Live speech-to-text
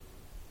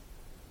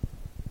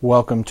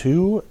Welcome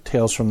to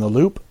Tales from the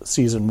Loop,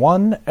 Season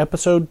 1,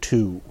 Episode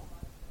 2.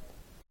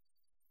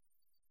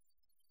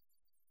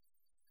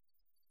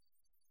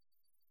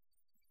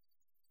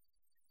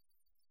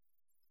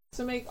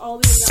 To make all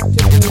the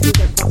obnoxious noises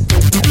that possible,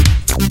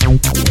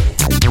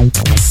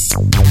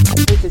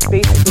 which is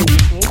basically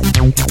just me.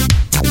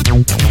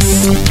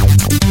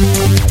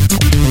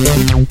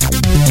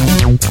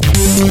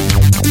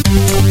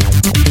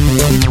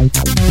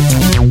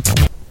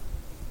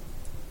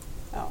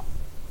 Oh.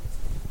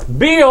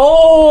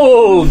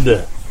 Behold!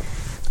 It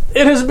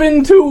has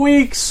been 2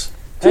 weeks,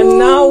 and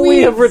now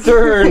we have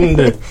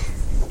returned.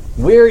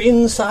 We're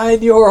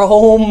inside your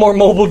home or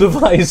mobile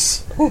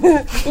device.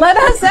 Let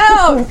us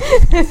out!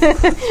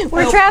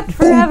 We're trapped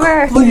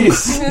forever.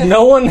 Please,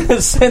 no one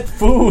has sent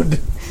food.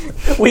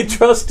 We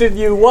trusted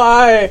you.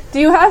 Why? Do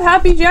you have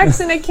Happy Jacks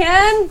in a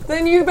can?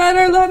 Then you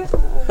better let it...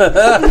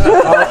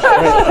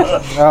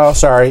 Oh,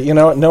 sorry. You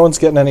know what? No one's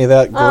getting any of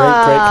that great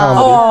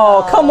comedy.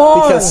 Oh, come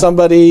on. Because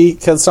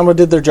someone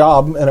did their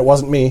job, and it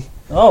wasn't me.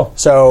 Oh.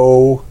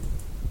 So...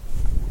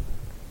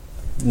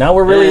 Now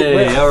we're really...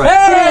 Hey, all right.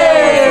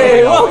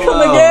 Hey!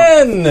 Welcome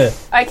again!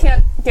 I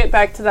can't get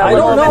back to that I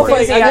level don't know of if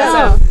I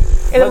enthusiasm.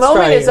 And the Let's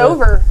moment try is it.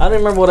 over. I don't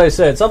remember what I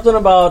said. Something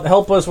about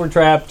help us, we're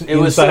trapped It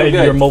was so inside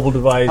good. your mobile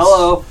device.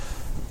 Hello.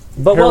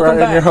 But Here welcome in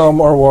back. your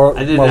home or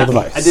mobile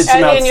device. I did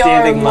some And in your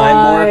outstanding mime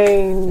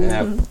mind. work.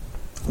 Yeah.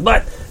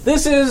 But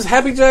this is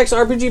Happy Jack's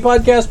RPG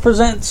Podcast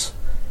presents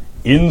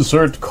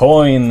Insert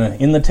Coin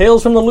in the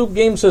Tales from the Loop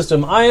game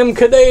system. I am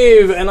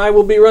Kadave, and I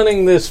will be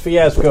running this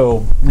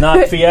fiasco.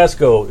 Not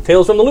fiasco.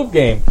 Tales from the Loop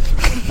game.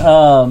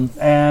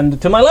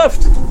 And to my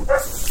left,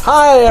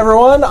 Hi,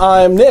 everyone.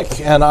 I'm Nick,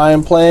 and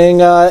I'm playing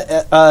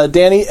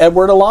Danny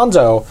Edward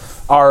Alonzo,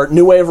 our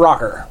new wave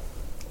rocker.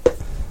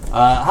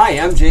 Hi,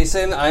 I'm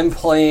Jason. I'm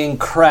playing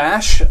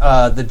Crash,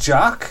 the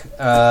jock,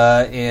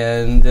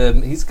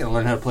 and he's going to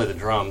learn how to play the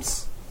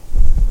drums.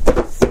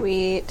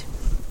 Sweet.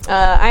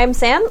 I'm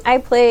Sam. I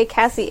play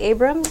Cassie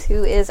Abrams,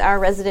 who is our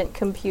resident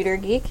computer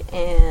geek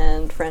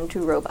and friend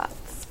to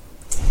robots.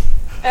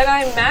 And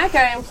I'm Mac.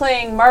 I am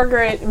playing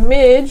Margaret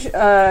Midge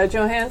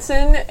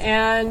Johansson,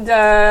 and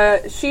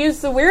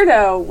she's the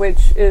weirdo, which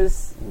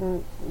is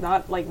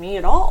not like me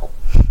at all.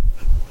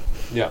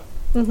 Yeah.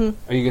 Mm-hmm.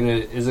 Are you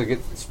going to...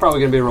 It's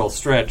probably going to be a real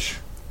stretch.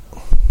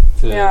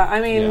 Yeah,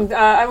 I mean,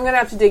 I'm going to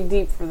have to dig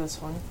deep for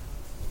this one.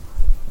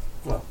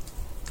 Well,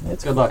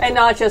 good luck. And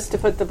not just to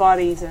put the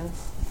bodies in.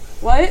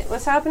 What?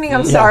 What's happening?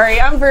 I'm sorry.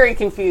 I'm very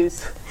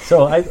confused.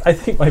 so I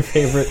think my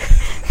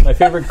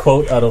favorite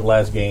quote out of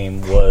last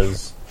game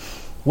was,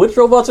 "Which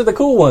robots are the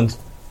cool ones?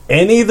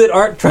 Any that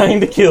aren't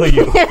trying to kill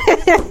you."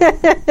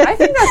 I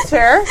think that's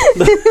fair.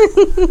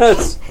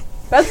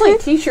 That's like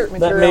T-shirt That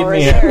material made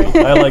me right happy.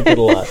 there. I liked it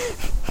a lot.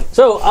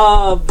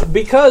 So,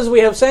 because we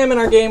have Sam in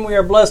our game, we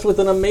are blessed with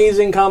an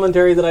amazing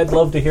commentary that I'd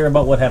love to hear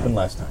about what happened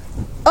last time.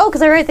 Oh,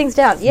 because I write things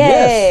down. Yay!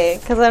 Yes.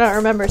 Because I don't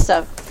remember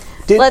stuff.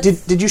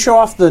 Did you show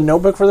off the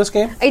notebook for this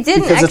game? I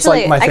didn't, Because actually. it's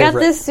like my I got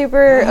favorite. this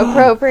super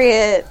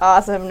appropriate,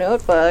 awesome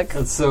notebook.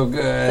 That's so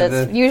good.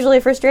 That's usually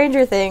for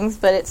Stranger Things,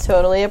 but it's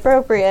totally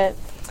appropriate.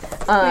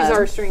 These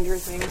are Stranger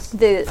Things.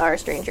 They are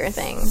Stranger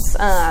Things.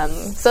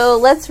 So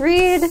let's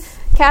read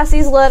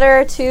Cassie's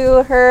letter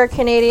to her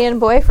Canadian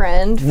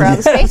boyfriend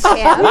from Space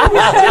Camp.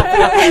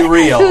 Definitely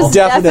real. Who's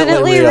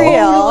definitely real.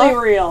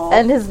 Totally real.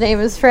 And his name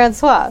is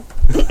Francois.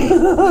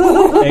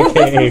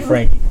 A.K.A.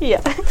 Frankie.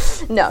 Yeah.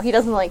 No, he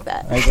doesn't like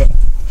that.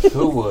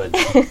 Who would?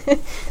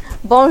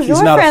 Bonjour,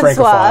 He's not a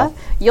Francois. Francophile.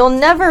 You'll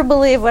never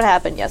believe what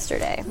happened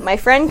yesterday. My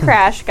friend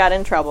Crash got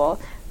in trouble.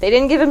 They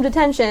didn't give him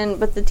detention,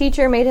 but the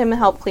teacher made him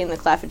help clean the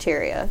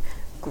cafeteria.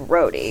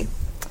 Grody.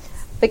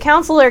 The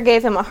counselor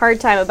gave him a hard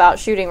time about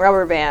shooting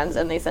rubber bands,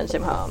 and they sent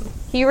him home.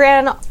 He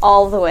ran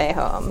all the way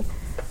home.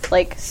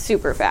 Like,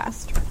 super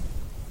fast.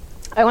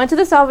 I went to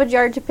the salvage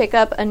yard to pick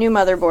up a new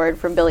motherboard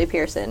from Billy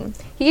Pearson.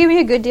 He gave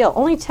me a good deal,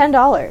 only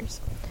 $10.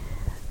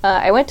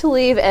 I went to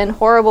leave, and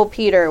Horrible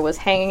Peter was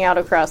hanging out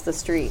across the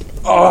street.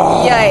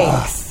 Oh.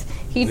 Yikes.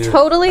 He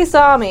totally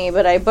saw me,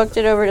 but I booked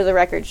it over to the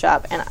record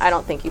shop, and I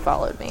don't think he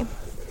followed me.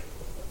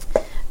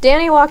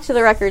 Danny walked to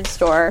the record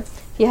store.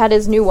 He had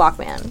his new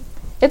Walkman.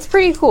 It's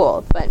pretty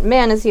cool, but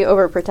man is he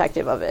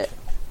overprotective of it.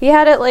 He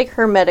had it like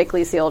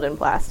hermetically sealed in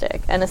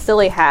plastic, and a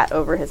silly hat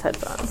over his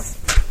headphones.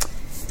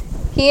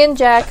 He and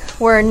Jack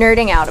were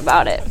nerding out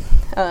about it.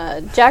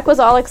 Jack was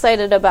all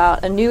excited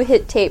about a new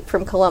hit tape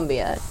from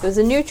Columbia. It was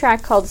a new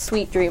track called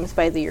Sweet Dreams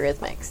by the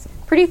Eurythmics.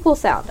 Pretty cool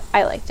sound.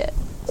 I liked it.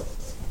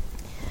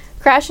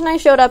 Crash and I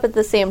showed up at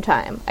the same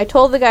time. I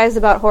told the guys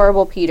about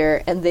Horrible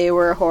Peter, and they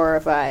were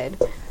horrified.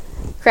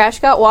 Crash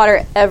got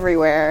water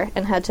everywhere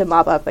and had to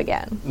mop up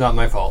again. Not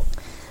my fault.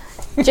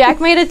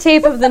 Jack made a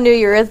tape of the new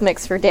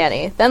Eurythmics for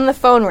Danny. Then the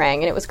phone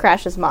rang, and it was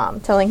Crash's mom,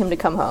 telling him to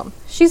come home.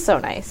 She's so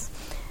nice.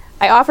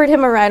 I offered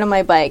him a ride on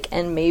my bike,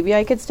 and maybe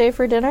I could stay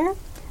for dinner?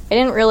 I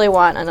didn't really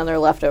want another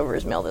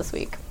leftovers meal this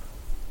week.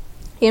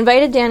 He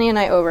invited Danny and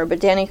I over, but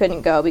Danny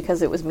couldn't go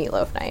because it was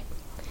meatloaf night.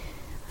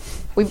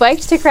 We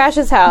biked to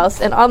Crash's house,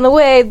 and on the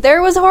way,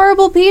 there was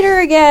Horrible Peter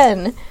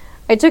again!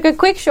 I took a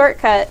quick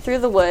shortcut through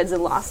the woods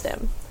and lost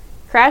him.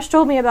 Crash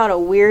told me about a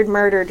weird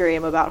murder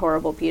dream about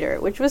Horrible Peter,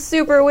 which was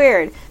super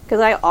weird, because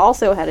I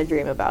also had a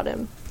dream about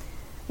him.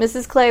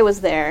 Mrs. Clay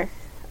was there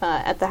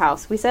at the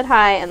house. We said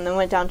hi and then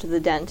went down to the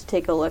den to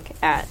take a look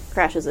at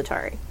Crash's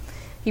Atari.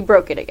 He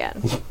broke it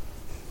again.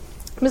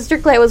 Mr.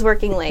 Clay was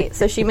working late,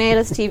 so she made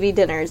us TV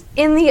dinners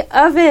in the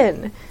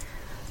oven.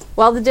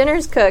 While the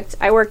dinners cooked,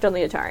 I worked on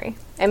the Atari.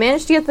 I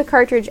managed to get the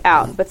cartridge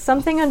out, but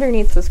something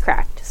underneath was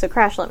cracked, so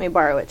Crash let me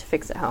borrow it to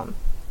fix it home.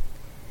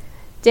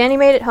 Danny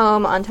made it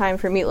home on time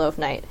for meatloaf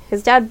night.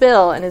 His dad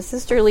Bill and his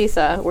sister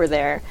Lisa were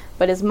there,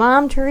 but his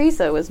mom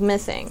Teresa was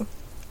missing.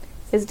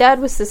 His dad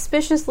was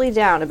suspiciously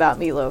down about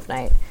meatloaf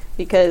night,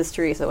 because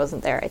Teresa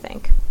wasn't there, I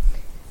think.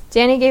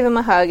 Danny gave him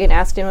a hug and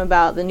asked him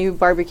about the new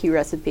barbecue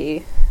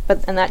recipe,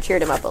 and that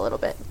cheered him up a little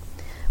bit.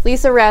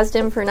 Lisa razzed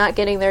him for not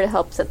getting there to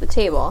help set the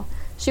table.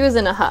 She was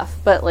in a huff,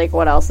 but,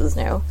 what else is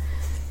new?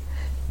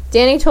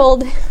 Danny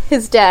told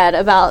his dad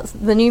about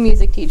the new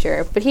music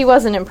teacher, but he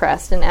wasn't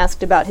impressed and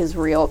asked about his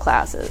real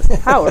classes.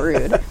 How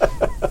rude.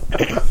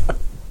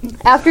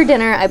 After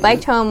dinner, I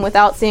biked home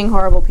without seeing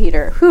Horrible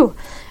Peter. Whew.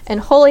 And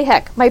holy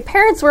heck, my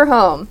parents were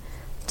home.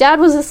 Dad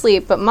was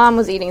asleep, but Mom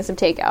was eating some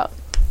takeout.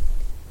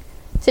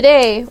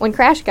 Today, when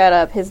Crash got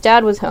up, his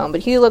dad was home,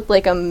 but he looked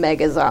like a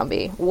mega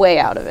zombie, way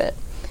out of it.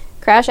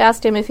 Crash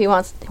asked him if he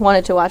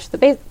wanted to watch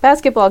the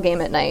basketball game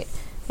at night,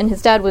 and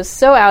his dad was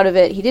so out of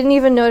it, he didn't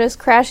even notice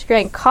Crash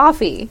drank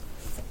coffee.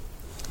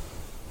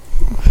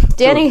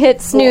 Danny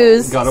hit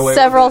snooze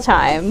several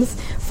times,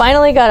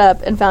 finally got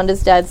up and found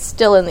his dad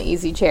still in the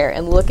easy chair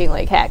and looking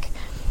like heck.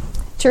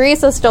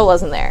 Teresa still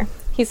wasn't there.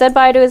 He said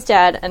bye to his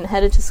dad and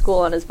headed to school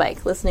on his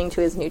bike, listening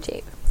to his new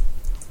tape.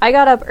 I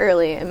got up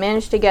early and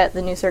managed to get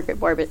the new circuit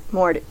board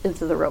moored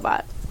into the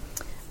robot.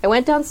 I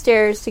went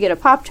downstairs to get a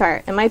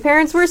Pop-Tart, and my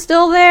parents were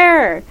still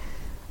there!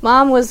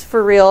 Mom was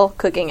for real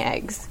cooking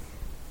eggs.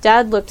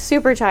 Dad looked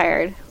super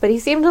tired, but he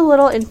seemed a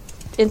little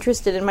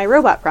interested in my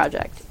robot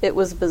project. It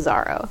was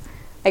bizarro.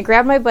 I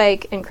grabbed my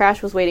bike, and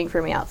Crash was waiting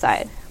for me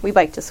outside. We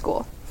biked to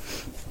school.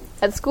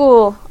 At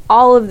school,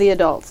 all of the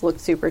adults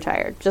looked super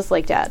tired, just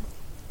like Dad.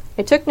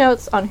 I took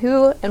notes on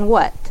who and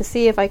what to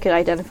see if I could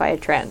identify a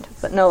trend,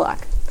 but no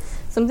luck.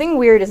 Something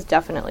weird is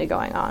definitely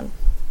going on.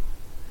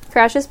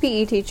 Crash's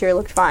PE teacher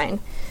looked fine.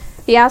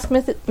 He asked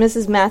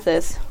Mrs.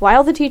 Mathis why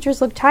all the teachers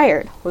looked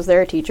tired. Was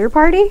there a teacher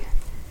party?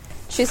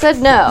 She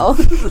said no,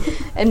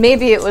 and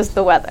maybe it was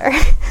the weather.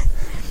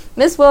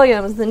 Miss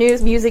Williams, the new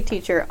music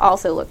teacher,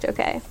 also looked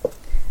okay.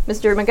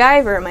 Mr.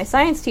 MacGyver, my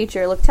science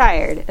teacher, looked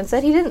tired and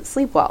said he didn't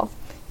sleep well.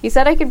 He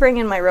said I could bring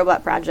in my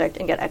robot project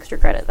and get extra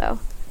credit, though.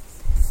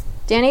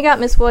 Danny got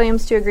Miss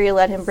Williams to agree to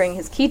let him bring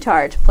his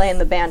keytar to play in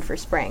the band for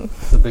spring.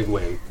 It's a big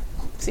win.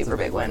 Super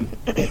big win.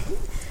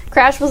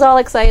 Crash was all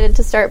excited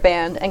to start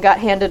band and got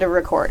handed a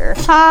recorder.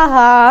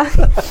 Ha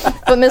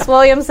ha! But Miss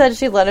Williams said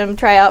she'd let him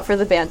try out for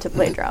the band to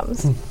play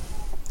drums.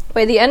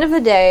 By the end of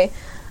the day,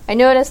 I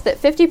noticed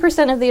that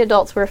 50% of the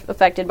adults were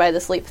affected by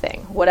the sleep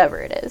thing, whatever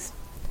it is.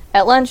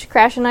 At lunch,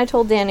 Crash and I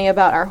told Danny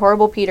about our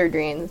Horrible Peter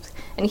dreams,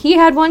 and he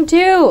had one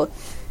too!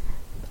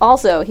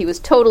 Also, he was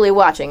totally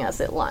watching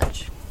us at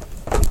lunch.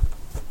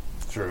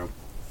 True.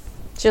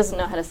 She doesn't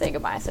know how to say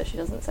goodbye, so she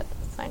doesn't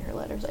sign her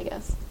letters, I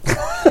guess.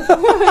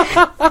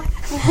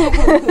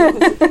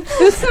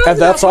 And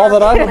that's all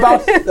that I'm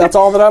about. That's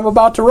all that I'm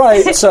about to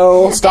write.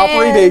 So stop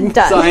And reading.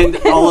 done. Signed,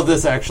 all of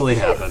this actually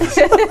happened.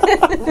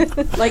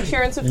 Like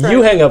share and subscribe.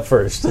 You hang up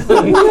first. Can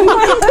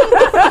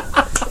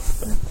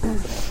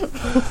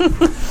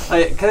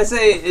I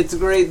say it's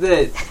great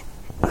that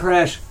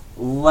Crash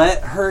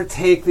let her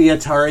take the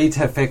Atari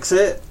to fix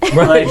it?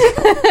 Right.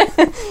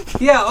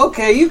 Yeah,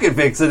 okay, you can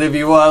fix it if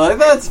you want. Like,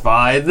 that's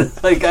fine.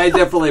 Like, I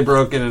definitely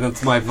broke it and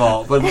it's my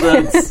fault. But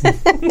that's She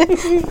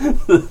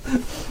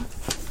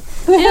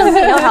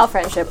doesn't know how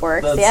friendship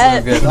works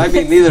yet. so good. I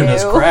mean, neither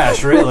does Ew.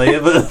 Crash, really.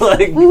 But,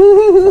 like,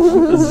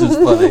 it's just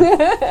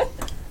funny.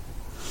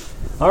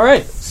 All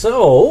right,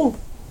 so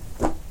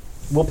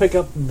we'll pick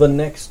up the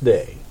next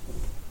day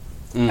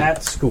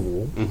at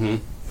school,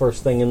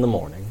 first thing in the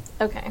morning.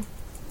 Okay.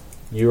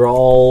 You're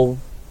all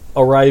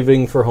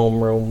arriving for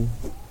homeroom,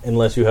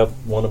 unless you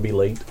want to be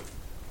late.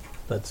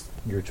 That's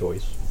your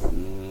choice.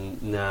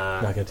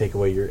 Nah. Not going to take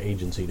away your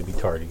agency to be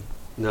tardy.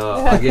 No,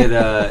 I get,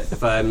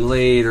 if I'm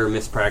late or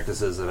miss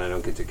practices, then I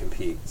don't get to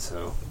compete.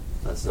 So,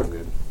 that's no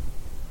good.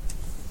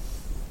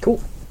 Cool.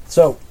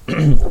 So,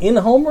 in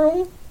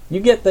homeroom,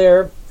 you get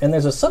there, and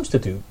there's a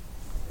substitute.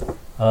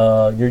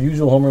 Your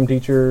usual homeroom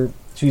teacher,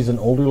 she's an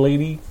older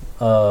lady,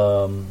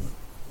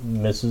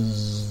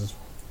 Mrs.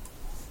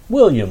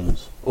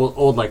 Williams.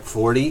 Old like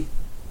 40?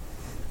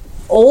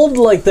 Old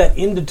like that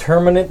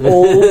indeterminate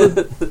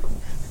old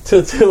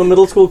to a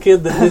middle school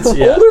kid that it's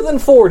older than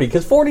 40,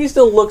 because 40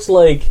 still looks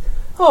like,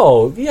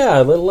 oh, yeah,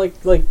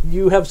 like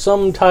you have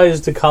some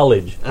ties to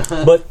college,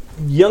 but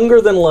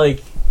younger than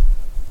like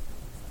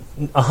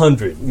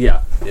 100.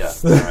 Yeah.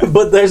 Right.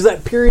 But there's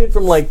that period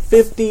from like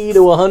 50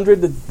 to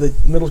 100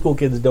 that middle school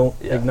kids don't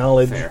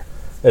acknowledge fair.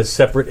 as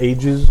separate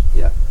ages.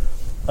 Yeah.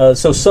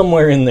 So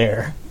somewhere in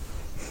there.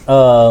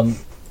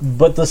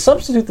 But the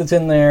substitute that's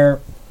in there,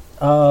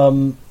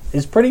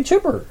 is pretty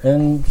chipper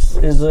and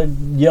is a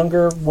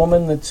younger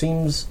woman that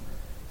seems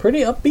pretty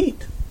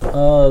upbeat.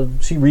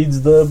 She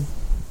reads the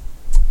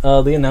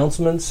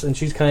announcements, and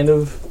she's kind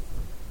of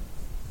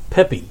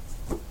peppy.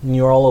 And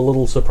you're all a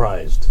little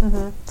surprised.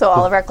 So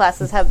all of our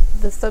classes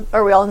have this.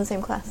 Are we all in the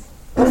same class?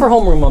 But for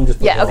homeroom, I'm just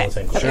putting Yeah, it all okay. in the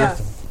same class. Yeah.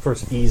 For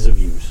ease of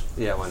use.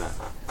 Yeah, why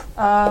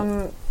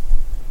not?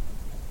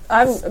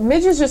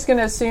 Midge is just going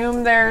to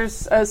assume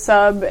there's a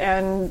sub,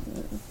 and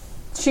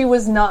she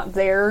was not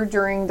there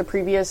during the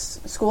previous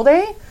school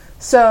day,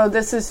 so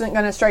this isn't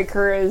going to strike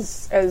her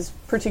as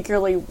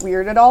particularly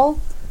weird at all.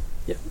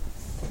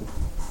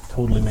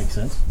 Totally makes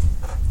sense.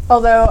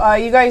 Although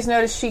you guys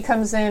notice she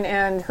comes in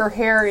and her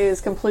hair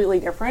is completely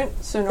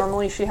different. So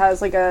normally she has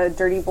like a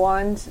dirty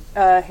blonde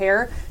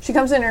hair. She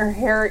comes in and her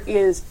hair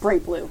is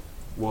bright blue.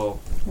 Whoa.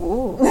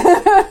 Ooh,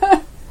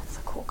 that's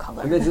a cool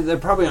color. I mean, there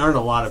probably aren't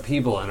a lot of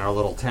people in our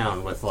little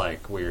town with,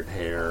 like, weird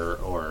hair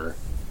or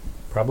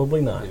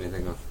Probably not.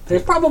 anything else.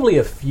 There's probably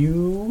a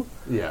few,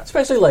 Yeah.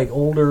 especially like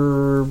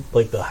older,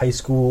 like the high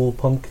school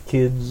punk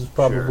kids,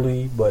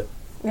 probably, but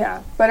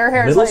Yeah, but her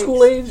hair is middle like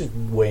school age,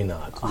 way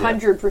not.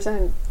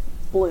 100%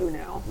 blue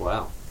now.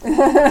 Wow.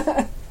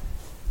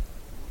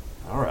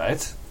 All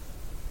right.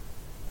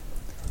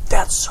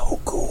 That's so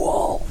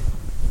cool.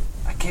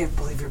 I can't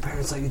believe your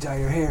parents let you dye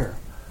your hair.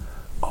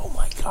 Oh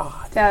my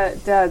god.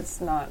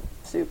 Dad's not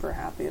super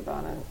happy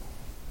about it.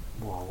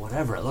 Well,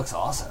 whatever. It looks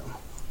awesome.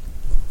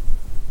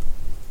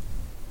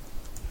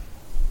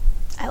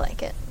 I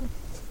like it.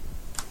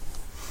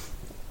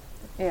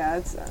 Yeah,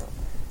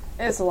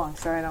 it's a long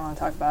story. I don't want to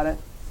talk about it.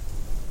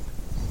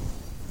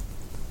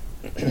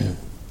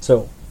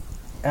 So,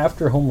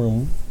 after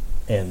homeroom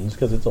ends,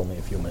 because it's only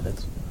a few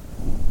minutes,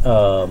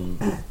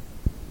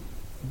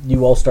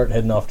 you all start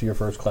heading off to your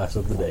first class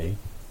of the day.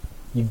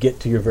 You get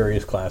to your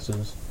various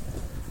classes.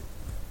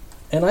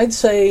 And I'd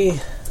say,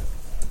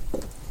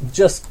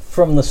 just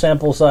from the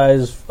sample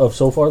size of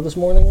so far this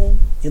morning,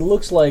 it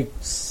looks like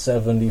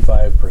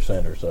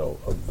 75% or so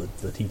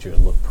of the teachers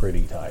look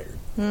pretty tired.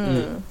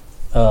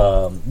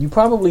 You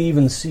probably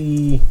even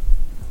see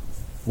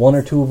one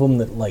or two of them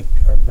that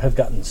have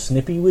gotten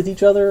snippy with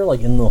each other, like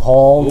in the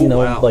hall. Ooh, you know,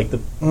 wow. like the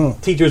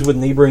teachers with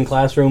neighboring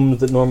classrooms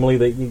that normally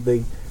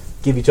they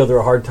give each other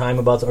a hard time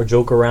about or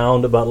joke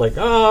around about, like,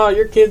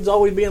 your kid's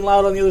always being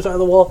loud on the other side of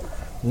the wall.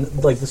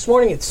 Like this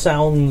morning, it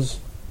sounds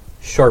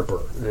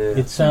sharper. Yeah.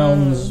 It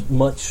sounds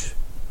much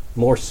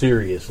more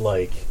serious.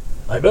 Like,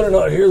 I better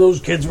not hear those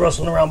kids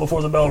rustling around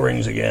before the bell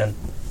rings again.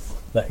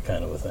 That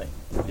kind of a thing.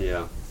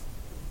 Yeah.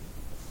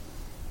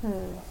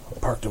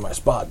 Parked in my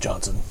spot,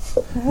 Johnson.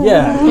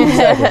 Yeah,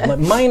 exactly. Like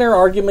minor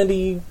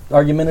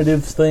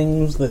argumentative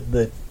things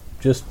that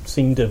just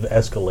seem to have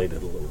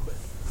escalated a little bit.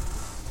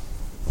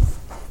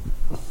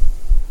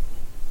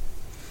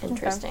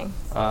 Interesting.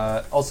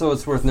 Also,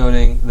 it's worth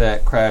noting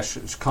that Crash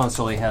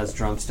constantly has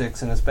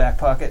drumsticks in his back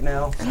pocket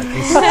now. Like,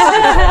 he's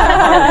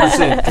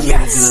 100% committed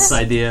to this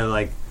idea.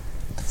 Like,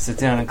 sit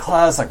down in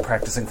class, like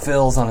practicing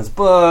fills on his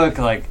book.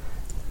 Like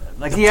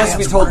he has to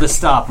be told to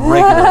stop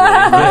regularly.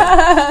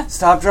 Like,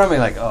 stop drumming.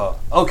 Like, oh,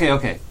 okay.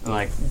 And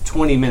like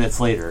 20 minutes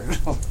later,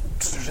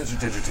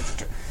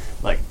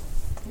 like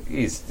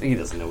he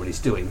doesn't know what he's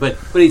doing, but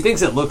he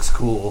thinks it looks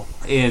cool,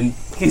 and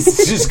he's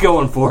just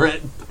going for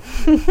it.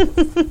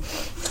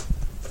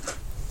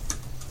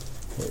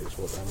 Here's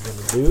what I'm going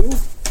to do.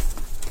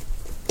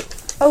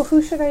 Oh,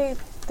 who should I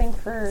thank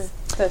for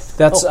this?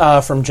 That's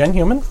from Jen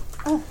Human.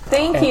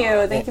 Thank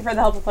you. Thank you for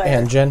the help of player.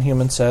 And Jen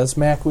Human says,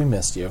 Mac, we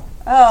missed you.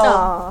 Oh,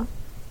 Aw.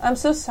 I'm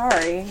so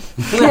sorry.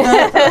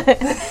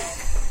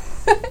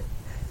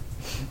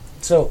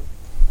 So,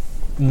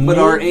 But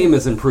our aim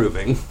is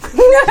improving.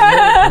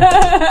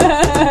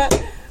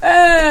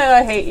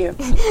 I hate you.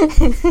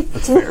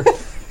 That's fair.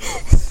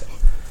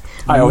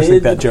 I always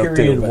think that joke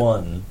Period too. but-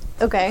 one,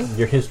 Okay.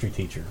 your history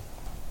teacher,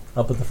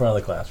 up at the front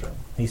of the classroom.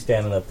 He's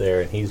standing up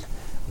there and he's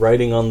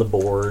writing on the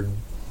board.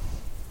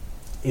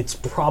 It's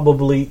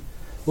probably,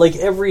 like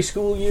every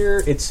school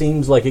year, it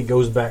seems like it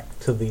goes back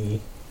to the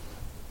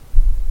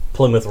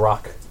Plymouth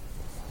Rock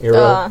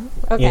era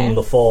Okay. in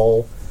the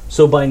fall.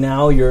 So by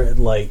now you're at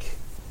like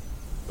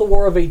the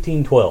War of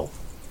 1812.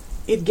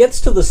 It gets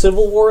to the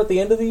Civil War at the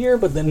end of the year,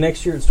 but then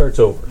next year it starts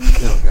over.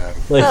 Oh, God.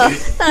 Like,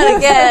 Not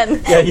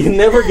again. yeah, you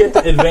never get to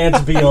advance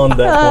beyond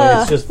that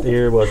point. It's just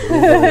here was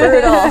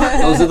Brutal.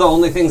 Those are the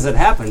only things that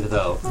happened,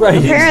 though. right.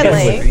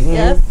 Apparently. exactly.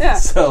 Yes. Yeah.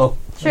 So,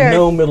 Sure.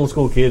 No middle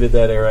school kid at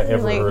that era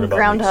ever heard Like about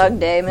Groundhog Nixon,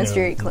 Day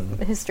you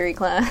know. history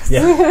class.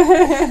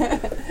 Yeah.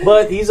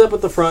 But he's up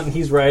at the front and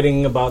he's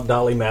writing about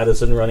Dolly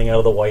Madison running out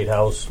of the White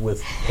House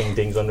with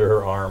paintings under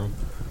her arm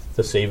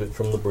to save it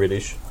from the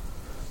British.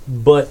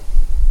 But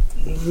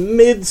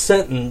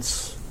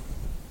mid-sentence,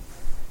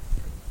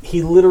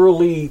 he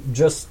literally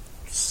just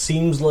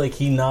seems like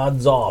he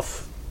nods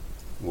off.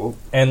 whoa.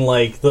 And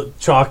like the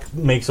chalk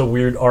makes a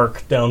weird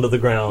arc down to the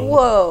ground.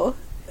 Whoa.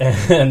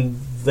 And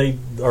they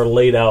are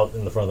laid out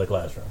in the front of the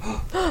classroom.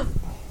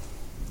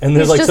 And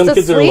there's He's like some just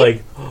kids that are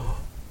asleep? like,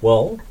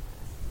 well,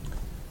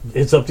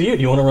 it's up to you.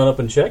 Do you want to run up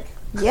and check?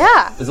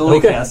 Yeah. Is only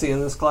Okay. Cassie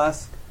in this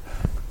class?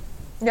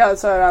 Yeah,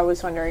 that's what I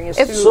was wondering. Is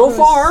who's So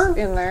far-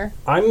 in there?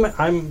 I'm.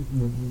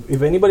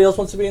 If anybody else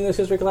wants to be in this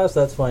history class,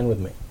 that's fine with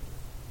me.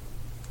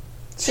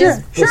 Sure,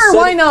 The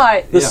why setting-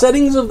 not? The Yeah.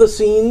 settings of the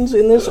scenes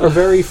in this are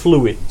very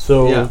fluid.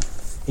 So Yeah.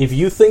 if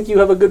you think you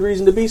have a good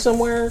reason to be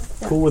somewhere,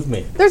 cool with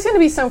me. There's going to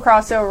be some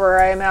crossover.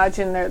 I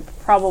imagine that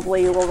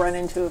probably we'll run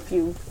into a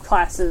few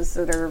classes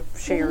that are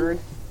shared.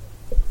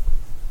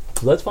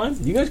 So that's fine.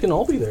 You guys can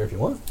all be there if you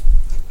want.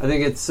 I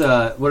think it's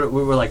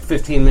we're like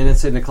 15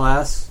 minutes into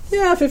class.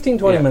 Yeah, 15,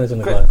 20 Yeah. minutes in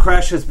the Cra- class.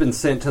 Crash has been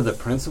sent to the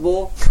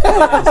principal.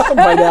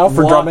 By now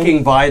for walking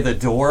drumming. by the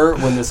door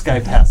when this guy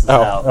passes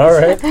out. All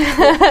right.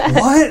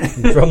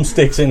 What?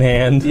 Drumsticks in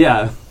hand.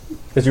 Yeah.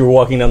 Because you were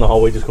walking down the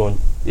hallway just going,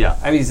 Yeah.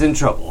 I mean, he's in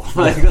trouble.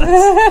 Like,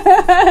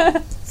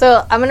 that's-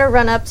 So I'm gonna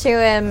run up to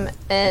him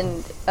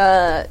and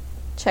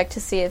check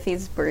to see if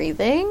he's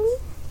breathing.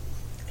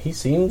 he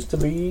seems to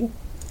be...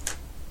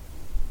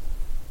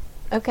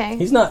 Okay.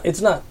 It's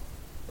not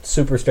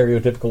super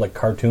stereotypical like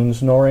cartoon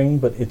snoring,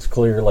 but it's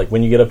clear like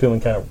when you get up to him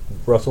and kind of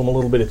rustle him a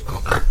little bit, it's...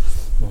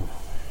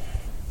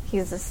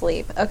 He's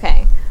asleep.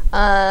 Okay.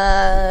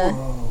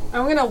 I'm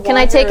going to. Can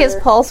I take his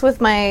pulse with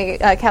my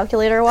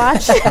calculator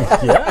watch?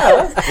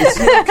 Yeah.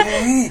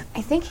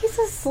 I think he's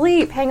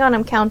asleep. Hang on,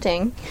 I'm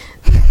counting.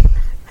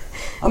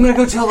 I'm gonna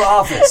go tell the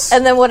office.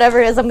 And then whatever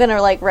it is, I'm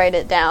gonna like write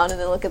it down and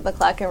then look at the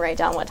clock and write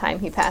down what time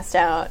he passed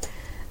out.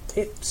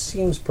 It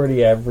seems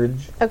pretty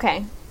average.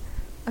 Okay.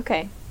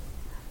 Okay.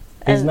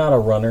 He's And- not a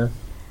runner,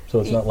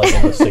 so it's not like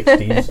in the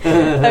 60s.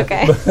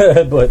 Okay.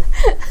 But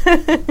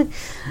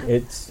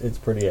it's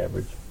pretty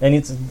average. And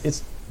it's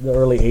the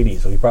early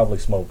 80s, so he probably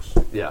smokes.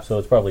 Yeah. So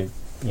it's probably,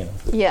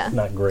 Yeah.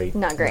 not great.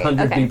 Not great.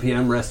 100 Okay.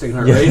 BPM resting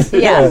heart rate.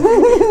 Yeah.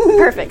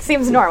 Perfect.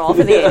 Seems normal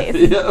for the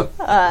 80s.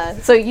 Yeah.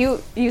 So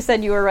you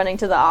said you were running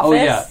to the office? Oh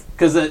yeah,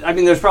 because I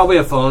mean, there's probably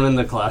a phone in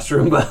the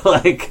classroom, but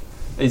like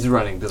he's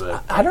running to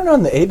the. I don't know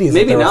in the 80s. if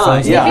Maybe there were not.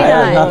 phones Yeah, like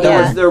that. not,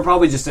 yeah. There were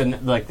probably just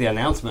like the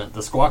announcement,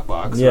 the squawk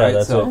box. Yeah, right?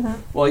 that's so, it.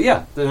 well,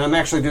 yeah. Then I'm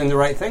actually doing the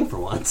right thing for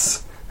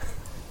once.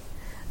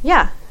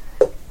 Yeah.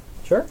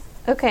 Sure.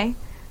 Okay.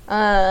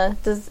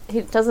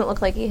 He doesn't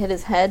look like he hit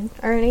his head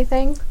or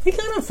anything. He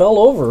kind of fell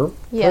over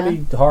Yeah.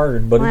 pretty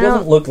hard, but it Well-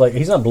 doesn't look like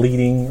he's not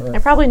bleeding. I Or,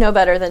 probably know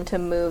better than to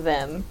move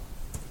him.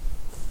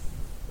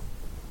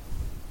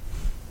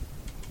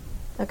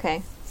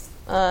 Okay.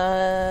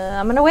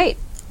 I'm gonna wait.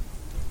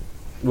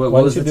 What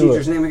Why was don't the you do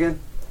teacher's name again?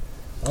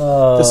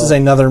 This is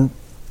another.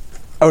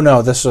 Oh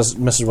no, this was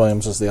Mrs.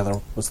 Williams. Was the other?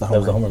 Was the that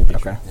was the homeroom? homeroom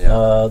teacher. Okay.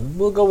 Yeah.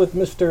 We'll go with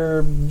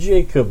Mr.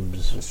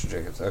 Jacobs. Mr.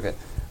 Jacobs. Okay.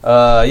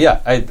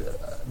 Yeah, I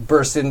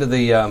burst into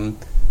the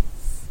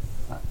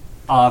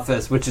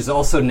office, which is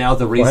also now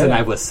the reason ahead.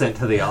 I was sent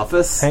to the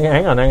office. Hang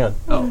on.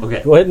 Oh,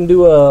 okay. Go ahead and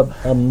do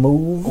a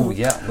move. Oh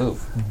yeah,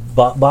 move.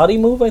 Body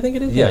move, I think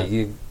it is? Yeah,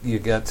 you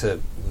got to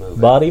move.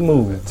 Body it.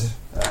 move. it.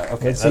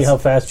 Okay, Let's see how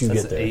fast you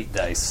that's get there. 8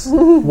 dice.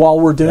 While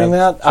we're doing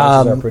that,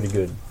 Chances are pretty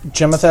good.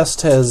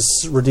 Gemethest has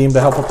redeemed a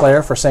helpful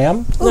player for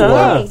Sam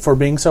Ah. for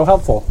being so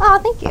helpful. Oh,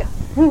 thank you.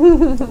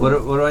 What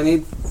do I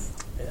need?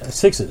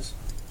 Sixes.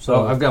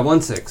 So I've got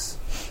 1 6.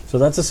 So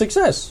that's a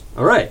success.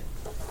 All right.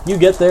 You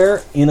get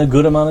there in a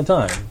good amount of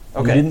time.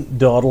 Okay. You didn't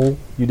dawdle.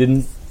 You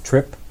didn't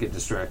trip. Get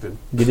distracted.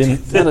 You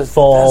didn't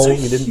fall. That's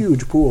a You didn't.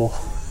 huge pool.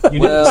 You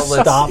Well, didn't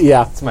let's- stop.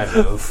 Yeah. That's my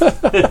move.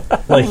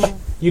 Like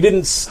you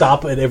didn't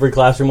stop at every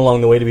classroom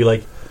along the way to be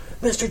like,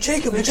 Mr.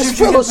 Jacob, you just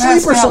Jacob fell asleep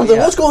passed or out." something.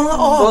 Yeah. What's going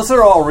on? Those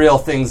are all real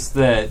things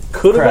that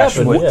Could have Crash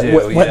happened, would yeah. do.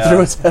 Went yeah. through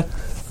his head.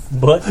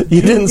 But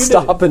You didn't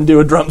stop and do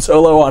a drum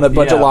solo on a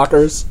bunch of Yeah.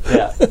 lockers.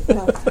 Yeah.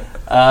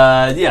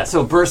 Yeah,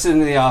 so burst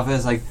into the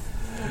office like,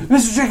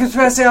 Mr. Jacobs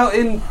passed out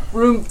in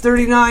room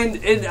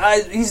 39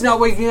 and he's not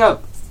waking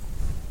up.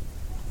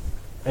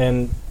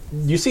 And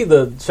you see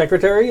the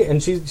secretary,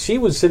 and she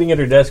was sitting at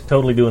her desk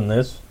totally doing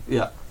this.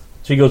 Yeah.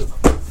 She goes,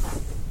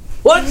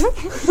 "What?"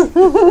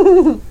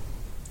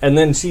 And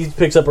then she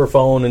picks up her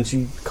phone and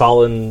she's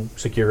calling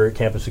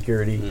campus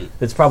security.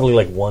 It's probably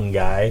like one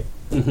guy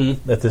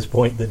at this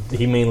point that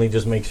he mainly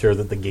just makes sure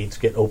that the gates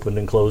get opened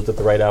and closed at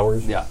the right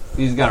hours. Yeah.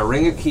 He's got a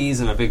ring of keys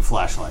and a big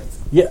flashlight.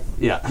 Yeah.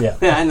 Yeah. Yeah.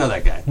 Yeah, I know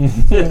that guy.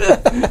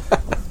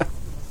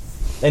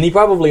 And he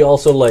probably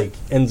also like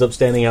ends up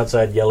standing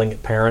outside yelling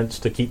at parents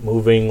to keep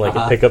moving, like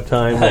at pickup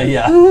time. Like,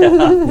 Yeah.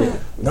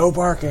 No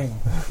barking.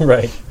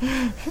 Right.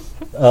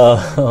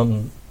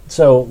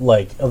 So,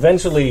 like,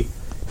 eventually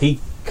he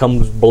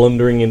comes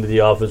blundering into the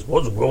office.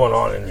 What's going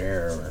on in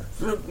here?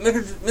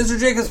 Mr.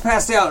 Jacobs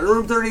passed out in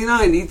room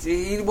 39.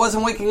 He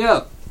wasn't waking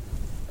up.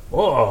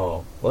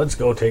 Oh, let's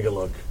go take a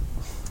look.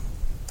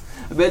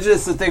 Imagine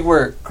it's the thing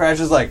where Crash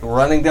is like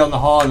running down the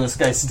hall and this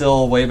guy's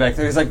still way back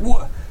there. He's like,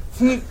 what?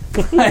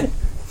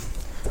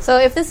 So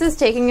if this is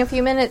taking a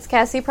few minutes,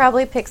 Cassie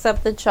probably picks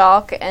up the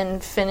chalk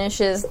and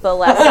finishes the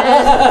lesson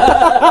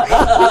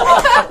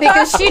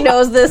because she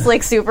knows this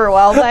like super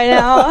well by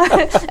now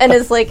and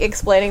is like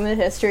explaining the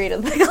history to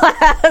the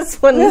class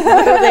when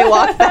they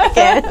walk back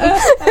in.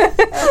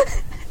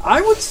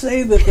 I would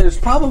say that there's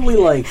probably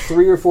like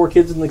 3 or 4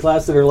 kids in the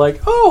class that are like,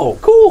 oh,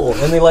 cool,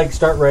 and they like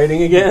start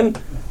writing again.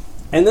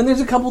 And then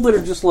there's a couple that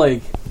are just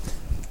like,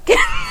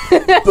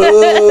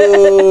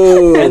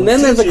 Boo! And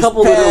then there's a Teacher's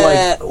couple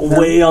that pet. are like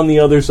way on the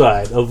other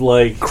side of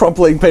like,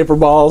 Crumpling paper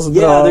balls. And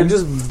yeah, throwing. they're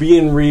just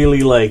being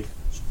really like,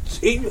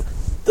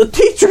 the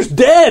teacher's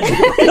dead.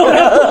 We don't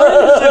have to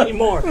learn this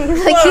anymore.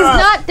 Like, he's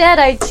not dead,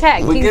 I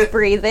checked. We He's get-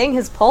 breathing.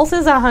 His pulse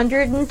is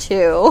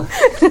 102.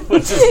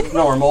 Which is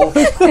normal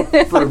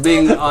for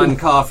being on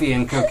coffee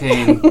and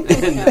cocaine. And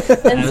smoker.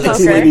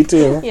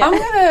 1982. Yeah. I'm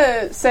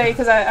gonna say,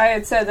 because I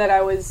had said that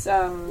I was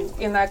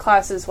in that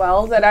class as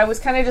well, that I was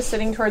kind of just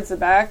sitting towards the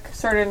back,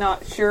 sort of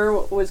not sure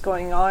what was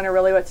going on or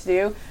really what to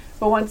do.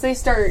 But once they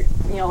start,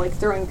 like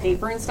throwing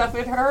paper and stuff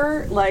at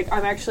her, like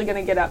I'm actually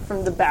gonna get up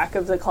from the back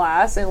of the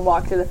class and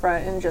walk to the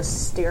front and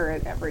just stare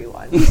at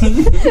everyone.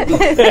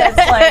 It's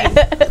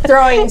like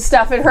throwing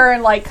stuff at her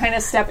and like kind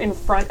of step in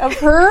front of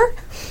her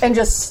and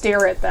just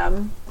stare at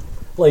them.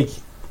 Like,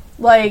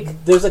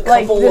 Like there's a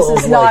couple this of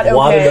is not like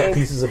wadded okay. up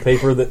pieces of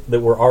paper that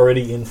were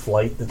already in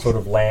flight that sort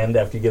of land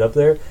after you get up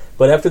there.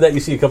 But after that,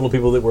 you see a couple of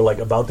people that were like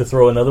about to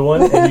throw another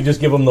one, and you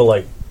just give them the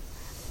like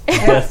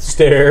death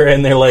stare,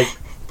 and they're like,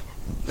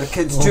 The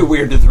kid's too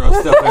weird to throw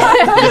stuff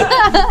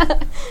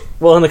at.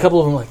 well, and a couple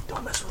of them are like,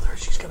 don't mess with her,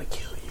 she's gonna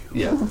kill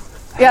you. Yeah.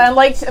 Yeah, and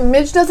like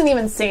Midge doesn't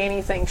even say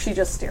anything; she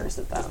just stares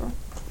at them.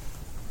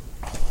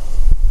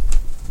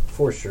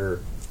 For sure.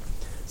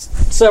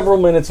 Several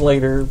minutes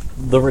later,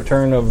 the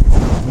return of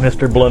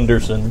Mr.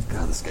 Blunderson.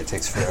 God, this guy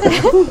takes forever.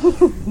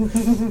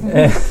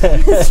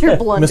 Mr.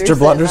 Blunderson.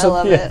 Blunderson? I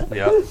love it.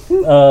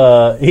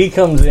 Yeah. He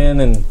comes in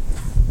and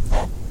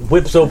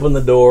whips open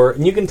the door,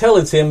 and you can tell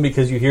it's him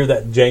because you hear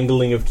that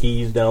jangling of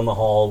keys down the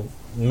hall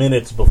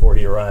minutes before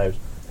he arrives.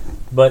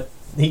 But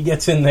he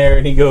gets in there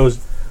and he goes,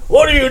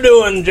 "What are you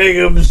doing,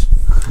 Jacobs?"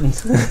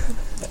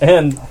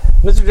 And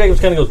Mr. Jacobs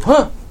kind of goes,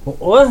 "Huh?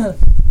 What?"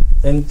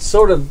 And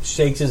sort of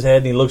shakes his head,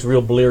 and he looks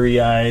real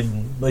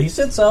bleary-eyed. But he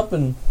sits up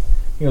and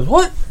he goes,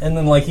 "What?" And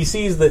then like he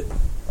sees that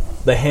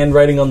the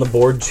handwriting on the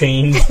board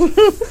changed,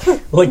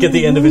 like at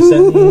the end of his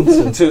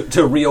sentence. And,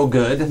 To real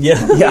good.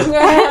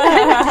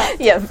 yeah.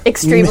 Yeah,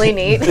 extremely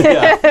neat.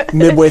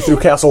 Midway through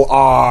Castle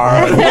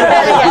R.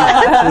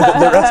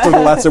 The rest of the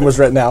lesson was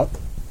written out.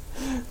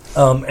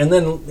 And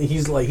then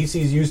he's like, he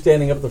sees you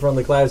standing up at the front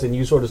of the class, and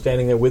you sort of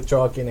standing there with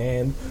chalk in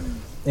hand,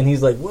 and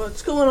he's like,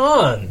 "What's going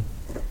on?"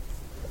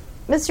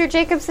 Mr.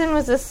 Jacobson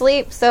was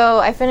asleep, so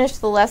I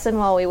finished the lesson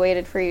while we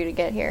waited for you to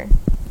get here.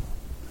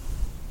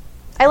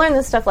 I learned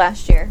this stuff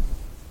last year.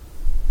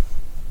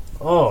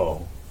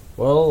 Oh,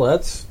 well,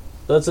 that's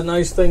a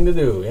nice thing to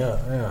do.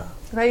 Yeah.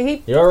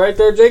 Right? You all right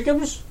there,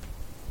 Jacobs?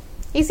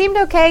 He seemed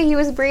okay. He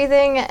was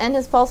breathing, and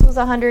his pulse was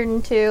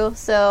 102,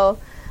 so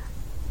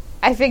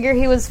I figure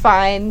he was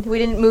fine. We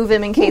didn't move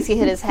him in case he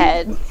hit his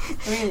head.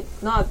 I mean,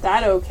 not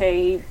that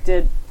okay. He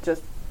did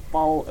just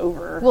fall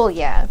over. Well,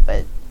 yeah,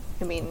 but,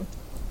 I mean,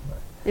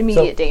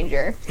 immediate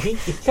danger. He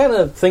kind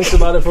of thinks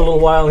about it for a little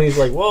while, and he's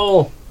like,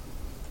 "Well,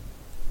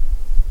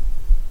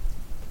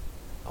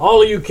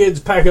 all of you kids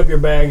pack up your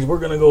bags. We're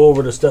going to go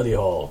over to study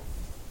hall."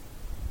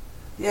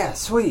 Yeah,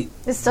 sweet.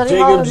 The study Jacobs,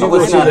 hall in you the I go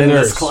was see not the in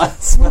nurse. this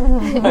class.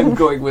 I'm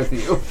going with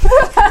you.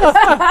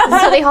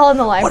 study hall in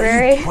the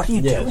library. What are you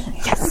Yes. doing?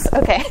 Yes,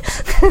 okay.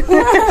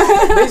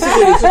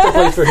 Basically, it's just a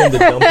place for him to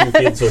dump you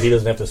kids so he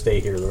doesn't have to stay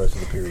here the rest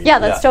of the period. Yeah,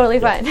 that's totally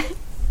fine.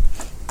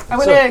 I'm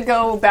gonna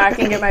go back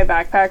and get my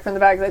backpack from the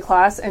back of the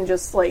class and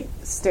just like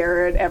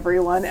stare at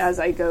everyone as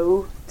I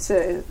go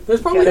to. There's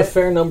probably get a it.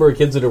 fair number of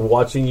kids that are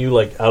watching you,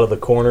 like, out of the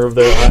corner of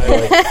their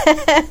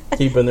eye, like,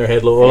 keeping their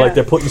head low, or, like, Yeah.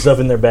 they're putting stuff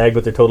in their bag,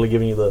 but they're totally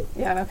giving you the...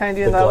 Yeah, and I'm kind of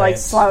doing The that like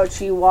glance.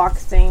 slouchy walk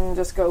thing.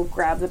 Just go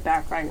grab the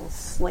backpack and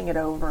sling it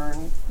over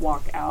and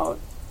walk out.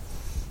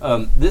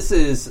 This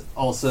is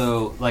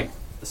also like,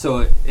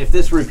 so if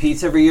this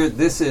repeats every year,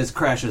 this is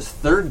Crash's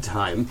third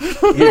time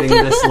getting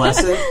this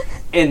lesson,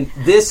 and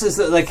this is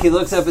like he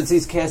looks up and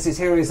sees Cassie's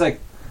hair, and he's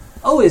like,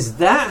 "Oh, is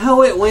that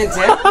how it went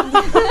down?"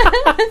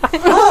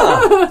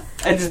 Huh.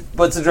 And just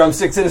puts the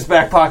drumsticks in his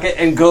back pocket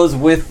and goes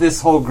with this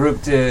whole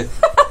group to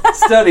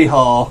study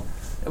hall.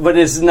 But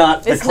it's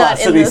not the It's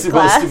class not in that he's this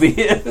supposed class. to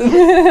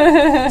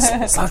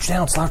be in. Slouch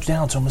down,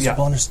 so Mr. Yeah.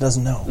 Blunderson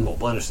doesn't know. Well,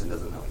 Blunderson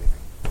doesn't know anything.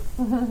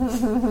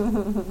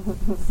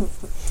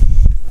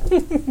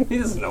 He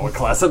doesn't know what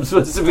class I'm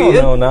supposed to be Oh, in.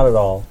 no, not at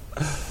all.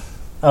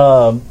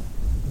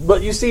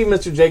 But you see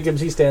Mr.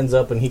 Jacobs, he stands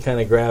up and he kind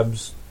of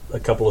grabs a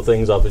couple of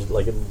things off his,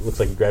 like, it looks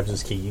like he grabs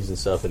his keys and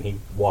stuff, and he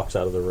walks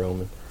out of the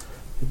room.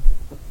 And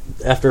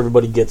after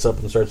everybody gets up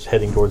and starts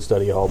heading towards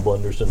study hall,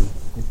 Blunderson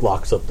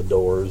locks up the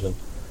doors and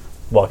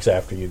walks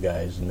after you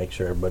guys and makes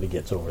sure everybody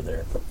gets over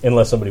there,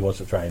 unless somebody wants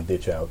to try and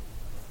ditch out.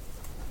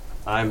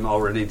 I'm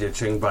already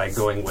ditching by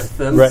going with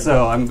them, Right.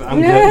 so I'm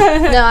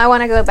good. No, I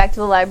want to go back to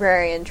the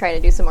library and try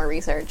to do some more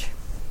research.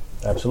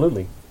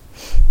 Absolutely.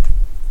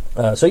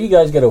 So you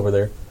guys get over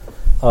there.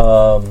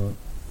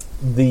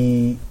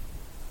 The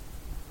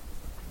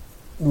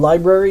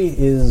library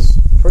is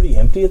pretty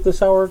empty at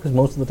this hour because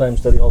most of the time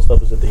study hall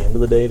stuff is at the end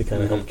of the day to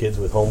kind of help kids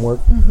with homework.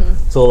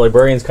 So the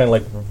librarian's kind of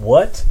like,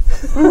 what?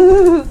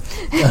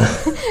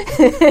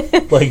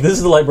 Like, this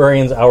is the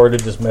librarian's hour to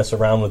just mess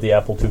around with the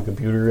Apple II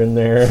computer in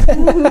there.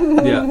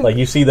 Yeah. Like,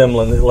 you see them,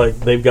 like,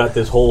 they've got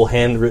this whole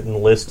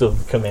handwritten list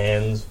of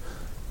commands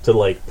to,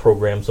 like,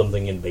 program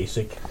something in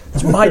BASIC.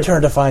 It's my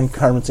turn to find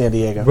Carmen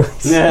Sandiego.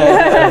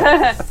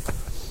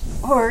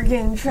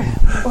 Oregon Trail,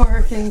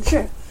 Oregon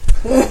Trail.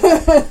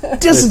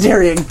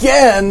 Dysentery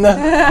again!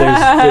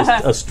 There's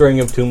just a string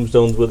of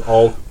tombstones with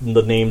all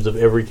the names of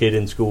every kid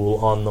in school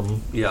on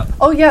them. Yeah.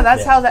 Oh yeah,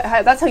 that's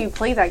Yeah. that's how you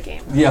play that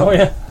game. Yeah. Oh,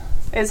 yeah.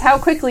 Is how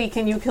quickly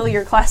can you kill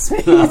your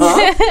classmates?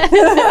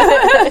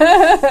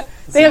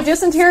 They have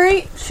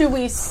dysentery. Should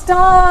we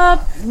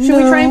stop? Should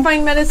we try and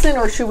find medicine,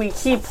 or should we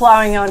keep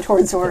plowing on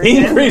towards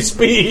Oregon? Increase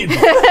speed! We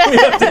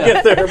have to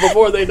get there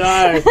before they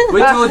die.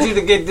 We told you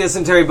to get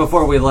dysentery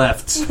before we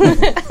left. All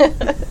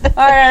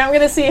right, I'm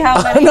gonna see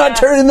how many. I'm not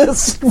turning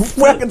this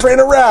wagon train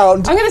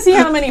around. I'm gonna see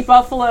how many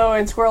buffalo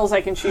and squirrels I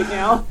can shoot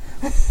now.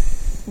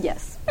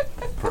 Yes.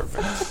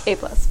 Perfect. A+.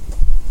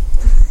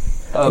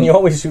 And you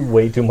always shoot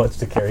way too much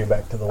to carry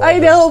back to the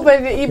wagon. I know,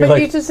 but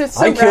Like, you just it's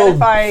so I killed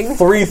gratifying.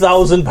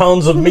 3,000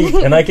 pounds of meat,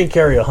 and I can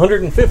carry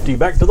 150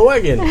 back to the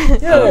wagon.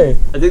 Yay!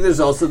 I think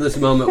there's also this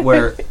moment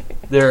where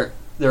they're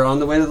on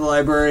the way to the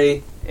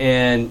library,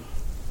 and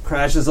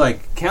Crash is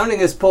like counting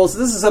his pulse.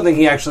 This is something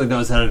he actually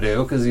knows how to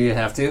do because you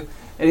have to.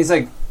 And he's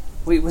like,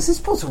 "Wait, was his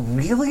pulse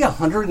really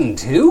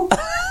 102?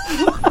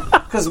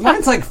 Because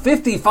mine's like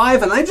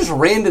 55, and I just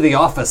ran to the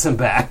office and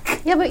back."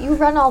 Yeah, but you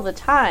run all the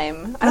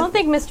time. I don't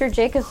think Mr.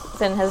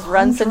 Jacobson has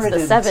run since the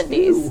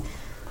 102. 70s.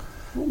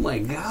 Oh my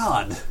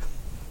god!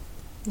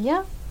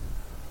 Yeah.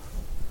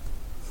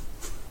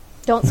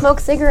 Don't smoke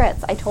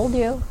cigarettes. I told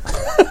you.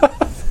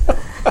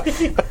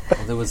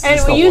 There was And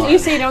just a when you lot.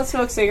 say don't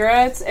smoke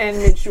cigarettes, and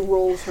Mitch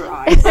rolls her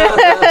eyes.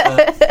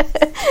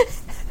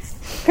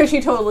 Because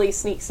she totally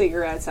sneaks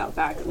cigarettes out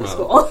back of the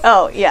school.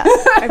 Oh, yeah.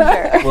 I'm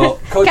sure. Well,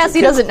 Coach Cassie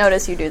would doesn't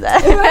notice you do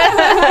that.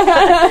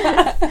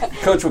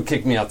 Coach would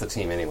kick me off the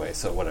team anyway,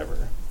 so whatever.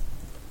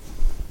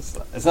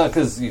 It's not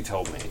because you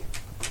told me.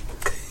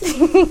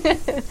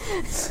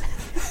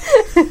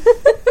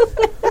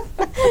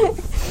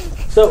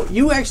 So,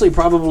 you actually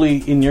probably,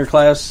 in your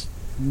class,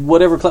 what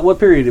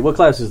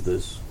class is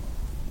this?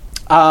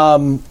 I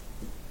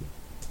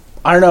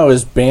don't know,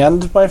 is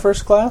band my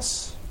first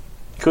class?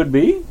 Could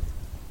be.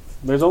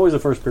 There's always a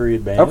first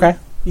period band. Okay.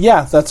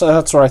 Yeah, that's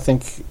what I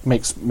think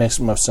makes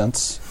most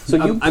sense. So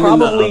you I'm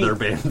probably... in the other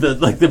band,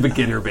 the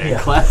beginner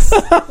band class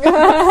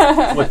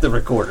with the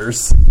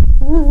recorders.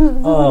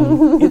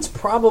 It's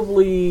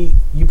probably...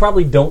 You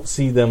probably don't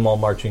see them all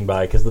marching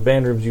by, because the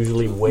band room's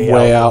usually way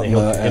out in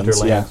the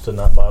hinterlands yeah. to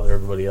not bother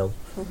everybody else.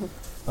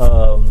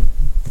 The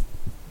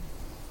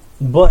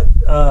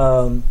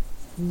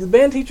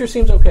band teacher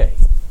seems okay.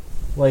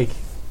 Like,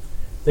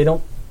 they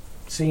don't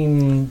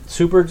seem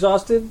super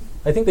exhausted.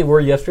 I think they were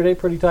yesterday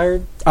pretty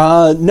tired.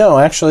 No,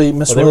 actually,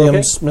 Miss they were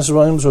Williams. okay? Mrs.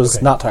 Williams was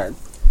Okay. not tired.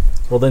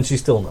 Well, then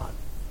she's still not.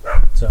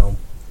 So,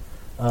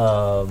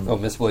 Oh,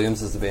 Miss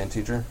Williams is the band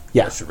teacher?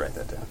 Yeah. I should write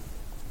that down.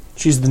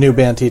 She's the new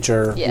band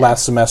teacher. Yeah.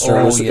 Last semester,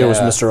 Oh, it was yeah.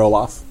 Mr.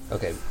 Olaf.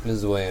 Okay,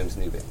 Mrs. Williams,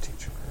 new band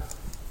teacher.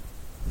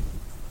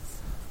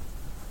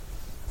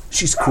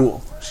 She's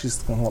cool. She's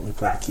the one who let me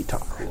play the guitar.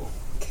 Cool.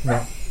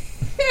 yeah.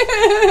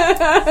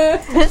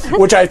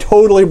 Which I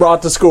totally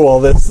brought to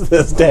school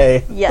this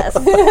day. Yes.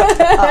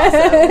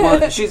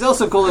 Well, she's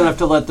also cool enough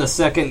to let the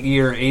second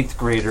year 8th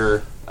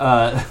grader,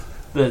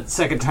 the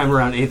second time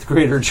around 8th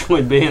grader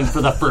join band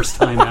for the first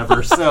time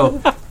ever.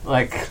 So,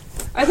 like...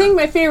 I think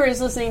my favorite is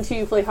listening to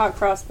you play Hot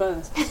Cross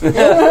Buns.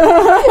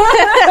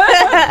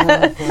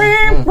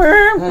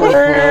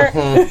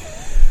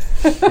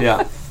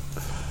 Yeah.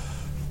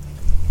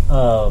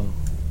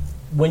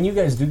 When you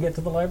guys do get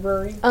to the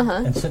library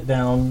and sit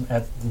down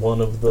at one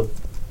of the...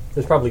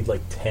 There's probably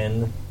like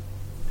 10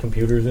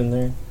 computers in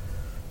there.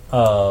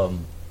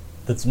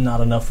 That's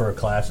not enough for a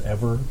class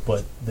ever,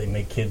 but they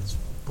make kids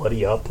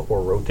buddy up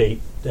or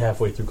rotate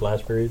halfway through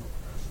class period.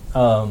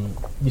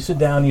 You sit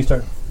down, you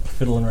start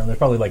fiddling around. There's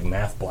probably like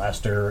Math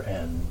Blaster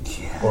and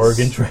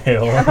Oregon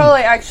Trail. I'm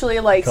probably actually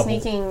like Couple.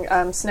 sneaking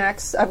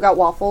snacks. I've got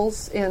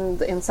waffles in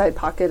the inside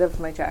pocket of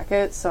my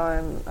jacket, so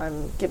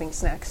I'm giving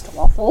snacks to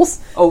waffles.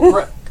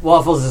 Oh,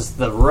 waffles is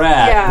the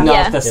rat, Yeah. not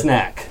Yeah. the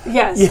snack.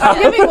 Yes, Yeah.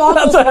 I'm giving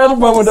waffles. That's a had a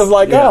moment of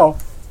like, Yeah. oh,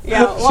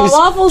 yeah, well, she's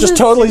waffles just is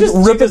totally just-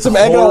 ripping some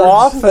Eggo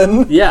hoards. off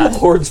and Yeah.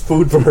 Hoards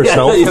food for Yeah,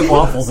 herself. you have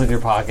waffles in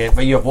your pocket,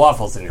 but you have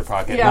waffles in your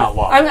pocket, Yeah, not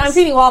waffles. I'm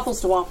feeding waffles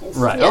to waffles.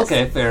 Right, Yes.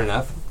 okay, fair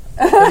enough.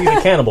 He's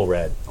a cannibal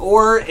rat.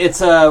 Or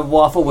it's a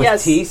waffle with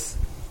Yes. teeth.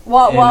 And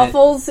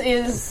Waffles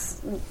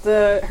is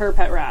her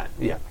pet rat.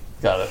 Yeah,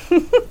 got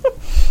it.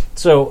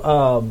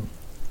 So,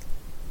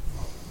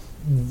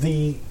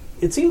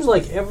 it seems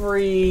like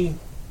every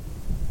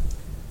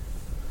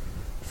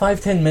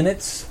 5-10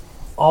 minutes,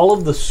 all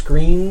of the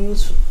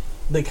screens,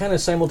 they kind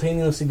of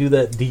simultaneously do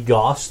that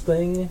degauss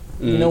thing.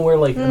 You know, where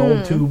like an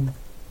old tube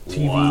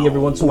TV Wow. every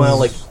once in a while,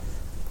 like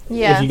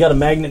Yeah. if you got a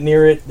magnet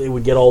near it, it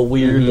would get all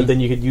weird. But then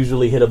you could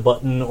usually hit a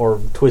button or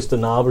twist a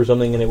knob or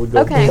something, and it would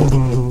go Okay.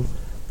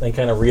 and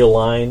kind of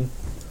realign.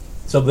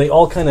 So they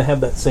all kind of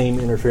have that same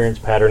interference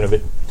pattern of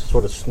it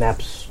sort of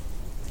snaps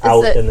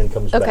out it- and then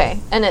comes back. Okay,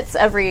 and it's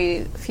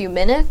every few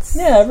minutes?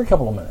 Yeah, every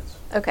couple of minutes.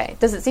 Okay.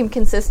 Does it seem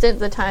consistent,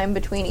 the time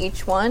between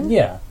each one?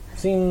 Yeah,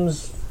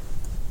 seems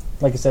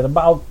like I said,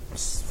 about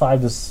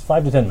 5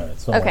 to 10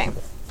 minutes. something Okay. like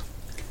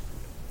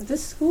that.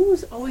 This school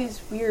was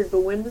always weird,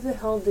 but when the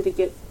hell did it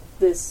get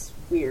this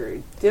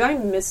weird? Did I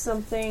miss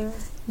something?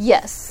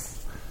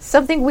 Yes.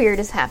 Something weird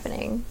is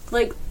happening.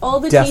 Like, all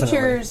the Definitely.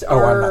 teachers Oh, I'm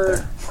not are,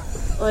 there.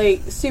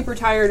 like, super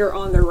tired or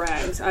on their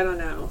rags. I don't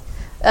know.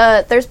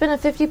 There's been a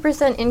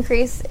 50%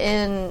 increase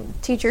in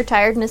teacher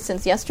tiredness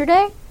since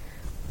yesterday.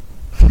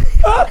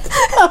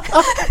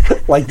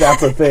 Like,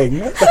 that's a thing.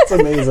 That's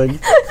amazing.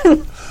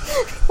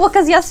 Well,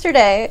 because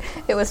yesterday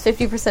it was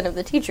 50% of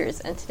the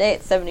teachers, and today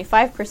it's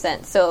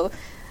 75%. So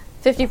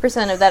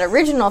 50% of that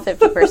original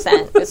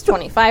 50% is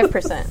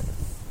 25%.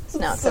 It's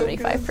now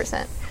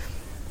 75%.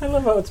 I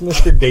love how it's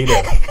Mr.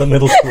 Data, the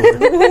middle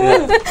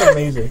schooler. It's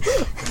amazing.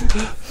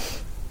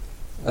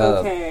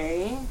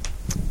 Okay.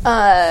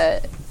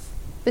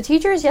 The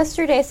teachers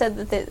yesterday said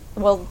that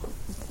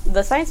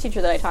the science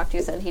teacher that I talked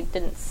to said he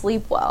didn't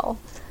sleep well.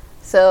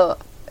 So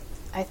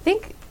I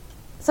think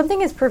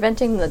something is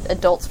preventing the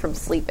adults from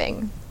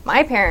sleeping.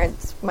 My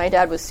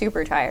dad was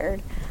super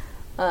tired.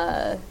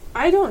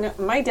 I don't know.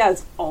 My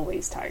dad's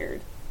always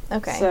tired.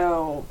 Okay.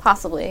 So,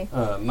 Possibly.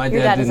 My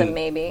Your dad dad is a didn't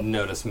maybe.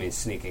 notice me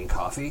sneaking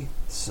coffee,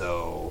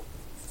 so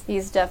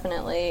He's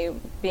definitely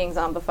being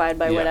zombified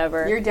by Yeah.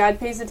 whatever. your dad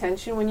pays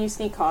attention when you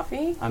sneak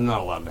coffee? I'm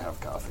not allowed to have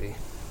coffee.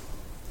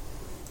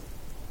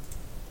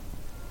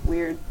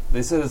 Weird.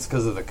 They said it's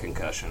because of the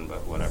concussion,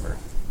 but whatever.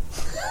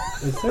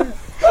 It's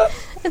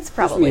There's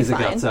probably music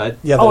fine. outside.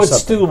 Yeah, Oh, there's it's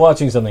something. Stu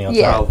watching something outside.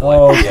 Yeah.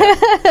 Oh,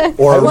 okay.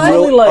 Or a,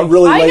 What? a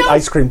really I late don't-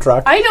 ice cream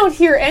truck. I don't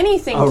hear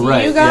anything. Oh, Do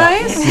right, you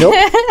yeah. guys?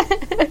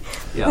 Nope.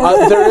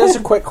 Yeah. There is a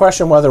quick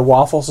question whether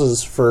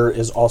Waffles' fur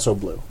is also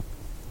blue.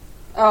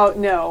 Oh,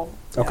 no.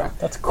 Okay.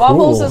 That's cool.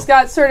 Waffles has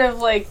got sort of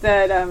like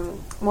that,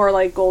 more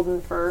like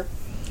golden fur.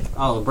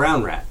 Oh, a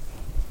brown rat.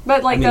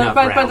 But like I mean, not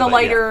but brown, the but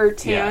lighter yeah.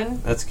 tan. Yeah,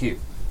 that's cute.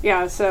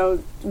 Yeah,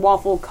 so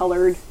waffle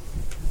colored.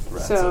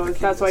 Rats So are the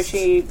that's why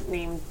cutest. she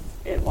named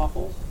it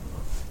Waffles.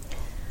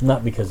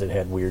 Not because it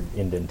had weird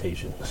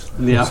indentations.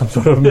 Yeah. Some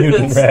sort of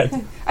mutant rat.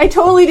 I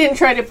totally didn't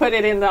try to put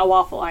it in the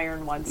waffle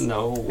iron once.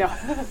 No. No.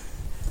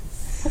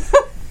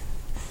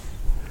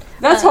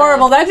 That's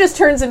horrible. That just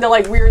turns into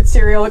like weird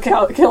serial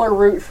killer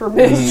route for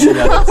me. Yeah,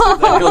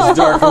 that goes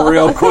dark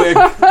real quick.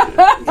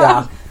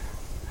 Yeah.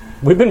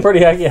 We've been pretty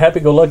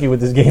happy-go-lucky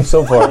with this game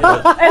so far.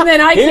 but And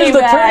then I Here's came the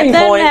back. turning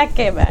Then point. that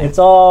came back. It's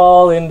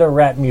all into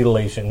rat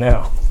mutilation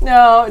now.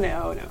 No,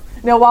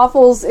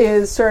 Waffles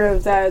is sort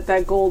of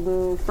that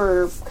golden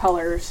fur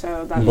color,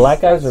 so that's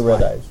Black eyes or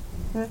that's red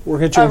why. eyes? We're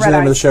going to change the red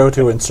name of the eyes. show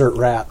to Insert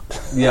Rat.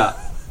 Yeah.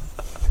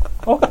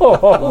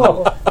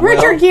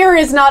 Richard Gere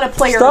is not a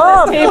player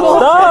Stop! at this table.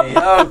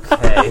 Stop!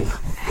 Okay.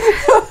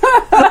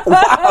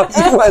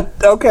 You went,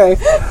 okay.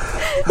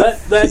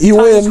 That You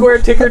Times win. Square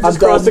ticker just I'm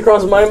crossed done.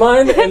 across my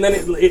mind, and then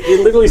it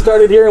literally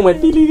started here and went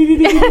Out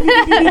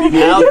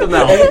the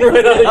mouth.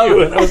 right out of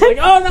you, and I was like,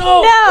 oh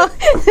no! No!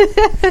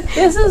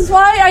 This is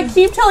why I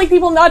keep telling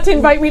people not to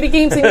invite me to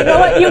games, and you know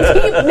what? You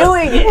keep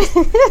doing it.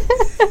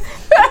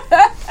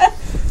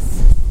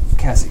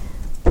 Cassie,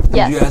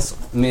 Yes. did you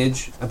ask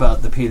Midge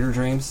about the Peter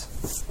dreams?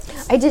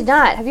 I did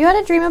not. Have you had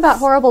a dream about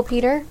horrible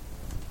Peter?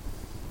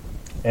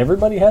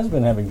 Everybody has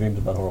been having dreams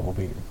about Horrible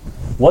Peter.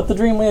 What the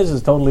dream is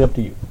totally up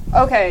to you.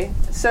 Okay,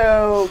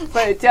 so,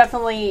 but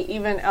definitely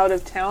even out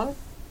of town.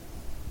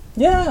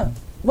 Yeah.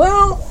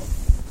 Well,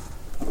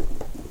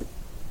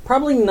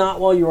 probably not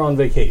while you were on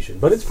vacation,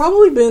 but it's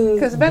probably been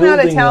Because I've been out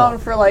of building town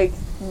up. for like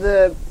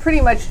pretty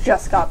much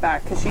just got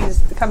back because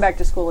she's come back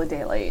to school a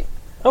day late.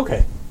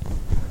 Okay.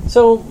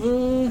 So,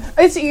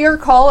 It's your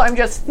call. I'm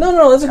just.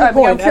 no, that's a good I'm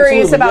point.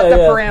 curious Absolutely. about Yeah,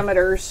 the yeah.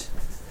 parameters.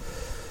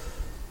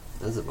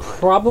 Doesn't mind.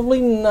 Probably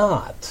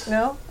not.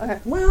 No. Okay.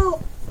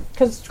 Well,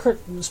 because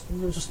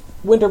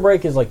winter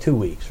break is like 2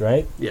 weeks,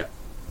 right? Yeah.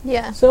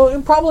 Yeah. So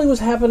it probably was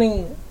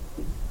happening.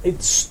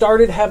 It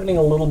started happening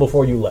a little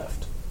before you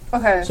left.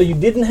 Okay. So you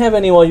didn't have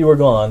any while you were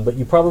gone, but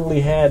you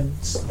probably had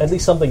at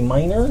least something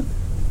minor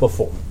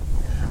before.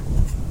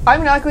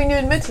 I'm not going to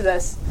admit to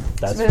this.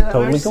 That's It's been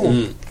totally honest-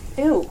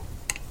 cool. Ew.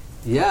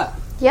 Yeah.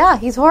 Yeah,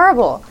 he's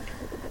horrible.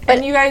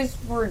 And you guys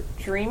were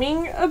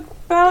dreaming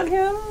about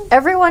him?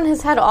 Everyone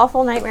has had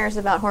awful nightmares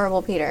about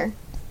horrible Peter.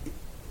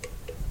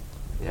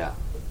 Yeah.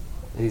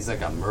 And he's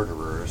like a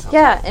murderer or something.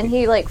 Yeah, and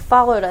he like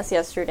followed us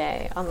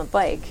yesterday on the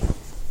bike.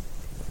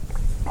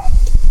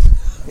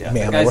 Yeah, Man,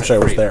 that I guy's wish a I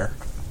was creep. there.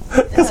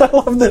 Because I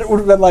love that it would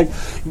have been like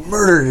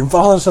murdered and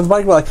following us on the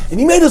bike. Like, and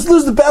he made us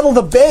lose the battle of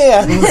the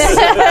bands.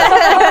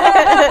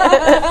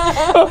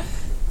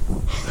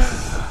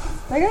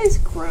 That guy's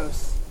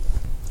gross.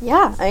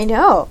 Yeah, I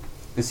know.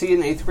 Is he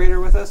an 8th grader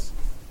with us?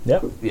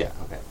 Yep. Yeah,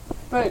 okay.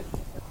 But,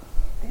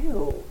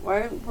 ew.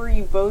 Why were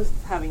you both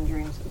having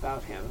dreams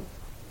about him?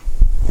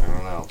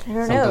 don't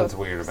know. Something's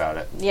weird about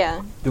it.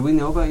 Yeah. Do we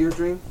know about your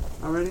dream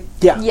already?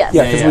 Yeah. Yes.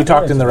 Yeah, because Yeah, we yeah.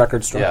 talked in the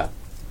record store. Yeah.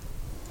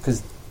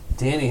 Because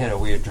Danny had a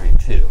weird dream,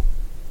 too.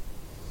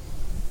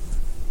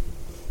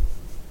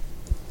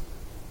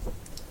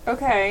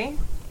 Okay.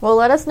 Well,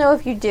 let us know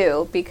if you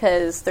do,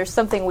 because there's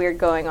something weird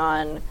going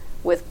on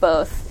with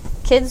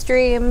both kids'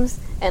 dreams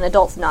and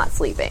adults not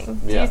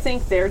sleeping. Do you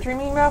think they're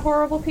dreaming about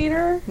horrible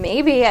Peter?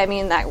 Maybe. I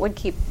mean, that would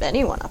keep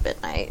anyone up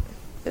at night.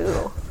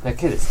 Ooh. That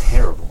kid is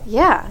terrible.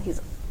 Yeah,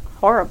 he's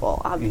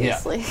horrible, Yeah.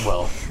 obviously.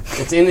 Well,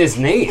 it's in his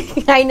name.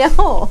 I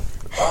know.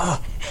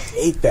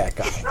 Hate that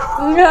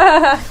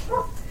guy.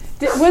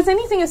 Was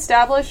anything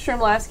established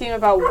from last game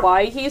about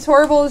why he's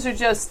horrible? Or is it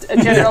just a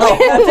general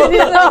accepted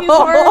that he's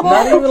horrible?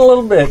 Not even a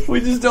little bit.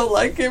 We just don't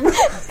like him. That's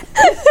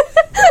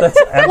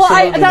absolutely Well,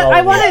 I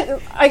all want it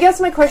to. I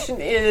guess my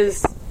question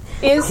is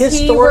he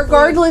Historically-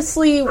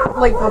 regardlessly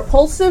like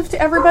repulsive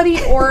to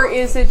everybody, or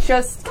is it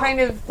just kind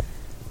of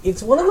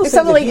It's one of those it's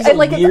things something that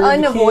like he's a it's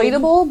weird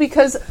unavoidable?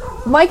 Because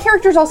my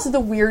character's also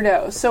the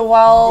weirdo. So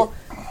while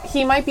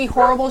he might be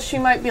horrible, she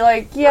might be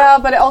like, yeah,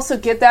 but I also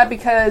get that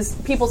because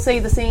people say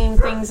the same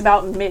things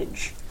about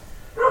Midge.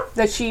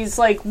 That she's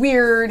like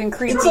weird and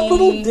creepy. It's a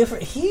little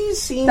different. He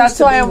seems That's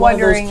to why be I'm one of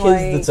those wondering, kids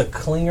like- that's a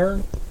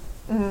clinger.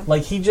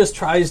 Like he just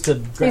tries to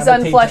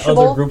gravitate to unfleshable?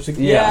 other groups.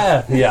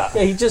 Yeah. Yeah.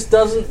 He just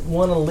doesn't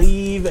want to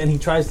leave, and he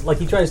tries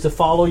to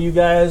follow you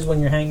guys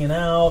when you're hanging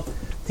out.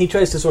 He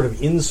tries to sort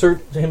of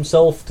insert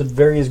himself to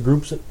various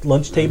groups at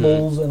lunch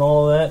tables and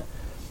all of that.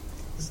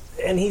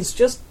 And he's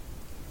just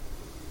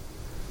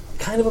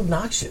kind of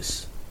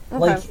obnoxious.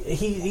 Like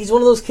he's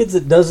one of those kids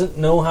that doesn't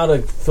know how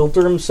to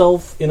filter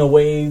himself in a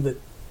way that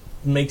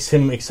makes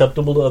him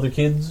acceptable to other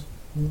kids.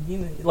 You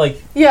know,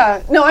 like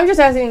Yeah, no, I'm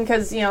just asking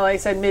because, like I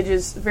said, Midge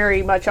is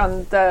very much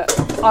on the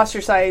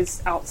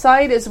ostracized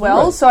outside as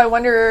well, Right. so I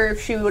wonder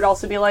if she would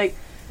also be like,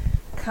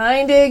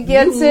 kind of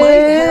gets you it. might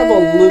have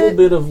a little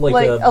bit of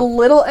like a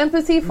little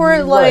empathy for it,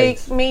 Right.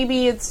 like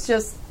maybe it's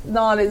just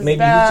not as maybe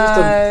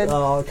bad. he's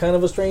just a kind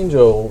of a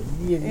strange-o.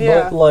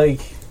 Yeah.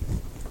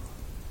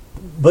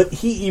 But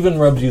he even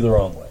rubs you the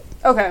wrong way.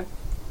 Okay,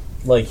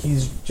 Like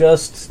he's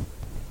just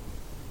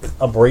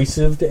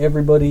abrasive to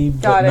everybody.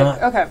 got but it.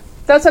 Not, Okay,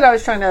 that's what I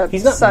was trying to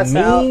He's not suss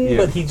out. mean,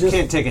 but he just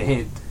can't take a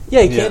hint.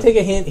 he can't take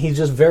a hint. He's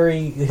just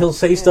he'll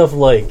say stuff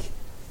like,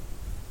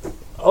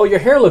 "Oh, your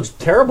hair looks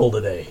terrible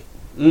today."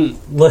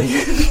 Like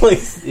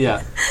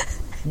Yeah.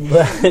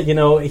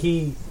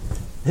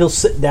 he'll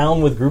sit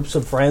down with groups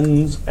of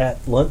friends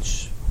at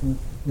lunch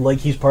like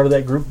he's part of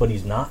that group, but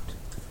he's not.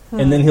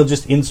 And then he'll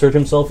just insert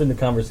himself into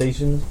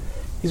conversations.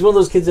 He's one of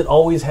those kids that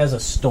always has a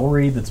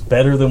story that's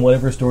better than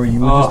whatever story you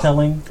were just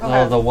telling.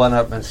 Oh, the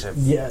one-upmanship.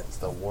 Yeah. It's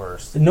the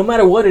worst. No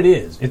matter what it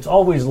is, it's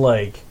always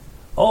like,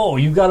 "Oh,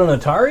 you got an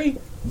Atari?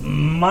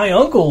 My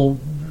uncle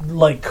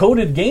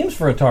coded games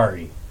for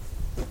Atari."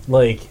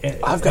 Like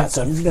I've got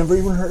some you've never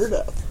even heard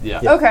of. Yeah.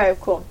 Okay,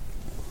 cool.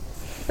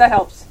 That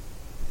helps.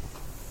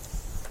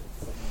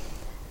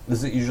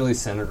 Is it usually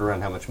centered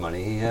around how much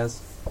money he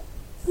has?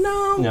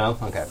 no, No?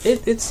 Okay.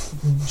 it's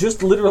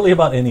just literally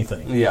about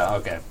anything. Yeah,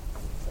 okay.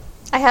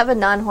 I have a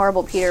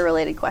non-horrible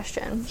Peter-related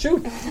question.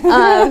 Shoot.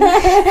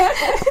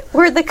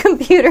 Were the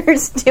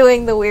computers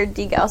doing the weird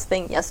degauss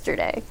thing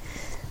yesterday?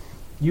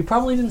 You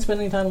probably didn't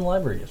spend any time in the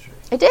library yesterday.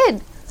 I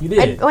did. You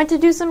did. I went to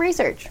do some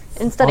research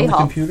in study on the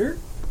hall. computer?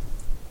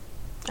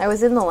 I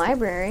was in the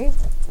library.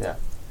 Yeah.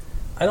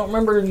 I don't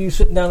remember you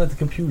sitting down at the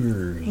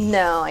computers.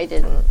 No, I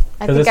didn't.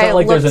 I Because think it's I not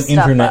like there's looked an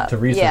stuff internet up. to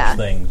research Yeah.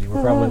 things. You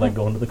were probably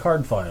going to the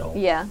card file.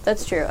 Yeah,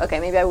 that's true. Okay,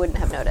 maybe I wouldn't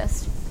have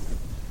noticed.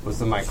 Was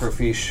the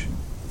microfiche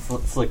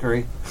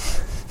flickery?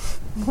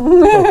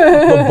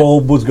 The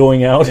bulb was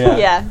going out. Yeah.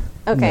 Yeah.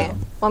 Okay. No.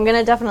 Well, I'm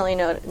gonna definitely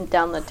note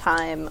down the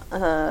time.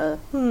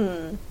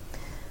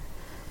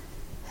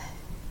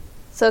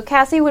 So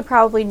Cassie would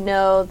probably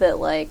know that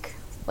like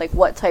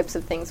what types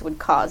of things would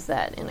cause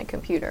that in a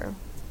computer.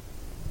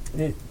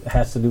 It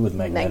has to do with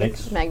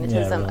magnetics.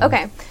 Magnetism. Yeah,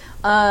 really.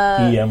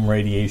 Okay. EM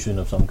radiation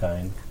of some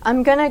kind.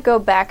 I'm gonna go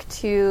back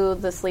to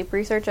the sleep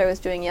research I was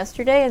doing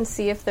yesterday and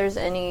see if there's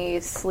any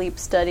sleep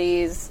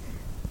studies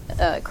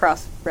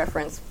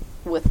cross-reference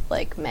with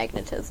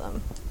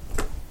magnetism.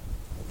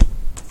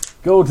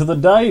 Go to the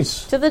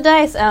dice. To the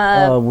dice. Which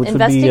would be,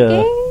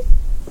 investigate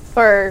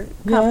or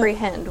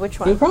comprehend? Which It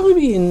would one? probably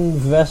be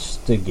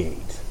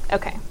investigate.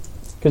 Okay.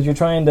 Because you're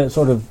trying to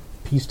sort of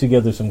piece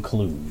together some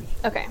clues.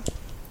 Okay.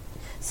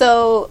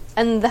 So,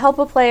 and the help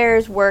of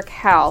players work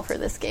how for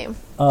this game?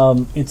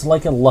 It's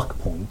like a luck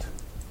point.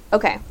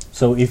 Okay.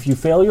 So if you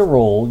fail your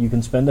roll, you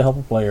can spend a help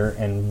a player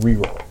and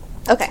re-roll.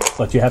 Okay.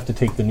 But you have to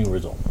take the new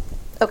result.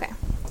 Okay.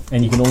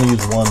 And you can only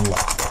use one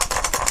luck.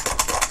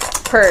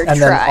 Per And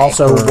try. then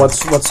also, what's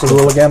the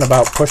rule again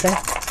about pushing?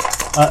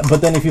 But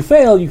then if you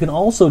fail, you can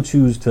also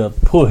choose to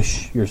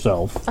push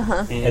yourself.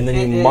 And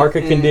then you mark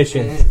a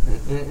condition.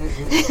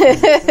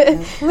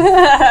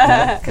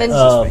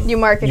 Then you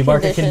mark a You condition.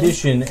 mark a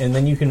condition, and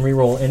then you can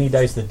re-roll any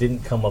dice that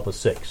didn't come up a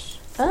 6.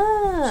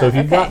 Ah, So if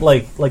you've okay. got,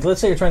 like let's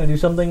say you're trying to do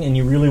something, and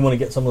you really want to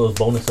get some of those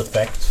bonus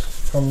effects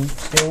from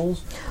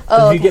skills.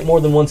 Oh, If you get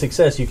more than one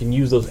success, you can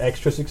use those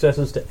extra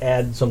successes to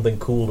add something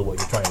cool to what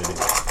you're trying to do.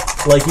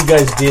 Like you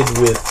guys did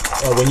with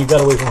when you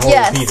got away from Holy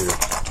Yes.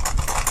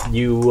 Peter.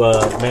 You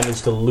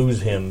managed to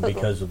lose him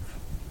because of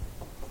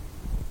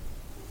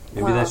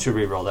Maybe that should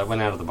re-roll. That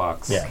went out of the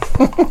box. yeah.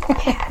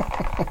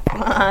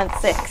 Come on,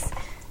 6.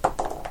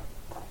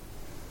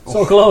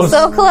 So close.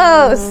 So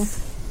close.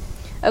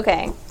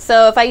 Okay,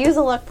 so if I use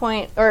a luck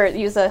point or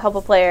use a help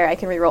a player, I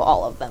can reroll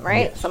all of them,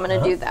 right? Yes. So I'm going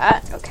to do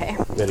that. Okay,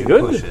 Very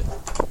Push good. it.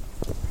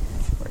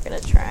 we're going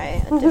to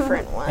try a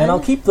different one. And I'll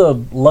keep the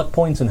luck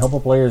points and help a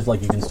players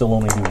like you can still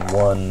only do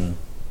one.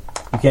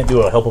 You can't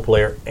do a help a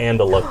player and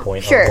a luck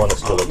point. Sure. One is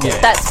still a player.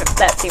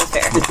 That seems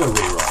fair. It's a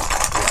re-roll.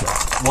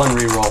 Yeah. One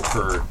re-roll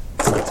per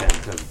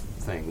content of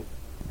thing.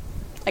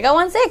 I got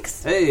 1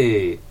 6.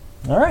 Hey!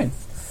 All right.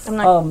 I'm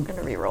not going to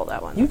reroll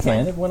that one. You That's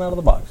can. fine. It went out of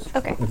the box.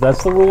 Okay. If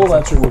that's the rule,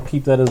 that's it. We'll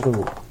keep that as the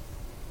rule.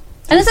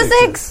 And it's a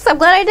 6. I'm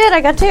glad I did.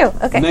 I got 2.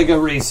 Okay. Mega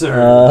research.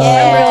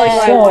 I'm really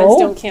glad So- ones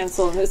don't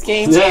cancel in this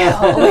game. It's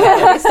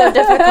so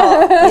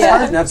difficult. It's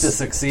hard enough to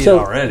succeed So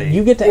already.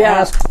 you get to Yeah.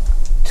 ask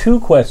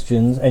 2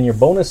 questions, and your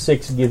bonus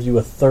 6 gives you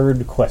a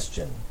third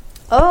question,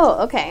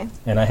 Oh, okay.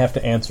 and I have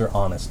to answer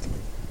honestly.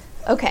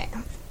 Okay.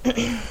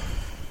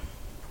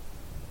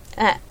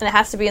 And it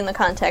has to be in the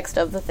context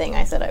of the thing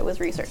I said I was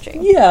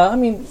researching. Yeah, I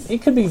mean,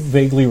 it could be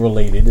vaguely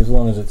related as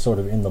long as it's sort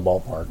of in the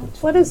ballpark.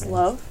 It's What is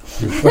love?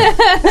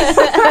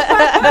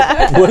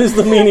 What is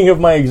the meaning of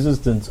my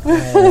existence?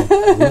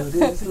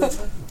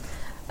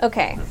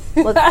 Okay,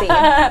 let's see.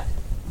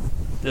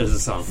 There's a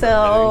song.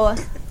 So,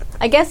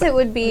 I guess it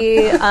would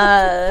be,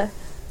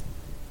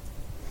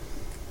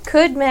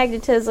 could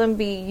magnetism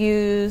be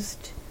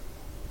used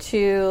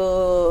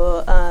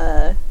to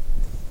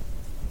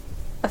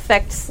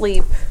affect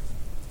sleep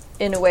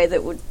in a way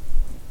that would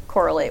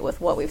correlate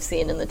with what we've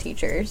seen in the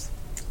teachers?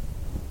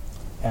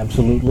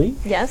 Absolutely.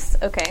 Yes?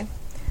 Okay.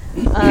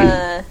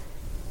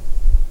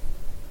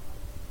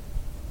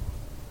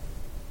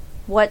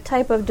 What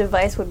type of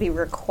device would be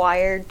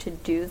required to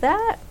do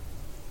that?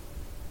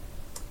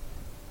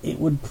 It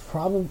would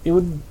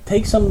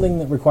take something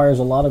that requires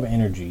a lot of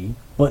energy,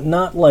 but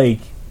not like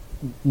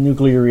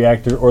nuclear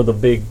reactor or the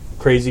big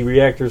crazy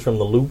reactors from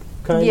the loop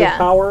kind Yeah. of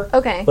power.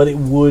 Okay. But it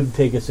would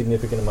take a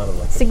significant amount of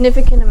electricity.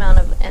 Significant amount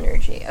of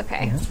energy.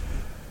 Okay.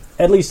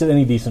 At least at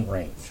any decent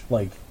range.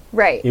 Like,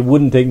 Right. it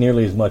wouldn't take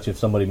nearly as much if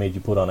somebody made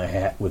you put on a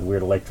hat with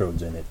weird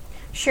electrodes in it.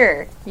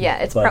 Sure. Yeah.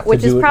 It's But to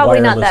which is do it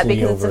probably not that wirelessly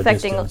because it's over a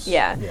affecting. distance,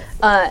 Yeah.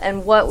 yeah.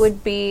 And what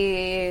would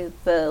be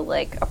the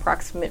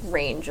approximate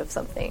range of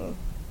something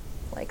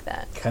like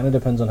that? Kind of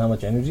depends on how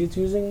much energy it's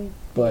using,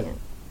 but Yeah.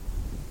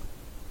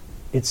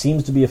 it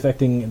seems to be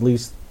affecting at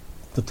least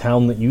the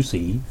town that you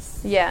see.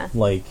 Yeah.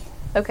 Like,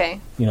 Okay.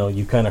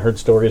 you kind of heard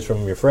stories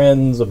from your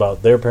friends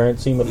about their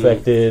parents seem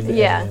affected.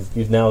 Yeah.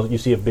 And you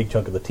see a big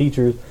chunk of the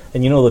teachers,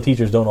 and the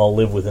teachers don't all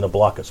live within a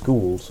block of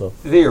schools, so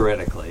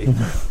Theoretically.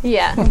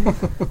 Yeah.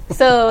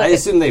 So I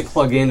assume they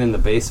plug in the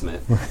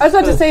basement. I was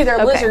about to say they're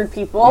Okay. lizard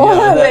people.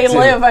 Yeah, that They too.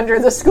 live under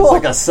the It's school.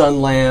 like a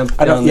sun lamp.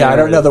 I don't. down Yeah, I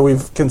there. don't know that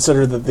we've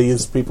considered that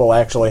these people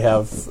actually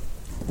have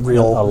a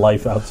real.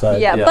 life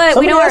outside. yeah, Yeah. but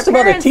Somebody we know our asked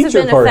about a parents have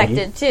teacher been party,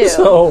 affected too.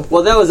 So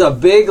Well, that was a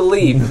big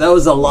leap. That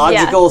was a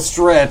logical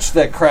stretch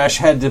that Crash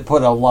had to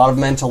put a lot of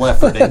mental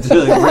effort into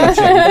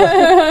reaching.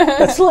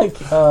 that's like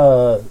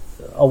a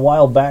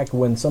while back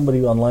when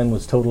somebody online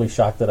was totally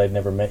shocked that I'd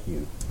never met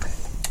you.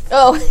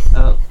 Oh,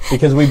 Oh.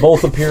 Because we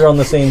both appear on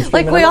the same stream.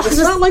 Like and we I'm all it's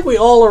just- not like we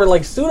all are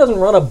like, Stu doesn't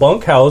run a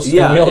bunkhouse.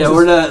 Yeah, and we all just-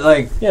 we're not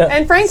like. Yeah.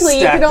 And frankly,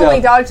 you Stacked could only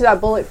up. dodge that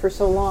bullet for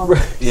so long.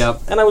 Yep.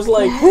 And I was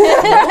like,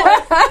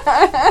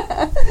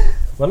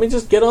 let me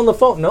just get on the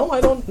phone. No, I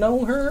don't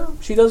know her.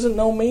 She doesn't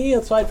know me,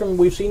 aside from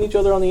we've seen each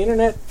other on the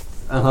internet.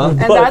 Uh huh. And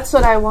But- that's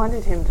what I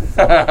wanted him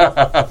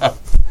to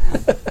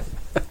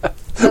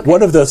do.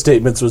 One of those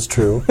statements was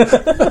true.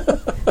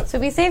 so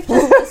be safe to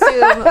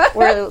assume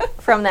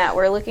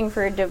we're looking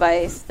for a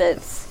device that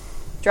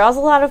draws a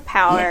lot of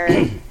power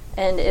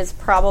and is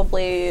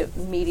probably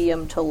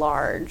medium to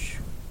large.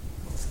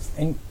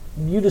 And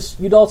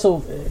you'd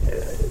also,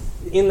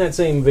 in that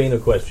same vein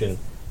of question,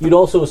 you'd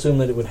also assume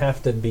that it would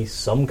have to be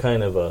some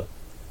kind of a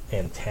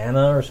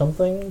antenna or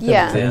something to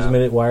Yeah.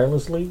 transmit it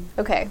wirelessly.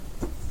 Okay.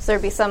 So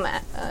there'd be some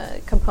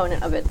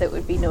component of it that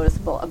would be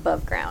noticeable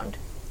above ground.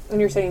 And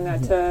you're saying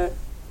that to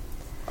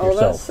all of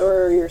Yourself. us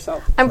or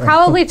yourself? I'm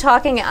probably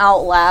talking out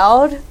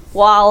loud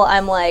while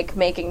I'm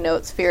making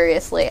notes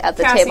furiously at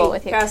the table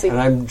with you. Cassie. And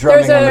I'm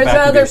drumming on the There's back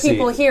of other your seat.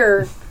 people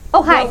here.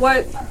 Oh, hi.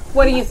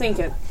 What are you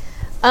thinking?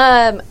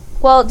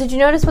 Well, did you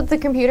notice what the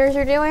computers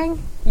are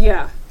doing?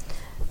 Yeah.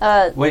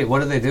 Wait,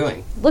 what are they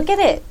doing? Look at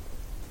it.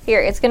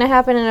 Here, it's going to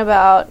happen in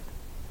about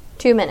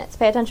 2 minutes.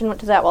 Pay attention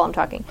to that while I'm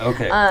talking.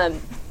 Okay.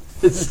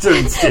 It's just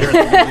started staring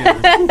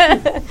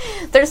at the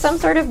computers. There's some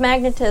sort of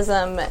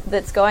magnetism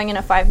that's going in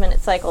a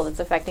 5-minute cycle that's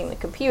affecting the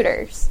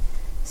computers.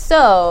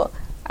 So,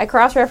 I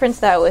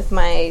cross-referenced that with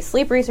my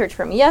sleep research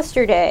from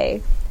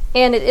yesterday,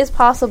 and it is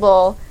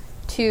possible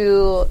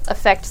to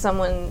affect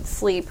someone's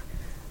sleep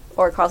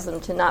or cause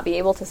them to not be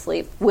able to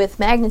sleep with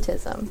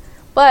magnetism.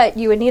 But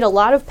you would need a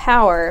lot of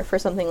power for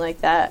something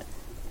like that,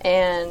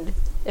 and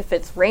if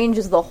its range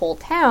is the whole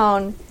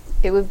town,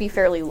 it would be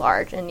fairly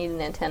large and need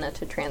an antenna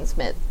to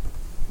transmit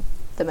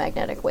the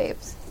magnetic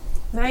waves.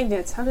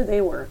 Magnets, how do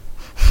they work?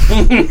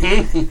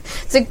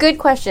 It's a good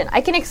question.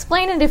 I can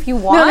explain it if you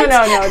want.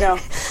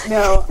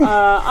 No.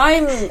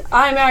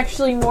 I'm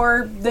actually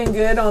more than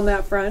good on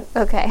that front.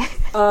 Okay.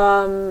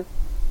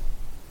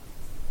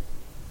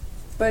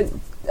 But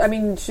I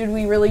mean, should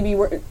we really be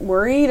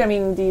worried? I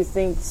mean, do you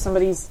think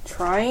somebody's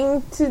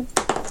trying to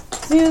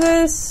do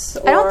this?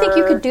 I don't think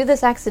you could do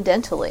this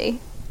accidentally.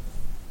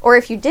 Or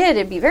if you did,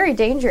 it'd be very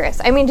dangerous.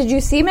 I mean, did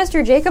you see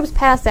Mr. Jacobs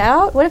pass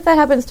out? What if that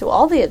happens to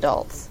all the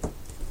adults?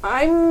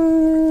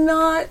 I'm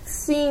not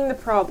seeing the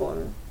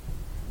problem.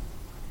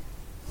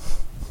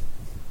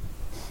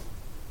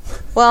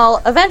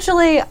 Well,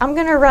 eventually, I'm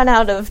going to run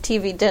out of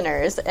TV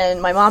dinners, and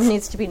my mom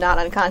needs to be not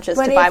unconscious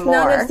to buy more. But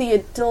if none of the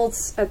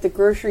adults at the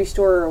grocery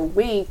store are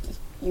awake,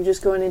 you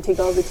just go in and take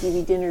all the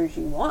TV dinners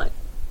you want.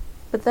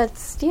 But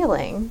that's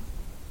stealing.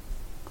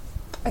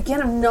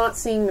 Again, I'm not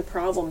seeing the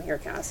problem here,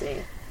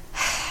 Cassidy.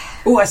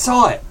 Oh, I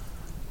saw it.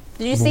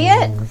 Did you see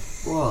it?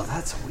 Whoa,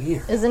 that's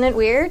weird. Isn't it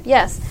weird?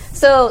 Yes.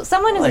 So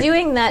someone is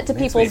doing that to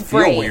Makes me people's feel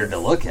brains. weird to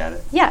look at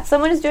it. Yeah,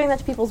 someone is doing that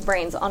to people's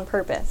brains on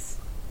purpose.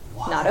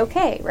 Why? Not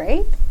okay,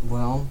 right?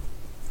 Well,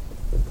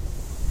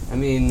 I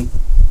mean,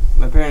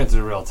 my parents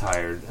are real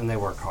tired and they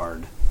work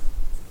hard.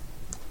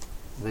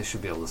 They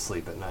should be able to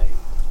sleep at night.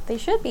 They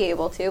should be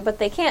able to, but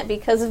they can't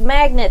because of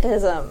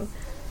magnetism.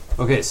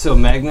 Okay, so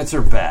magnets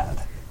are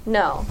bad.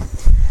 No.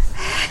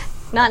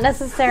 Not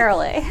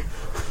necessarily.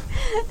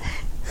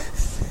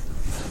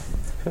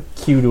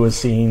 Cue to a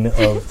scene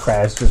of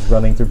Crash just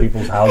running through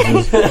people's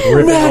houses,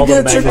 ripping all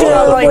the magnets out of the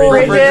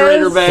fridge,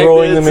 refrigerator magnets,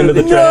 throwing them into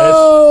the trash.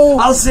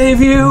 I'll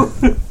save you.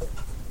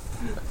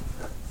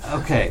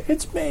 Okay.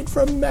 It's made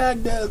from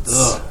magnets.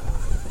 Ugh.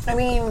 I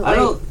mean, I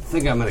don't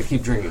think I'm going to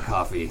keep drinking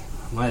coffee.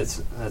 I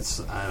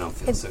don't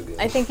feel so good.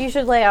 I think you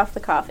should lay off the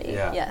coffee.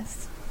 Yeah.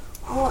 Yes.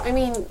 well, I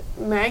mean,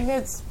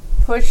 magnets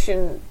push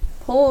and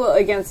pull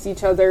against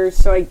each other,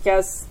 so I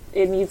guess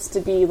it needs to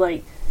be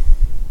like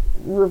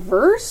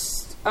reversed.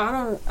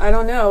 I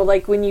don't know.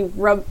 Like when you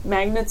rub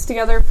magnets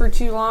together for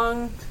too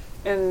long,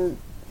 and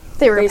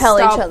They repel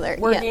each stop other.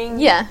 working?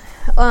 Yeah.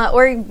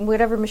 Or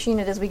whatever machine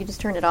it is, we could just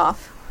turn it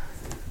off.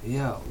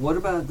 Yeah. What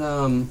about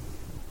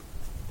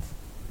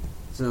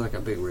is there like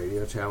a big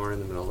radio tower in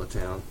the middle of the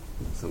town?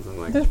 Something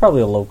like There's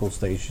probably a local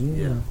station.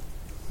 Yeah.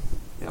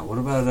 Yeah. What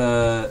about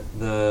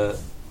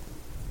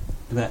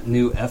that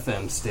new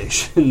FM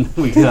station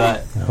we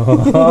got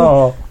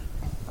Oh.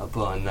 up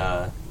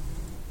on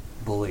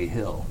Bully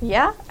Hill?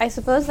 Yeah, I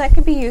suppose that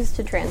could be used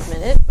to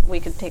transmit it.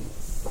 We could take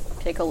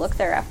a look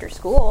there after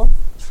school.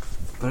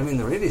 But I mean,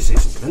 the radio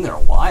station's been there a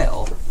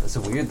while. It's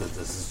so weird that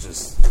this is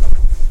just.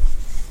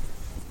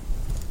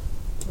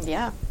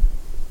 Yeah.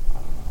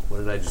 What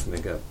did I just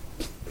make up?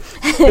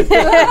 What did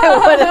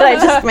I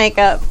just make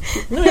up?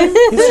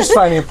 He's just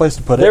finding a place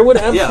to put There it. would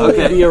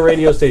absolutely okay. be a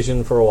radio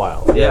station for a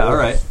while. Yeah. All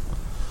right.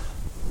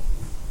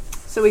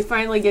 So we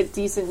finally get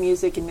decent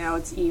music, and now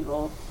it's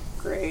evil.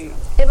 Great.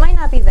 It might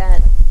not be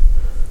that.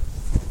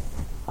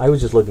 I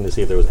was just looking to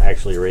see if there was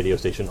actually a radio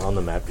station on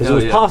the map because it Oh,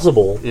 was yeah.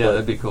 possible. Yeah, but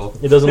that'd be cool.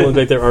 it doesn't look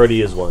like there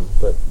already is one.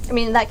 But I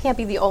mean, that can't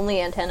be the only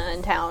antenna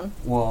in town.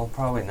 Well,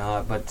 probably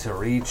not. But to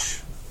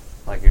reach,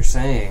 like you're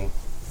saying,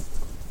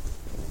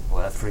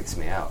 well, that freaks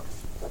me out.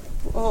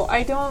 Well,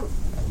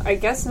 I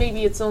guess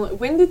maybe it's only.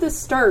 When did this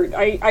start?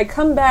 I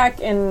come back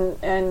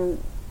and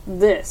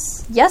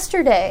this.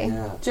 Yesterday.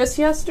 Yeah. Just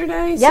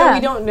yesterday? So Yeah.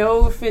 we don't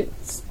know if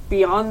it's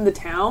beyond the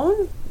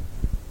town?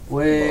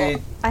 Wait.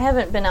 I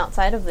haven't been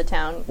outside of the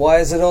town. Why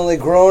is it only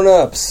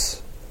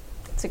grown-ups?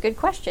 It's a good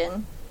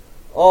question.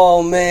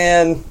 Oh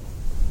man.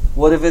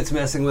 What if it's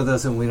messing with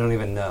us and we don't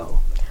even know?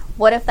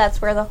 What if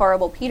that's where the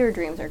horrible Peter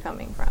dreams are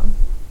coming from?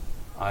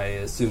 I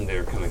assume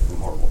they're coming from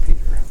Horrible Peter.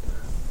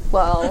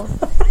 Well,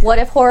 what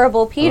if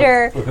horrible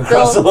Peter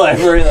Across the built,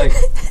 library, like.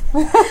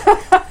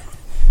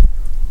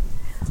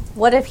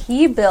 what if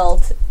he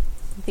built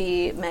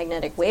the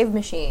magnetic wave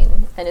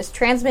machine and is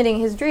transmitting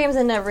his dreams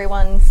into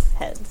everyone's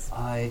heads?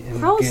 I am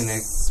How gonna.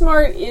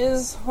 smart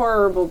is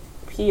Horrible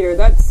Peter?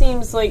 That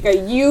seems like a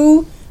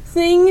you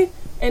thing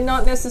and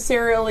not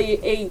necessarily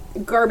a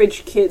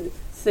garbage kid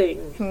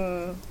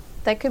thing.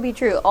 That could be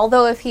true.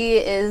 Although if he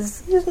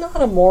is he's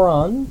not a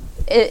moron.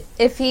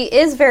 if he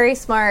is very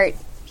smart,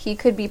 he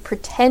could be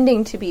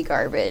pretending to be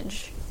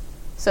garbage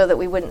so that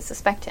we wouldn't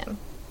suspect him.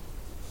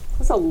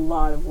 That's a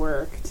lot of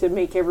work to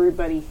make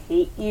everybody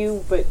hate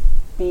you, but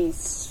be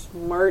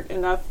smart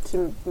enough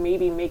to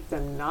maybe make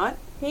them not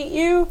hate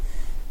you.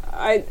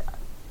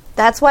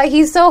 That's why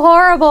he's so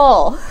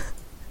horrible.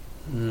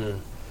 There's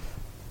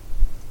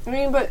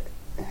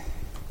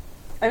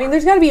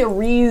got to be a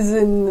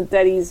reason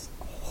that he's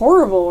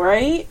horrible,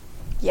 right?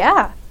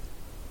 Yeah.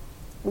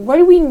 What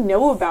do we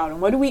know about him?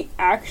 What do we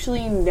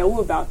actually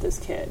know about this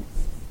kid?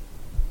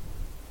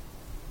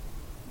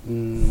 I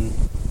don't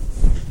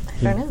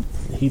know.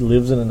 He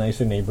lives in a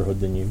nicer neighborhood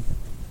than you.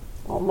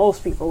 Oh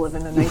most people live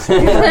in a nicer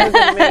neighborhood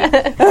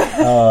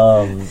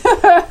than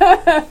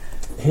me.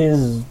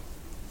 His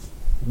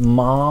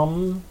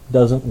mom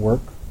doesn't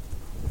work.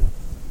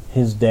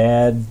 His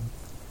dad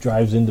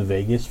drives into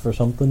Vegas for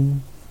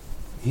something.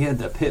 He had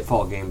the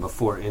Pitfall game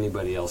before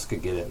anybody else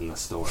could get it in the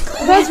store.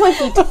 That's what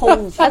he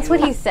told you. That's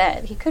what he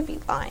said. He could be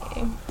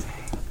lying.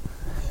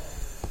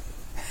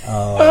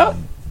 I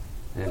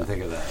didn't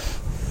think of that.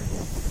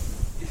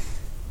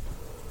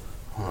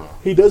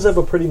 He does have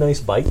a pretty nice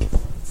bike.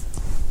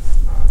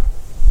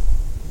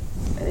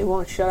 They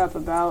won't shut up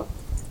about.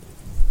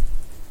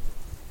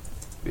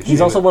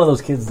 He's also one of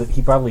those kids that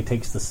he probably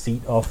takes the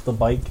seat off the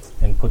bike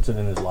and puts it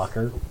in his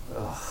locker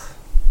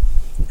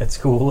at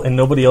school, and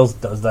nobody else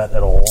does that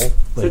at all.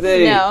 Like,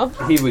 Today, No.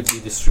 he would be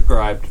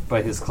described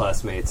by his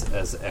classmates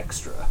as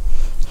extra.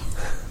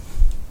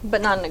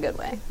 But not in a good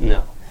way.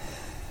 No.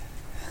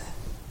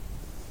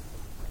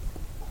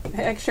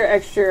 Extra,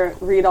 extra,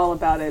 read all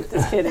about it.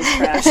 This kid is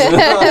trash.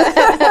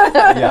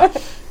 Yeah.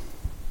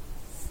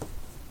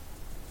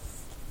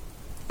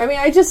 I mean,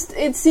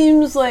 it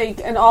seems like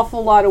an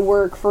awful lot of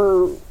work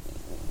for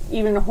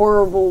even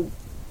horrible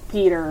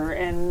Peter.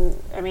 And,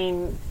 I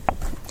mean,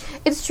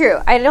 It's true.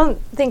 I don't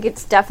think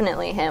it's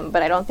definitely him,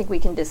 but I don't think we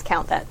can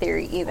discount that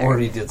theory either. Or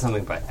he did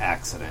something by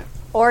accident.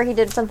 Or he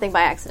did something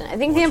by accident. I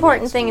think the Which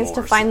important makes thing is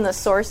to more find the sense.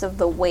 source of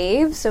the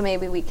wave, so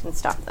maybe we can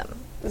stop them.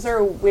 is there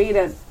a way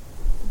to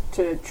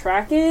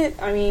track it?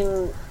 I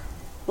mean,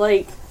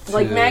 like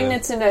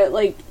magnets in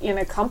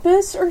a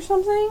compass or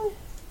something?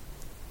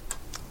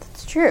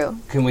 It's true.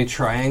 Can we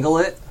triangle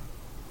it?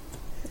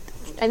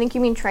 I think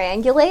you mean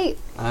triangulate.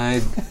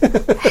 I'm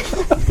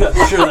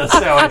not sure that's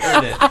how I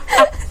heard it.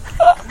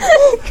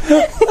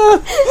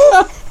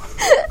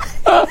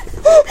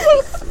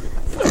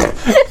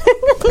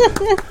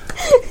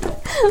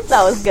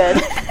 That was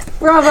good.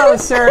 Bravo,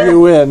 sir. You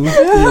win. You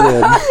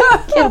win.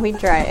 Can we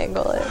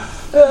triangle it?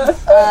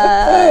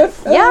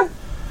 Yeah.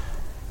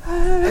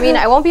 I mean,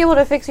 I won't be able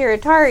to fix your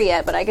Atari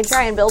yet, but I could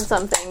try and build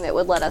something that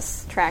would let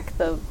us track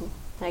the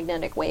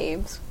magnetic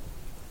waves.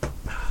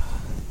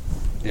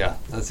 Yeah,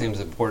 that seems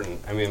important.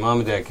 I mean, Mom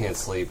and Dad can't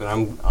sleep, and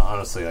I'm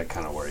honestly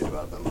kind of worried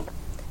about them.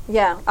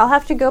 Yeah, I'll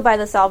have to go by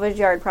the salvage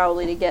yard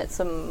probably to get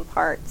some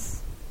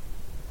parts.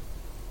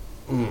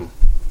 Can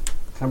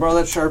I borrow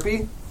that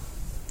Sharpie?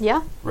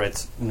 Yeah?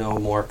 Writes no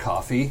more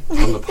coffee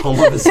on the palm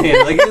of his hand.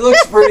 Like, he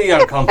looks pretty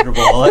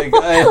uncomfortable. Like,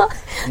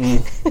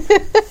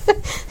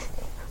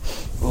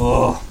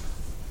 ugh.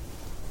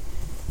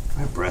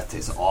 My breath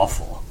tastes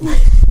awful.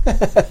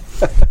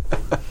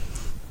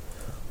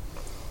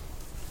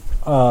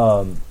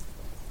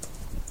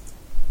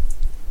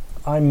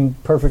 I'm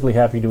perfectly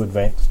happy to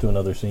advance to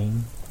another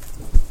scene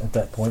at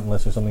that point,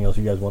 unless there's something else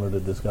you guys wanted to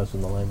discuss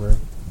in the library.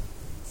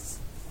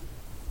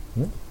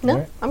 No, All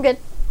right. I'm good.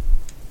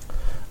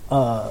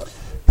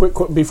 Quick,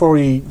 before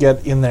we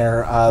get in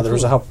there, there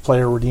was a help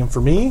player redeemed for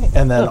me,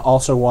 and then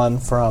also one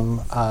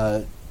from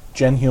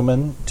Jen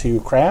Human to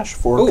Crash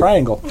for Ooh.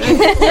 Triangle.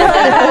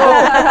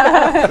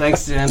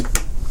 Thanks, Jen.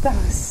 That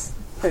was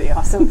pretty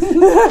awesome.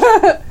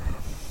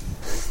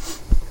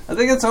 I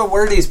think it's a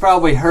word he's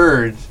probably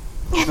heard,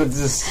 but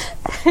just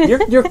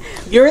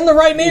You're in the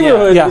right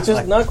neighborhood. Yeah. It's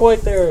just not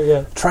quite there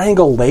yet.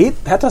 Triangle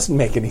late? That doesn't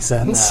make any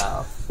sense.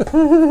 no.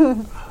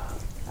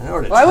 I know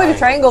what Why would a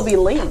triangle be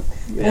late?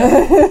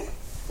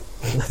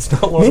 That's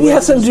not one Maybe it of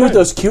has something to do with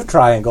those cute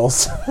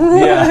triangles.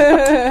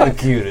 Yeah, the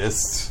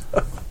cutest.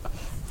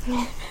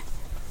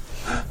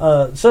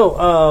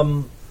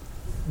 So,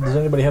 does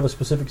anybody have a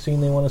specific scene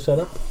they want to set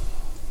up?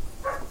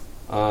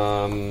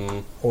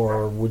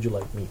 Or would you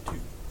like me to?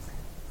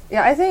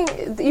 Yeah, I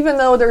think even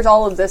though there's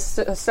all of this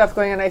stuff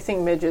going on, I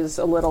think Midge is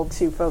a little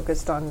too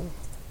focused on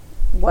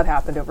what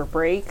happened over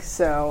break.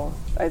 So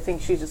I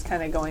think she's just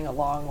kind of going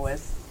along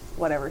with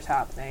whatever's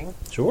happening.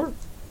 Sure.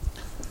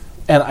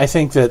 And I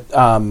think that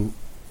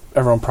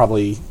everyone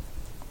probably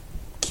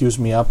cues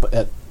me up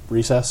at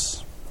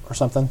recess or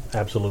something.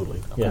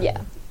 Absolutely.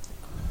 Yeah.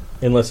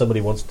 Unless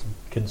somebody wants to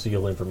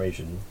conceal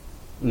information,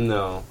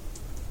 No.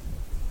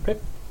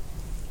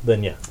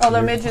 then yeah. Although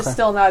You're- Midge is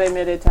still not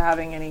admitted to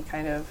having any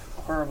kind of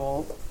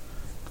horrible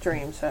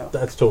dream, so.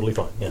 That's totally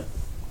fine, yeah.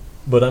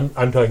 But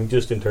I'm talking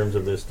just in terms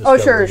of this Oh,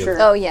 discovery sure, of-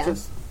 sure. Oh, yeah.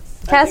 Just- I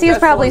think Cassie's that's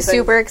probably one thing.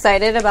 super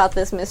excited about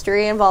this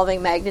mystery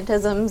involving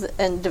magnetisms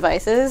and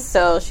devices,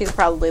 so she's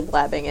probably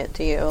blabbing it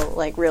to you,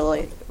 like,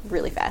 really,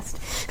 really fast.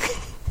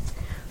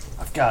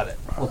 I've got it.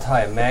 We'll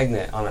tie a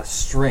magnet on a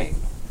string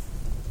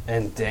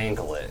and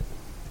dangle it.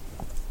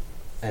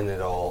 And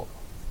it'll...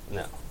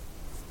 No.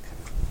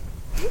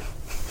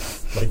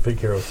 Like Big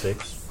Hero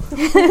 6.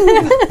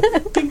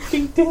 Ding,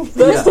 ding, ding.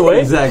 That's the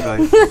way.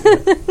 Exactly.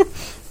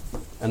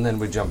 And then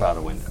we jump out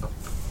a window.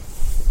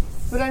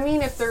 But I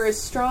mean, if they're as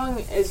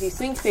strong as you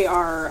think they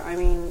are, I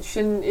mean,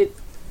 shouldn't it,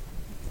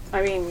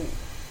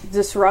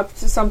 disrupt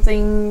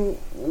something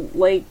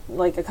like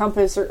a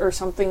compass or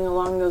something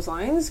along those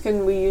lines?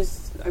 Can we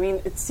use,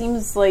 it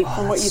seems like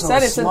from what you that's so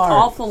said, it's smart. an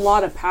awful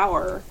lot of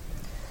power.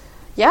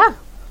 Yeah.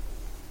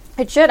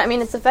 It should.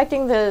 It's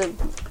affecting the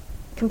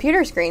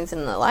computer screens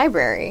in the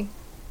library.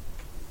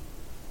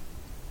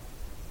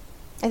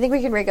 I think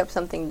we could rig up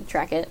something to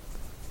track it.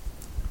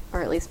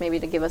 Or at least maybe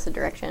to give us a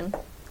direction.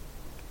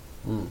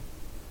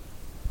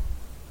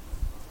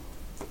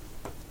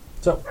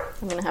 So,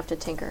 I'm going to have to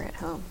tinker at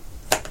home.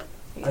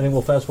 I think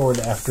we'll fast forward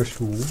to after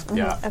school.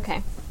 Yeah.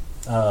 Okay.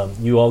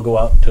 You all go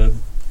out to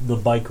the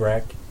bike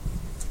rack.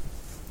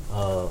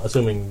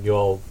 Assuming you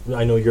all...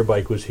 I know your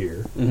bike was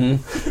here. I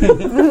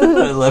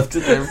left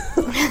it there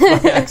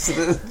by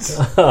accident.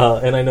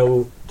 And I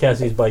know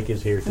Cassie's bike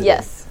is here today.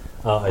 Yes.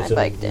 I assume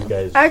biked you in.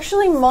 guys...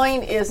 Actually,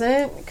 mine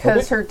isn't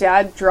because Okay. her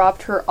dad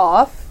dropped her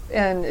off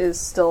and is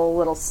still a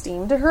little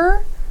steamed to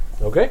her.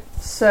 Okay.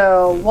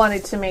 So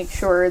wanted to make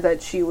sure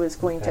that she was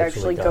going to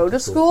actually got go to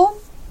school.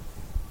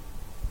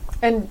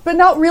 But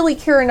not really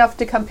care enough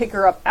to come pick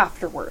her up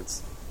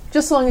afterwards.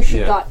 Just as long as she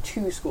Yeah. got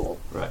to school.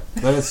 Right.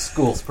 But it's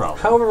school's problem.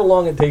 However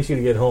long it takes you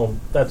to get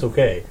home, that's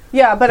okay.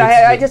 Yeah, but It's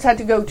I the- just had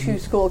to go to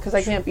school because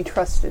I can't be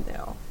trusted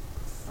now.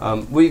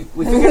 We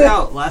figured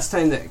out last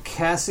time that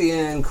Cassie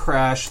and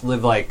Crash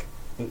live like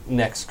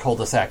next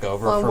cul-de-sac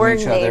over Well, from we're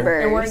each other.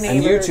 neighbors. And we're And you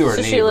neighbors. two are So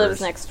neighbors. she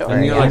lives next door.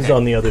 And you're yeah. like He's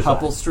on the other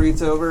couple side.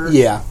 streets over?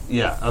 Yeah.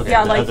 Yeah, okay.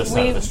 Yeah, the like other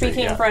side we of the street,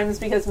 became yeah. friends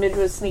because Midge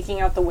was sneaking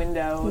out the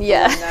window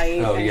Yeah. one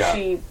night Oh, and yeah.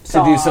 she To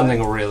saw do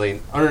something really...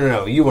 Oh,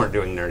 no, you weren't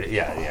doing nerdy.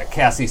 Yeah.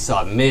 Cassie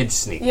saw Midge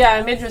sneaking.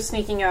 Yeah, Midge was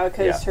sneaking out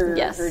because Yeah.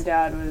 Yes. her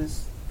dad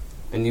was...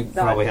 And you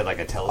probably had like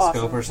a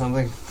telescope or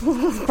something.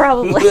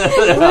 Probably.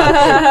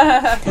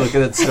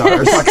 Looking at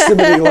stars.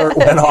 Proximity alert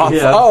went off.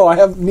 Yeah. Oh,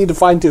 I need to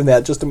fine tune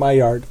that just in my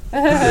yard.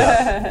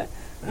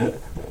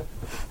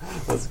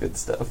 That's good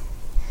stuff.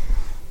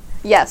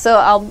 Yeah, so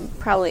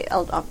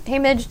I'll hey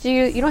Midge,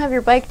 you don't have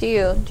your bike, do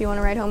you? Do you want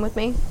to ride home with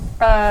me?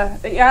 yeah,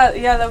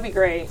 that would be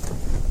great.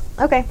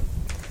 Okay.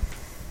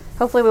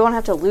 Hopefully we won't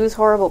have to lose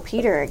Horrible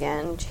Peter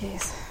again.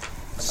 Jeez.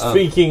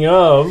 Speaking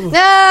of... No!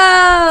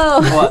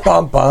 Well,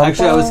 Bum, bum,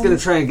 actually, I was bum. going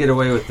to try and get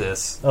away with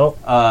this. Oh.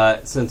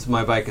 Since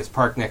my bike is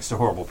parked next to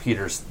Horrible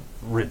Peter's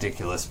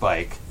ridiculous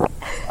bike.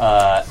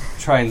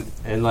 Try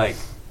and like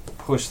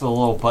push the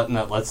little button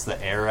that lets the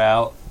air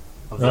out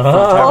of the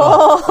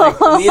front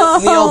tire.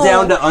 Like, kneel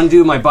down to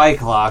undo my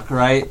bike lock,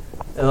 right?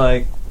 And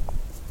like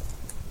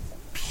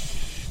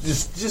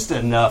just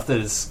enough that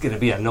it's going to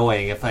be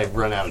annoying if I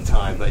run out of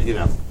time, but you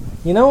know.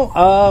 You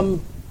know,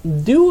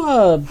 do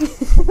Oh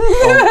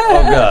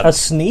god. a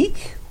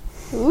sneak.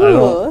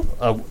 Ooh.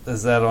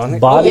 Is that on it?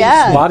 Body,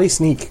 Yeah. Body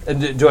sneak.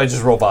 Do I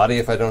just roll body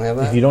if I don't have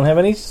If that? you don't have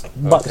any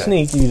Okay.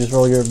 sneak, you just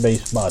roll your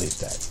base body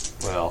stat.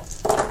 Well,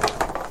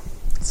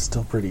 It's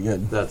still pretty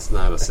good. that's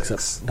not a 6.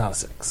 Except not a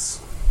 6.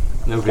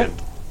 No good.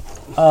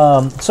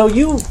 So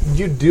you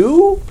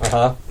do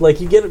Uh-huh. like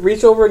you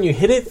reach over and you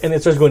hit it and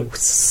it starts going.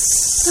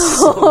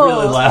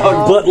 Really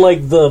loud. But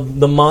like the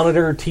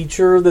monitor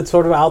teacher that's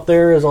sort of out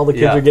there as all the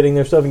kids Yeah. are getting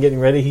their stuff and getting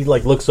ready, he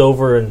like looks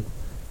over and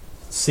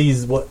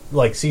sees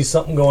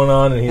something going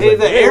on and he's Hey, like,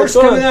 the "Hey, air's what's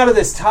going coming on?" out of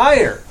this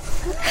tire.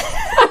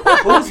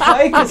 Whose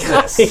bike is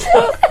this?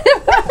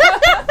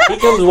 He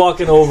comes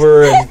walking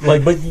over and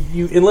like, but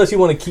you unless you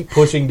want to keep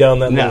pushing down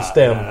that little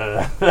stem,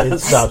 it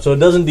stops. So it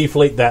doesn't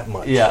deflate that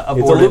much. Yeah, it's a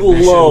aborted little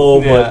mission.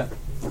 low, Yeah.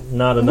 but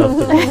not enough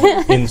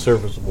to be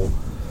inserviceable.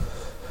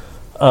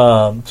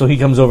 So he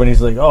comes over and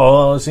he's like, "Oh,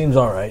 well, it seems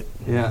all right."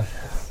 Yeah,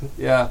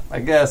 I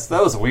guess.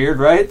 That was weird,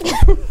 right?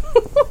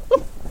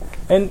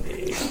 And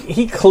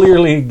he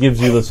clearly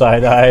gives you the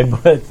side eye,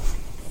 but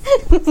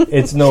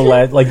it's no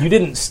like you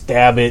didn't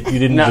stab it, you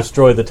didn't No.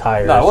 destroy the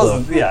tire. No, it so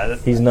wasn't. Yeah.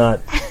 he's not.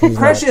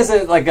 Crash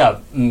isn't like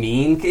a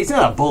mean. He's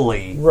not a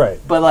bully. Right.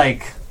 But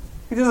like,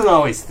 he doesn't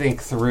always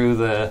think through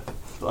the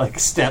like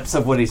steps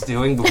of what he's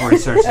doing before he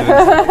starts doing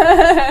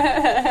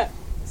something.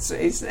 So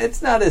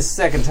it's not his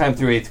second time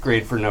through 8th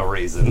grade for no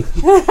reason.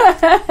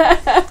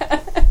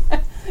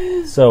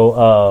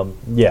 So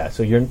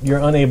so you're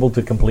unable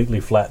to completely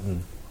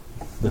flatten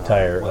the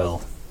tire.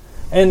 Well,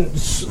 And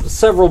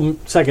several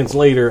seconds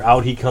later,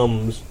 out he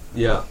comes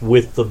yeah.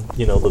 with the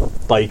the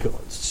bike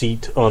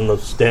seat on the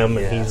stem,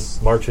 and Yes.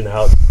 he's marching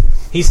out.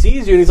 He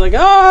sees you, and he's like,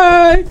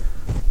 "Hi!"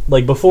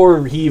 Like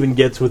before he even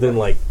gets within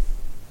like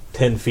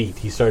 10 feet,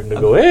 he's starting to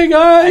go, "Hey I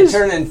guys!"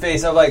 turn and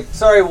face. I'm like,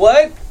 sorry,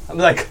 what? I'm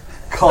like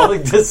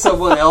calling to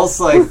someone else.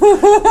 Like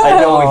I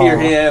don't hear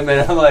him,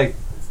 and I'm like,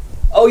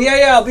 oh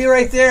yeah, I'll be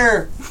right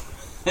there.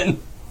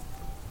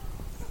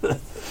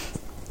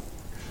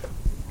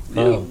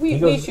 And We he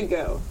goes, should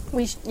go.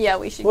 We should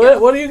What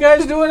go. are you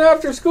guys doing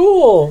after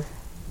school?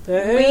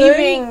 Anything?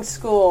 Leaving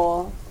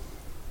school.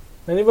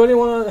 Anybody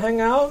want to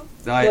hang out?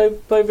 I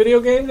Play video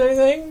games?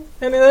 Anything?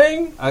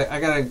 Anything?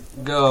 gotta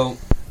go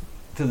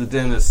to the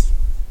dentist.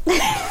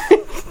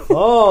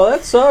 Oh,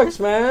 that sucks,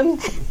 man.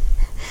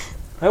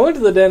 I went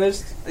to the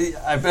dentist.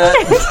 I bet.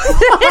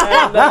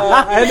 And,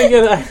 I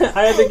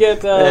had to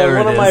get There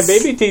one it of my is.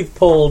 baby teeth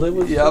pulled. It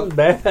was Yep.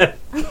 bad.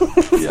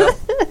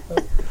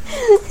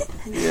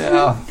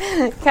 Yeah.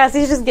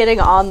 Cassie's just getting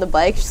on the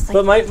bike. She's like,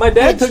 But my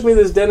dad Mitch, took me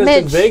to this dentist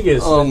in Mitch.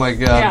 Vegas. Oh my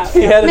god.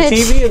 He had a Mitch.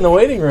 TV in the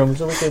waiting room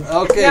so we could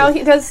Okay. Now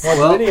he does. watch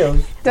Well-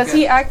 videos. Does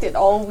he act at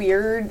all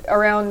weird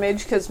around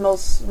Midge? Because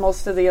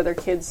most of the other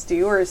kids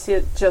do, or is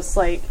it just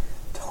like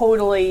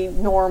totally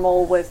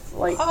normal with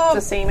like the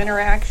same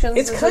interactions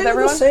It's as kind with of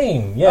the everyone?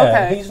 same. Yeah,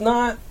 Okay. he's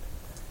not.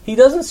 He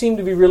doesn't seem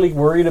to be really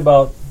worried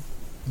about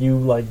you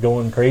like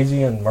going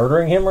crazy and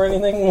murdering him or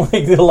anything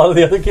like a lot of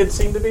the other kids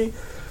seem to be.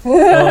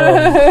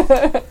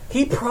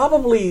 He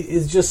probably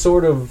is just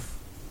sort of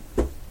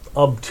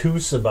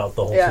obtuse about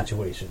the whole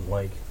situation.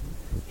 Like,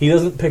 he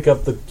doesn't pick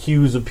up the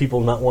cues of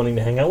people not wanting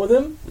to hang out with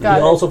him. Got He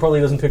it. also probably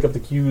doesn't pick up the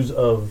cues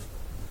of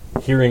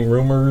hearing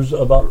rumors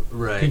about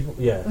Right. people.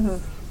 Yeah.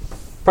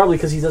 Probably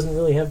because he doesn't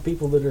really have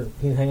people that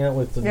he's hanging out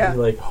with to be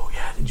like, oh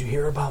yeah, did you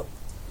hear about?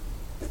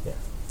 Yeah.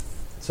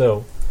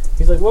 So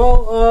he's like,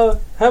 well,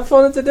 have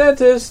fun at the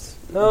dentist.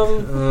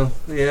 Yeah.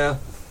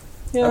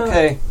 Yeah.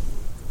 Okay.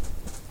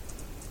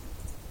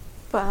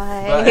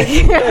 Bye.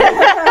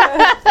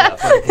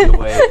 Get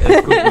away as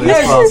quickly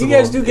as possible. You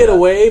guys do get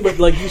away, but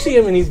like you see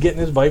him and he's getting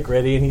his bike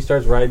ready and he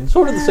starts riding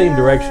sort of the same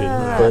direction.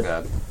 Oh, But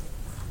God.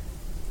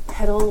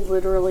 Pedal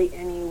literally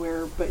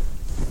anywhere but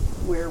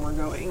where we're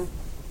going.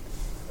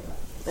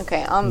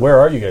 Okay. where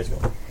are you guys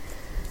going?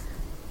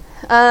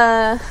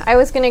 I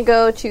was gonna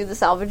go to the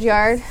salvage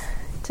yard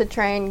to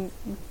try and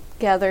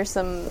gather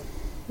some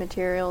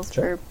materials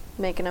Sure.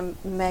 for making a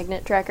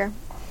magnet tracker.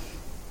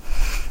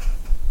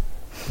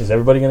 Is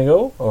everybody going to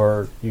go,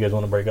 or you guys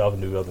want to break off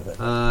and do other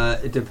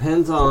things? It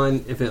depends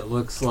on if it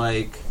looks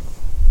like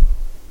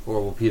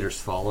Horrible Peter's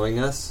following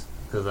us,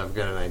 because I've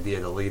got an idea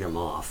to lead him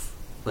off.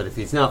 But if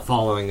he's not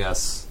following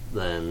us,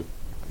 then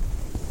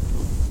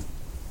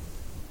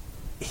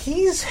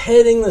He's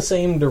heading the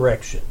same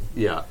direction,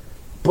 yeah,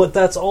 but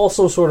that's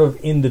also sort of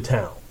into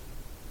town.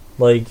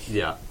 Like,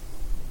 yeah.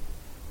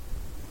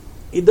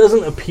 it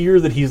doesn't appear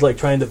that he's like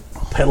trying to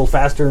pedal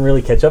faster and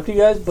really catch up to you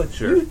guys, but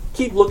Sure. you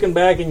keep looking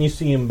back and you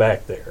see him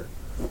back there.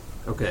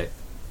 Okay.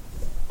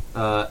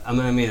 I'm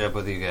going to meet up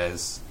with you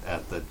guys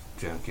at the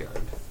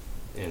junkyard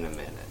in a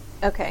minute.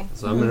 Okay.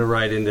 So I'm going to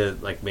ride into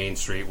like Main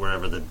Street,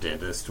 wherever the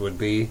dentist would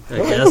be, I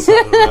guess. I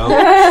don't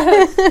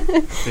know. I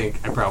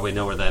think I probably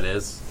know where that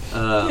is.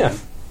 Yeah.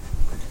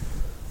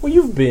 Well,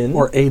 you've been.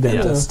 Or a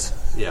dentist.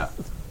 Yeah.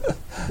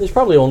 There's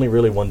probably only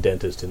really one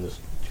dentist in this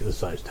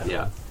size town.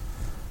 Yeah.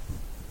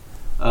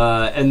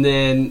 And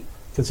then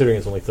Considering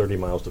it's only 30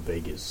 miles to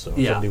Vegas, so if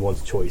Yeah. somebody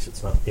wants choice,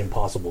 it's not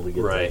impossible to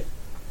get right.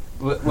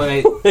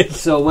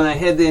 When I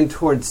head in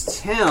towards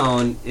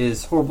town,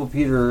 is Horrible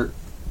Peter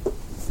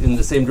in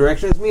the same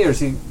direction as me, or is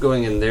he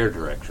going in their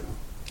direction?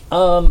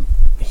 there.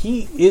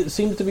 It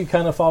seems to be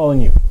kind of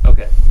following you.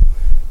 Okay.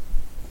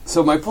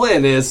 So my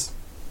plan is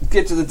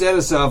get to the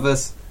dentist's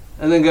office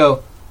and then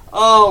go,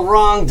 oh,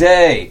 wrong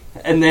day,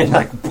 and then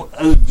like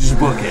just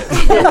book it,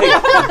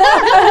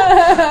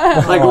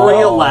 like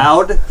real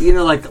loud,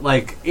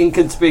 like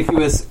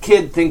inconspicuous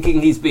kid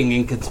thinking he's being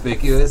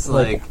inconspicuous,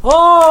 like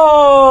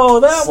Oh,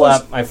 that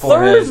Slap was my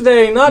forehead.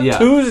 Thursday, not Yeah.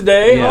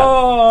 Tuesday. Yeah.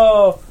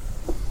 Oh.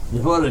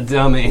 what a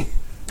dummy.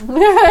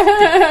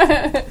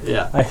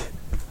 Yeah. I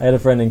had a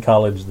friend in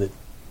college that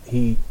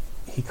he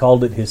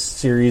called it his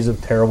series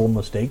of terrible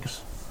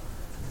mistakes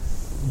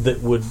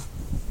that would,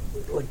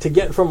 like, to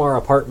get from our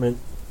apartment,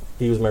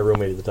 he was my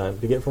roommate at the time,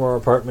 to get from our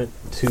apartment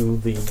to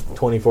the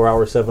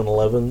 24-hour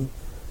 7-Eleven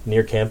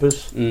near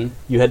campus, you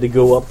had to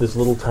go up this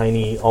little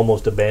tiny,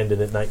 almost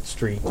abandoned at night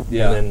street,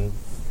 Yeah. and then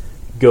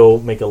go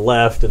make a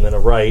left and then a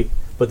right,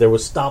 but there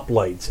was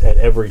stoplights at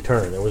every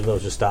turn. There was no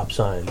just stop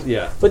signs.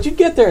 Yeah. But you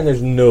get there and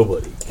there's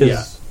nobody. 'Cause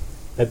Yeah.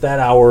 at that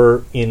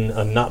hour in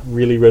a not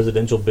really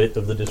residential bit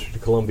of the District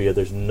of Columbia,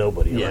 there's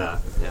nobody Yeah. around.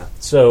 Yeah.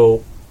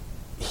 So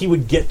he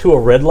would get to a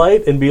red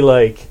light and be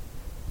like,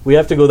 we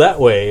have to go that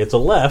way. It's a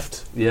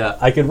left. Yeah.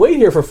 I could wait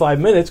here for 5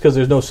 minutes because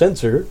there's no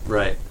sensor.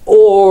 Right.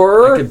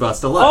 Or... I could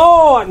bust a left.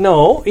 Oh,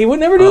 no. He would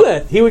never do Oh.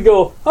 that. He would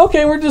go,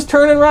 okay, we're just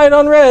turning right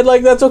on red.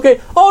 Like, that's okay.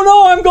 Oh,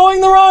 no, I'm going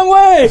the wrong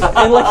way.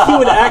 And, like, he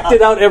would act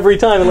it out every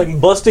time and,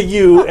 like, bust a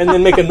U and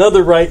then make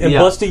another right and Yeah.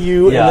 bust a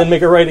U Yeah. and then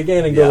make a right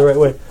again and Yeah. go the right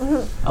way.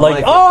 I Like,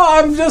 it. oh,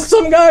 I'm just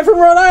some guy from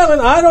Rhode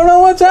Island. I don't know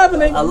what's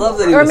happening. I love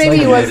that he Or was maybe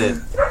he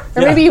committed.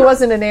 Or maybe he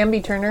wasn't an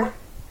ambi turner.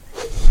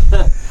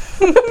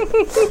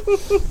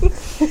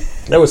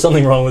 There was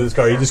something wrong with his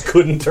car. He just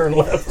couldn't turn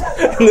left.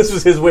 And this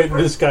was his way to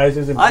disguise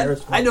his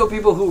embarrassment. I know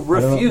people who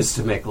don't know. refuse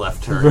to make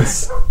left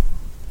turns.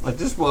 Like,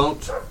 just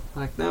won't.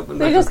 Like, no, but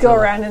They just go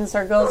around in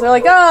circles. They're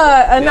like,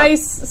 a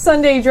nice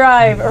Sunday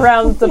drive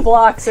around the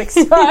block 6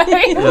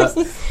 times.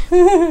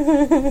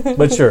 Yeah.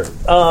 But sure.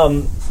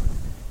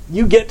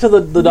 You get to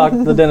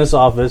the dentist's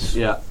office.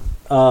 Yeah.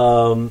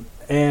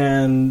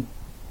 And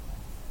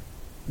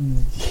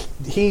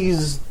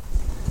he's...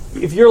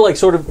 If you're, like,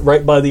 sort of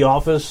right by the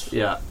office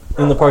Yeah.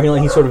 in the parking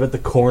lot, he's sort of at the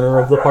corner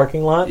of the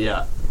parking lot.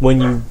 Yeah.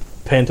 When you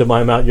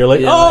pantomime out, you're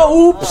like, Yeah,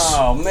 oh, oops!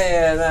 Oh,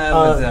 man,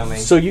 I'm a dummy.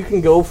 So you can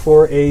go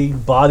for a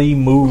body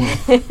move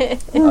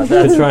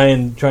to try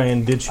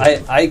and ditch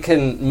him. I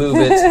can move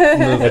it.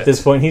 At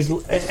this point, he's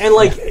and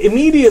like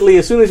immediately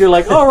as soon as you're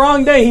like, oh,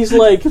 wrong day, he's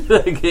like,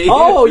 Okay.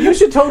 oh, you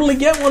should totally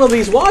get one of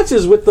these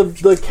watches with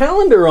the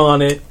calendar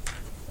on it.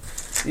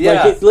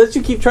 yeah. Like, it lets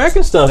you keep track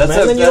of stuff, That's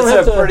man. Then you don't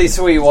have a to. pretty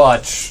sweet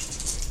watch.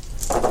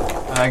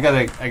 I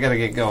gotta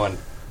get going.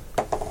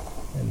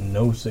 And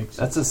no 6.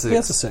 That's a 6. He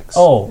has a 6.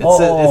 Oh,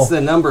 It's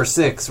the number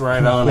 6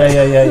 right on it.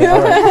 yeah.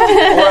 All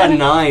right. Or a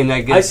 9,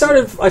 I guess.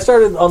 I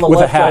started on the With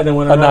a left hat. side and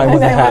went A around. 9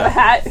 with a And then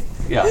hat. with a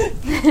hat. Yeah.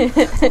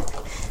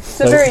 It's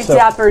a very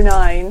dapper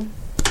 9.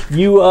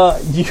 You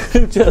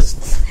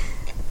just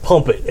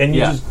pump it and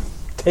you Yeah. just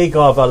take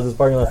off out of this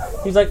parking lot.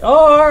 He's like, "Oh,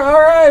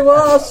 all right.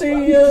 Well, I'll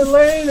see you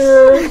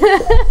later."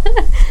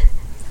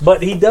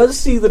 But he does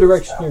see the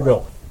direction you're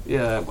going.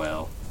 Yeah,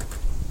 well.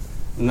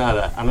 I'm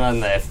not in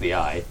the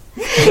FBI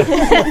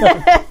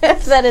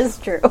That is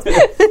true.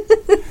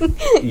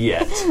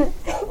 yet.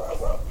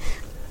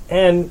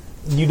 And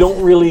you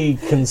don't really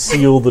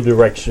conceal the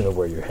direction of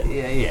where you're headed.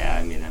 Yeah,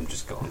 I mean, I'm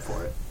just going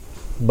for it.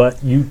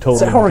 But you totally. Is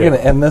that how we're get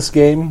going to end this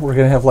game? We're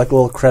going to have like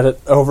little credit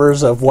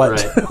overs of what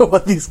Right.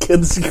 what these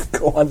kids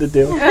go on to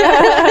do.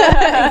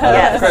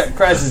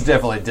 Crash is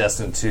definitely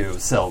destined to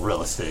sell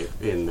real estate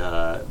in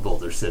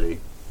Boulder City.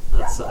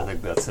 I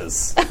think that's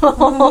his...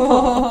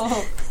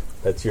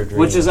 That's your dream.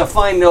 Which is a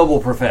fine, noble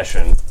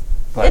profession.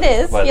 It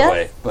is, by yeah. the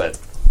way. But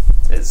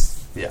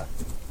it's, yeah.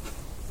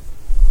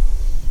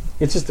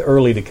 It's just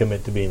early to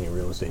commit to being in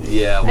real estate.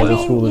 Yeah, I well,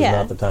 mean, school is yeah,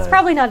 not the time. it's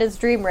probably not his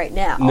dream right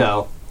now.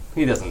 no,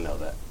 he doesn't know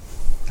that.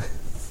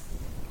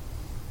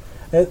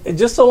 And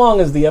just so long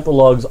as the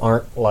epilogues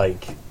aren't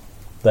like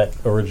that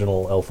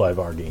original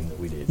L5R game that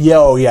we did.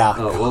 Yo, yeah.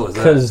 Oh, what was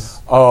that? Because,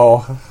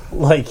 Oh,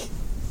 like,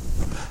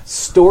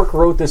 Stork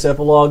wrote this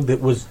epilogue that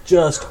was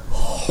just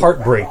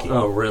heartbreaking.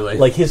 Oh, really?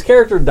 Like, his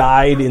character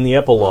died in the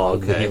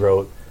epilogue that he Okay.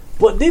 wrote,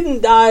 but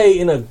didn't die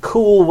in a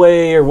cool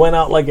way or went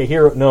out like a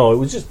hero. No, it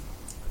was just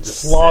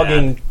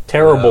slogging sad.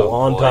 terrible Oh,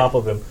 on boy. top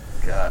of him.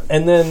 God.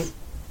 And then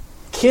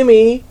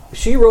Kimmy,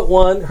 she wrote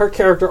one. Her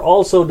character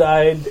also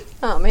died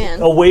Oh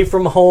man. away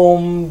from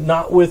home,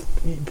 not with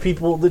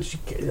people that she...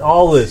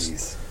 All this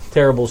Jeez.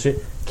 terrible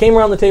shit. Came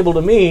around the table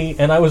to me,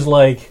 and I was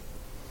like,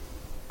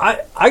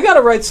 I got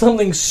to write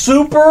something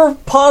super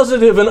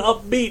positive and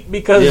upbeat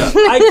because Yeah.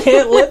 I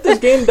can't let this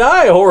game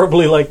die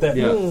horribly like that.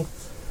 Yeah.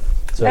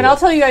 So, And I'll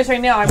tell you guys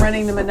right now, I'm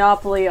running the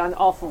Monopoly on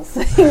awful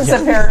things,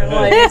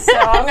 apparently. So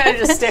I'm going to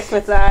just stick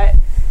with that.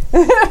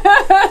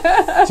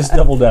 just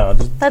double down.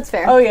 Just, That's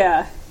fair. Oh,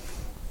 yeah.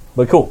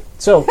 but cool.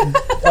 So,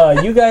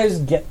 you guys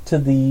get to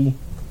the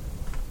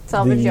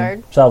Salvage the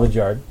yard. Salvage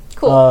yard.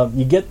 Cool.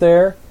 You get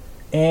there,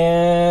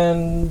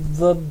 and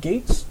the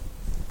gates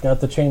got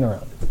the chain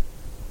around it.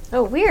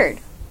 Oh, weird.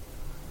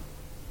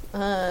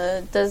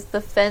 Does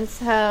the fence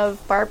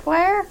have barbed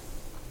wire?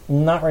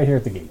 Not right here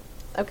at the gate.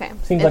 Okay.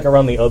 Seems And- like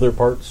around the other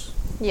parts.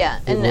 Yeah,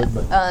 it and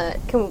would,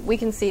 but- we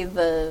can see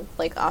the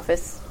like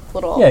office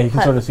little Yeah, you can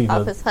hut, sort of see the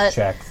office hut.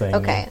 shack thing.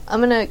 Okay,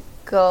 I'm gonna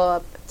go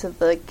up to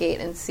the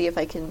gate and see if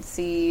I can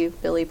see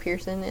Billy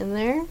Pearson in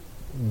there.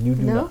 You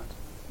do No? not.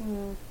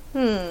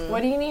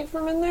 What do you need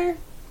from in there?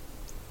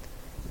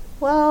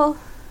 Well,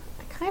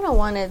 I kind of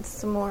wanted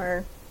some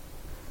more.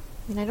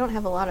 I mean, I don't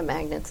have a lot of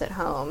magnets at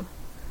home,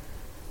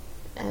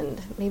 and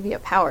maybe a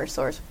power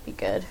source would be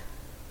good.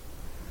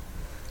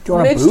 do you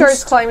want a Midge boost?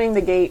 starts climbing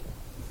the gate.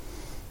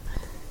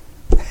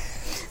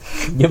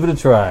 Give it a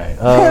try.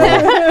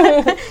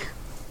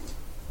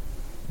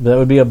 That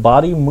would be a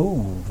body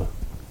move.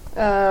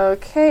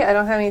 Okay, I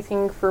don't have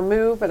anything for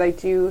move, but I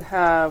do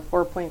have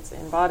 4 points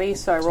in body,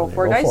 so I roll So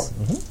 4 you roll dice.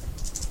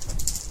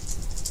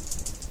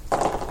 4.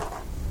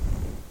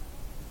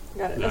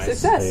 Got it. Nice. A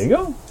success. There you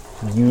go.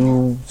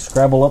 You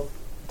scrabble up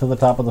to the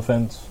top of the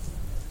fence.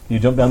 Do you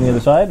jump down the other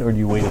side, or do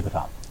you wait at the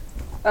top?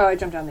 Oh, I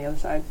jumped down the other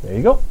side. There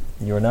you go.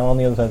 You are now on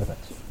the other side of the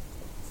fence.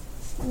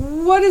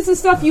 What does the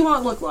stuff you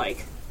want look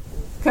like?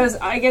 Because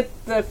I get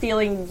the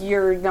feeling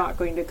you're not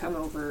going to come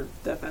over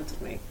the fence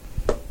with me.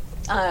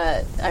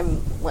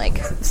 I'm like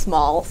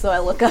small, so I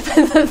look up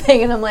at the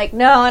thing and I'm like,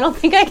 no, I don't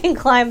think I can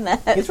climb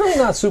that. It's really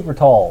not super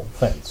tall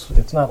fence.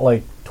 It's not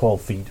like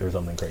 12 feet or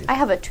something crazy. I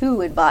have a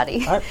 2 in body.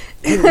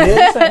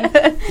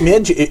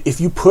 Midge, if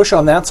you push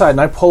on that side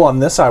and I pull on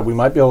this side, we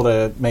might be able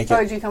to make Oh,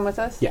 it. did you come with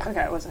us? Yeah.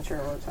 Okay, I wasn't sure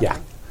what was Yeah.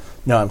 happening.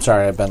 No, I'm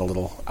sorry, I've been a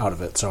little out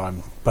of it, so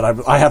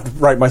I have to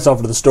write myself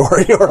into the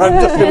story, or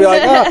I'm just gonna be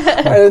like,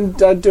 I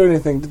didn't do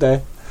anything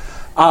today.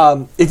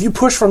 If you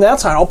push from that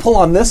side, I'll pull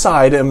on this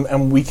side,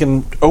 and we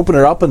can open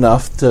it up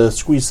enough to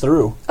squeeze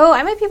through. Oh,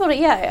 I might be able to.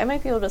 Yeah, I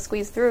might be able to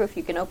squeeze through if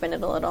you can open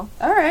it a little.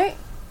 All right.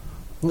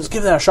 Let's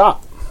give that a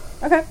shot.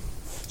 Okay.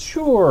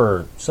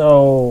 Sure.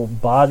 So,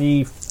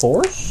 body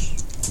force?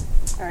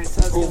 All right, so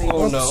it's going to be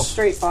Oh, no. a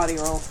straight body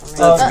roll for me.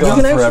 That's You gone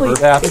can actually, forever.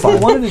 That's if you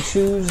fine. wanted to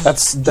choose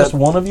That's- just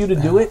one of you to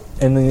do it,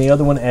 and then the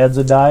other one adds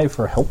a die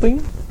for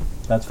helping,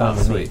 that's fine Oh,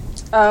 with sweet. me.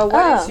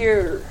 What is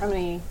your... How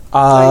many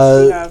dice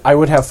do you have? I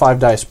would have 5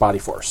 dice body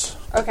force.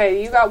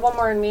 Okay, you got 1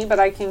 more than me, but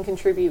I can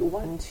contribute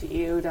 1 to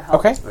you to help.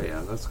 Okay. Oh,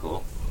 yeah, that's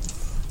cool.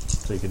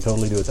 So you can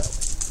totally do it that way.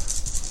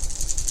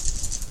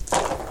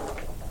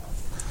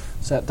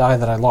 It's that die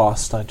that I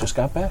lost, I just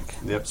got back.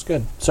 Yep. It's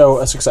good. So,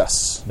 a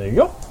success. There you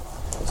go.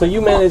 So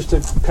you manage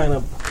to kind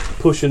of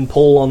push and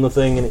pull on the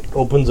thing, and it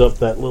opens up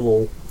that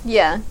little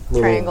Yeah,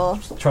 triangle.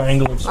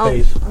 triangle of I'll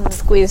space.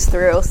 squeeze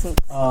through since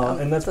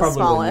And that's the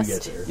probably when you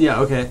smallest. get there. Yeah,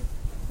 okay.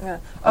 Yeah.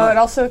 Oh, it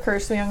also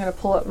occurs to me I'm going to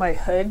pull up my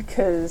hood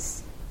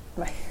because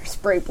my hair's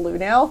bright blue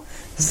now.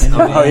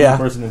 Oh, yeah.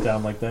 Person in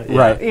town like that.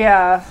 Right.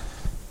 Yeah.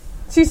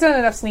 She's done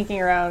enough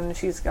sneaking around, and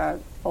she's got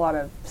a lot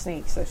of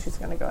sneaks, so she's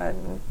going to go ahead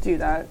and do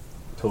that.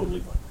 Totally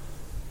fine.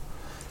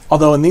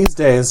 Although in these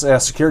days,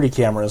 a security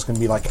camera is going to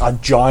be like a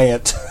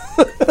giant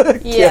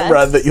Yeah.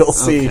 camera that you'll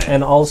see. Okay.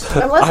 And also,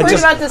 I'm less worried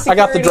about the security. I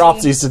got the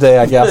dropsies today,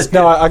 I guess.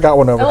 No, I got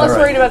one over I'm less there.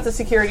 worried about the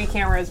security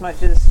camera as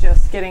much as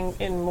just getting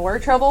in more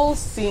trouble,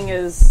 seeing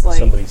as, like...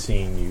 somebody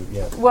seeing you.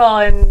 Yeah. Well,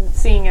 and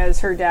seeing as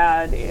her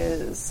dad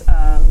is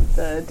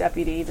the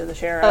deputy to the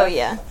sheriff. Oh,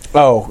 yeah.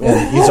 Oh,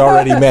 and he's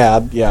already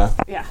mad, yeah.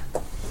 Yeah.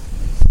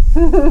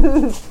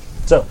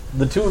 So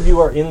the two of you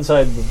are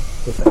inside the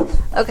fence.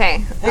 Okay.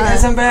 Hey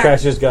guys, I'm back.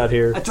 Crash just got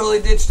here. I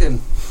totally ditched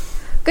him.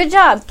 Good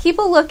job. Keep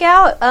a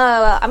lookout.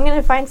 I'm going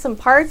to find some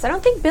parts. I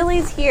don't think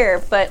Billy's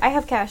here, but I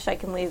have cash. I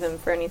can leave him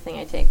for anything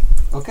I take.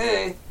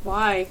 Okay.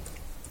 Why?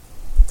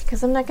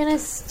 Because I'm not going to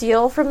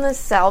steal from the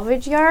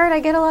salvage yard.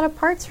 I get a lot of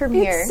parts from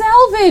here. It's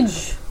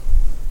salvage!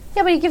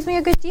 Yeah, but he gives me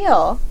a good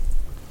deal.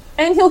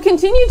 And he'll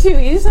continue to.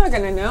 He's not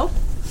going to know.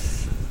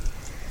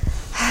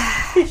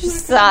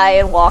 Just sigh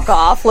and walk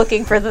off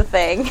looking for the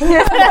thing.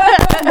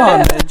 Come on,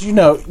 man. You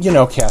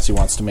know Cassie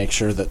wants to make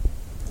sure that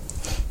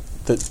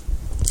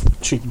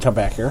she can come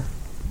back here.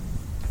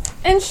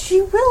 And she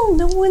will.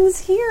 No one's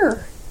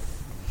here.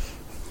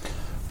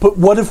 But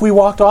what if we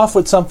walked off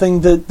with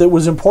something that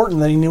was important,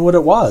 that he knew what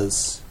it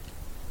was?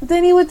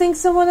 Then he would think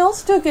someone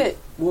else took it.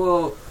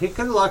 Well, he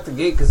could have locked the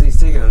gate because he's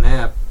taking a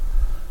nap.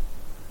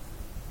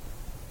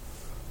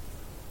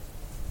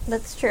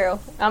 That's true.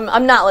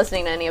 I'm not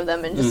listening to any of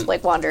them and just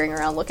like wandering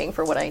around looking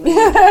for what I need.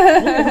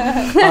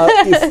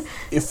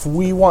 If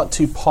we want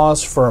to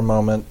pause for a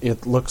moment,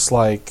 it looks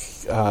like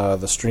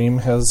the stream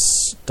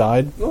has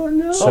died. Oh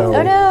no! So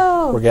Oh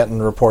no! we're getting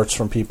reports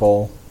from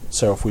people.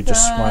 So if we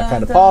just want to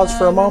kind of pause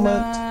for a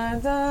moment. You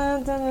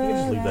can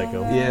just leave that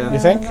go. Yeah. You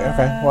think?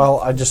 Okay. Well,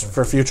 I just,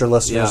 for future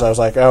listeners, Yeah. I was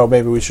like, oh,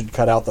 maybe we should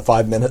cut out the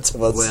 5 minutes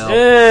of us Well,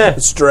 Yeah.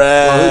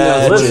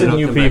 stretch. knows? Listen, It'll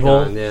you come back people.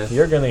 on, yeah.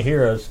 You're going to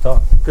hear us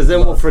talk. because then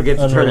we'll forget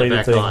to turn it Unrelated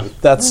back things. on.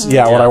 That's, what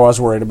Yeah. I was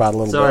worried about a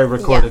little Sorry, bit.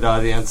 recorded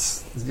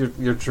audience.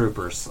 You're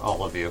troopers,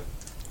 all of you.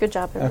 Good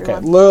job, Okay,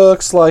 everyone.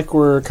 looks like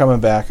we're coming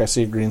back. I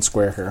see a green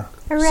square here.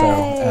 Hooray. So,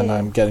 and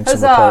I'm getting some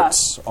Huzzah.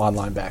 reports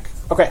online back.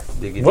 Okay.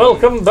 Diggy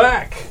Welcome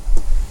back,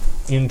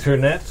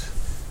 Internet.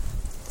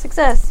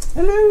 Success.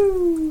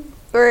 Hello.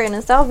 We're in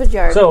a salvage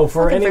yard. So,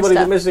 for Looking anybody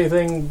that stuff. missed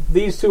anything,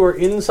 these two are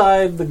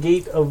inside the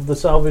gate of the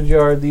salvage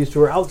yard. These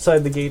two are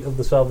outside the gate of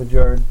the salvage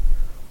yard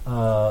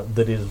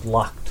that is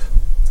locked.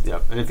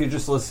 Yep. And if you're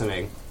just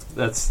listening,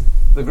 that's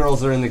the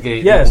girls are in the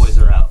gate. Yes. The boys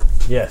are out.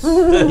 Yes.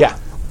 Yeah.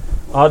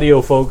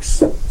 Audio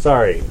folks,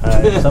 sorry.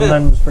 I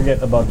sometimes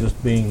forget about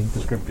just being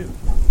descriptive.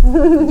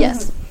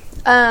 Yes.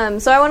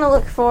 So I want to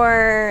look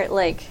for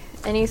like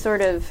any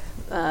sort of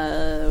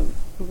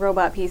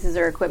robot pieces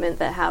or equipment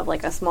that have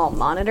like a small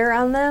monitor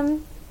on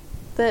them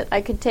that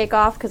I could take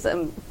off because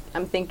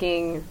I'm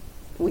thinking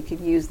we could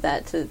use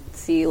that to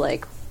see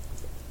like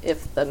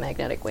if the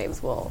magnetic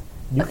waves will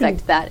You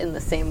affect that in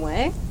the same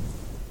way.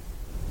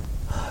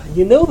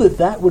 You know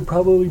that would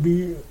probably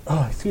be,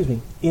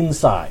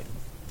 inside.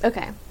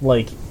 Okay.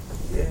 Like,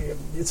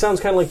 it sounds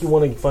kind of like you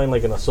want to find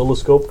like an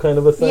oscilloscope kind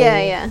of a thing.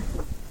 Yeah.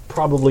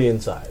 Probably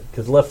inside,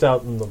 because left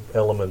out in the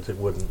elements, it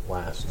wouldn't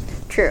last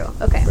True.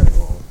 Okay. very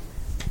long.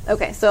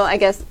 Okay. So I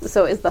guess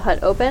is the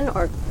hut open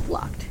or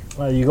locked?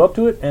 You go up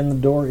to it, and the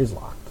door is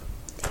locked.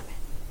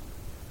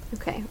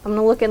 Okay. I'm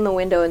gonna look in the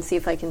window and see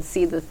if I can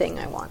see the thing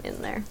I want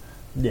in there.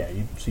 Yeah,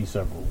 you see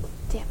several.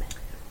 Damn it.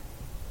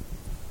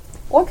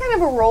 What kind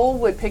of a role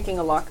would picking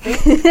a lock be?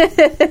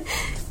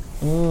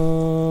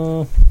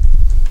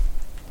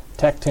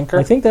 Tech Tinker?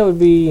 I think that would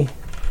be.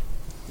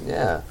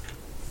 Yeah.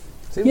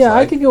 Seems Yeah,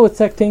 like. I could go with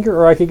Tech Tinker,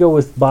 or I could go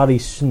with Body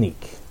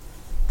Sneak.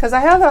 Because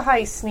I have a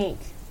high sneak,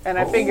 and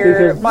I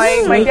figure Because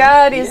my sneak-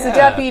 dad is the Yeah.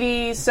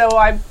 deputy, so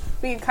I've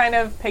kind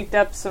of picked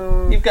up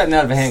some. You've gotten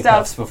out of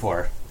handcuffs Stuff.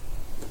 before.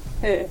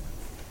 Eh.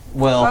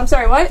 Well, I'm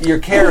sorry, what? your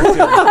character.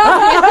 Sorry,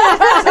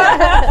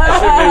 I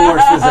should be more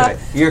specific.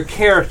 Your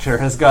character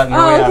has gotten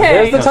away out of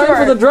okay. There's the handcuffs.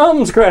 time for the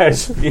drums,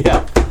 Crash.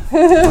 Yeah.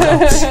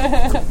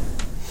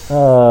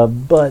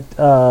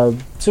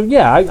 So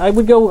yeah, I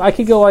would go. I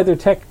could go either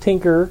Tech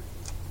Tinker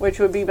Which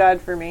would be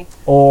bad for me.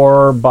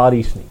 or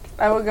Body Sneak.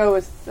 I would go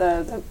with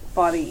the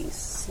body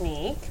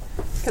sneak,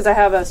 because I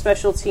have a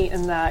specialty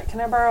in that. Can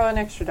I borrow an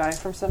extra die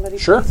from somebody?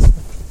 Sure.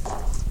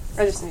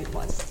 I just need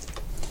one.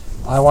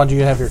 I want you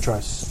to have your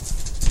choice.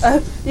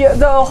 Yeah,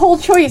 the whole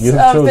choice You of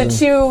have the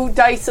chosen. 2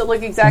 dice that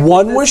look exactly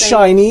One the was same.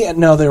 shiny.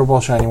 No, they were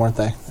both shiny, weren't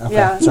they? Okay,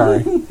 Yeah. sorry.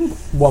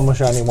 One was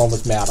shiny, one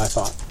was matte, I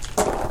thought.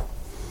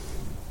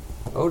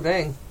 Oh,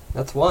 dang.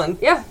 That's one.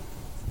 Yeah,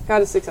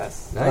 got a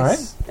success. Nice. All right.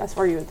 That's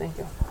where you would think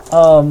of.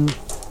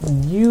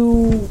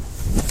 You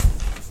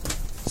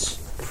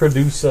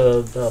produce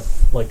a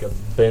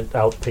bent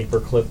out paper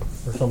clip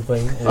or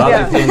something. and- Bobby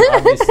Yeah. pin,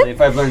 obviously,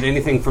 if I've learned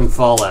anything from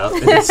Fallout,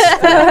 it's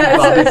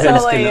Bobby pins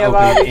only can a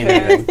bobby open pin.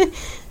 anything.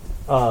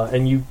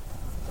 And you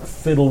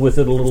fiddle with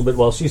it a little bit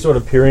while she's sort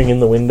of peering in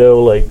the window,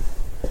 like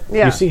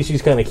Yeah. You see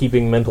she's kind of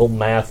keeping mental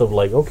math of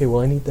like, okay,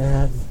 well I need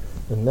that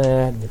and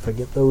that, and if I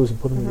get those and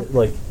put them together,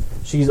 like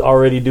she's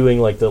already doing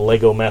like the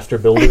Lego Master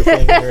Builder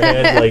thing in her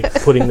head, like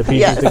putting the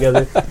pieces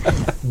together.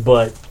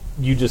 But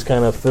you just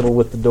kind of fiddle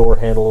with the door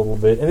handle a little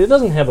bit, and it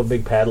doesn't have a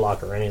big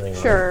padlock or anything.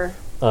 Sure.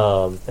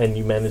 On it. And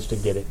you manage to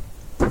get it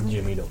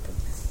jimmied open.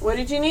 What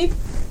did you need?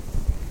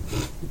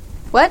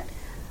 What?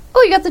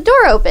 Oh, you got the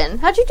door open.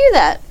 How'd you do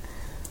that?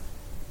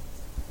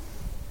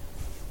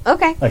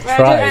 Okay. I And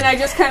tried. I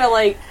just kind of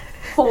like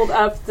hold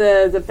up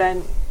the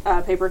bent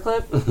paper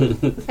clip.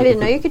 I didn't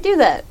know you could do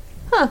that.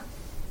 Huh.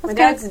 My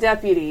dad's a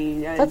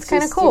deputy. That's It's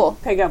kinda just cool.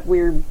 to pick up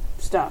weird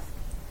stuff.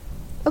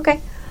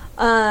 Okay.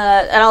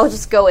 And I'll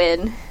just go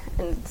in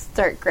and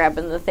start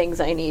grabbing the things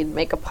I need,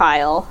 make a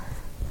pile,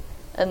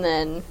 and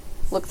then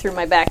look through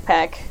my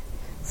backpack,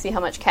 see how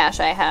much cash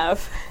I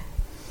have.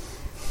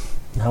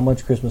 How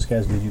much Christmas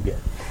cash did you get?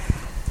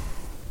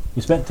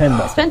 You spent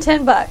 $10. Spent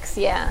 $10,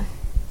 yeah.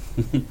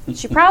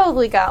 She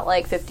probably got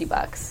like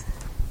 $50.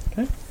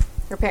 Okay.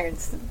 Her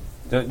parents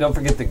Don't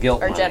forget the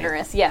guilt are money.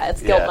 generous. Yeah,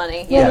 it's guilt Yeah.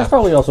 money. Yeah, Yeah, there's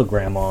probably also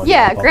grandma.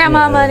 yeah,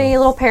 grandma Yeah. money, a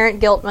little parent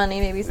guilt money,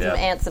 maybe some Yeah.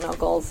 aunts and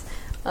uncles.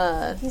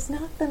 He's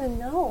not gonna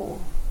know.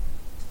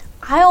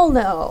 I'll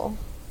know.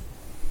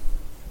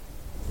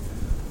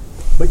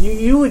 But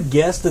you would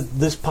guess that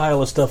this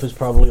pile of stuff is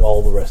probably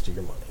all the rest of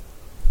your money.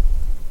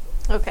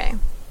 Okay.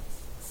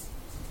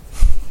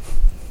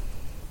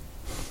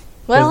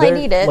 Well, I there,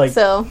 need it, like,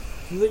 so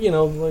You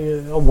know,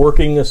 a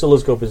working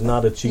oscilloscope is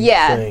not a cheap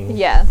yeah, thing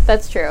yeah,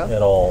 that's true.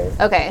 at all.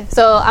 Okay,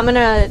 so I'm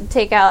gonna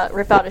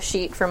rip out a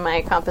sheet from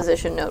my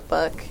composition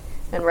notebook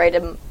and write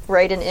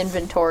an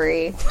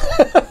inventory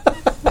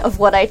of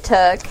what I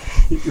took.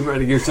 You're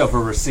writing yourself a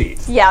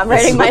receipt. Yeah, I'm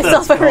writing what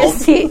myself that's a called.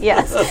 receipt,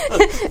 yes,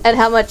 and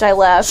how much I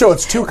left. So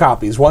it's 2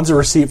 copies. One's a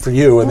receipt for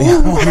you, and the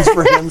other one's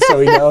for him, so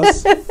he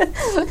knows.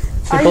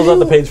 She pulls out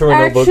the page from her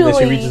notebook, and then she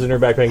actually- reaches in her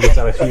backpack and gets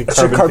out a sheet of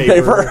Carbon carbon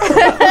paper.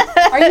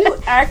 Are you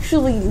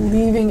actually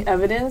leaving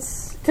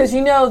evidence? Because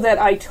you know that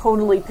I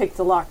totally picked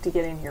the lock to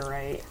get in here,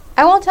 right?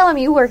 I won't tell him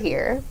you were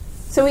here.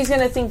 So he's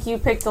gonna think you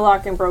picked the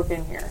lock and broke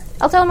in here.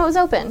 I'll tell him it was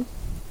open.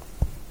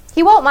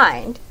 He won't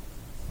mind.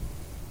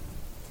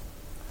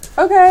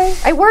 Okay.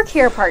 I work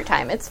here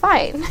part-time. It's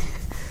fine.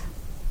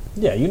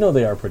 Yeah, you know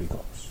they are pretty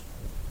close.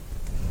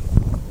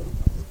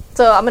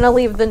 So I'm going to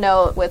leave the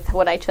note with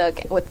what I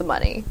took with the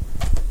money.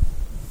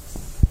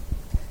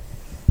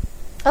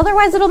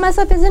 Otherwise, it'll mess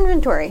up his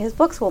inventory. His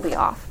books will be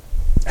off.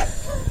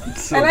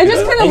 So And I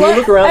just good. kind And of you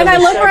look around and and I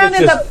the look shack around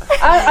is at the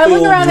I look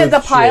filled around at with the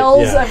shit,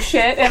 piles yeah. of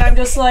shit, and I'm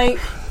just like,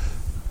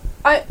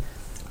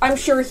 I'm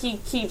sure he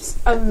keeps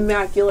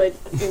immaculate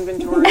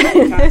inventory.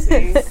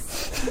 Cassie.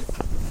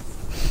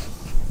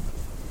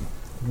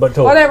 But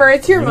totally. Whatever,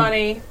 it's your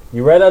money.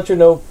 You write out your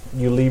note,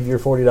 you leave your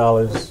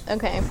 $40.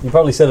 Okay. You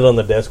probably set it on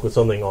the desk with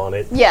something on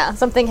it. Yeah,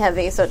 something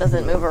heavy so it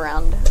doesn't move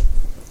around.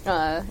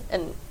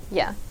 And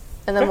yeah.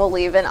 And then we'll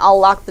leave, and I'll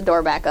lock the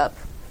door back up.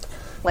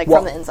 Like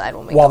Well, from the inside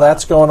when we While go out.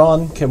 that's going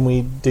on, can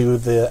we do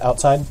the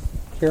outside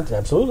here?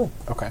 Absolutely.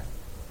 Okay.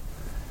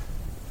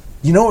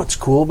 You know what's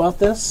cool about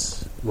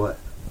this? What?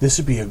 This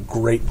would be a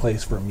great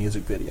place for a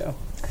music video.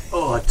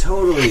 Oh,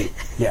 totally.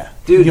 Yeah.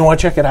 Dude, you want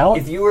to check it out?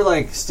 If you were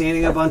like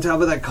standing up on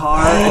top of that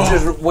car and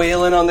just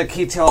wailing on the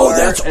guitar. Oh,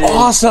 that's and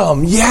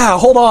awesome! Yeah,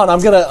 hold on. I'm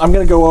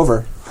gonna go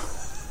over.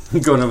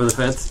 Going over the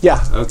fence?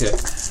 Yeah. Okay.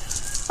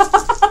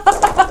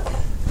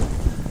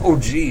 Oh,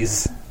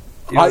 jeez.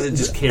 You know,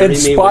 just carry me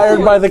inspired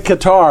with by you. the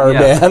guitar,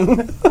 Yeah. man.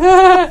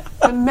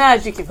 The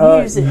magic of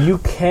music. You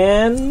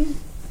can,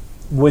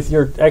 with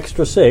your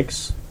extra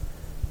 6,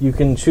 you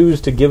can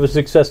choose to give a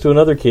success to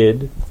another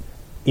kid,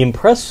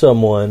 impress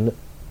someone,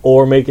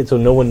 or make it so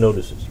no one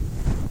notices.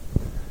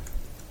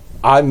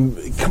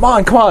 Come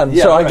on.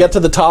 Yeah, so I right. get to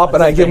the top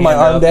and I give my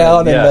hand arm up down,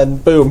 and- yeah. and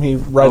then boom, he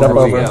right Over up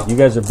we over. go. You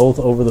guys are both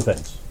over the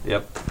fence.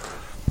 Yep.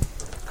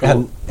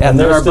 And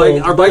they're Our,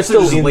 still- our bikes they're are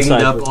still just leaned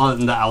inside, up but-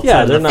 on the outside.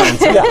 Yeah, of they're the not.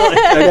 fence.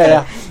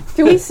 yeah.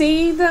 Do we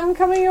see them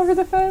coming over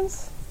the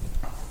fence?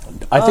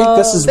 I think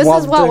this is This while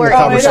is while doing we're the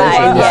conversation.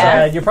 outside,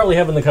 yeah. You're probably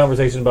having the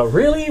conversation about,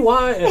 really?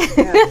 Why?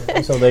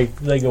 So they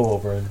go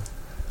over and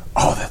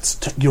Oh,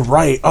 you're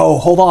right. Oh,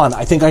 hold on.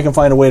 I think I can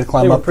find a way to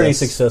climb they were up pretty this.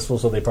 successful,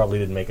 so they probably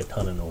didn't make a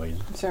ton of noise.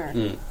 Sure.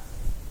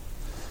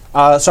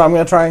 So I'm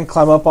going to try and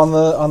climb up on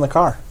the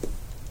car.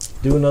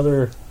 Do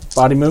another,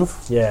 Body move.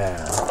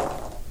 yeah.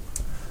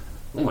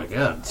 Oh my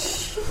god.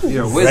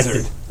 You're a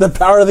wizard. The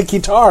power of the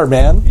guitar,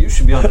 man. You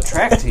should be on the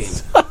track team.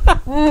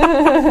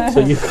 So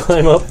you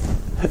climb up.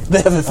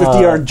 They have a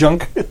 50-yard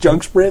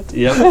junk sprint.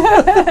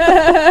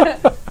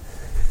 Yep.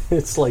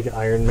 It's like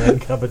Iron Man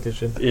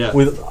competition. Yeah.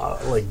 With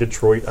like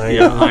Detroit Iron.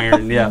 Yeah,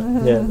 iron. Yeah.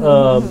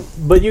 Yeah.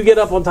 But you get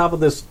up on top of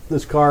this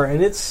car,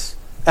 and it's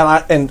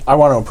And I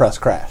want to impress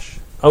Crash.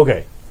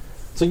 okay.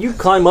 So you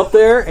climb up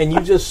there, and you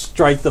just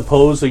strike the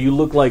pose, so you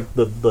look like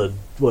the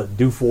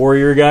Doof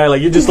Warrior guy.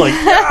 Like you're just like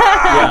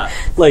Yeah.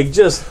 like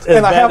just as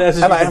And I badass as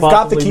you have could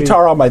got the possibly be.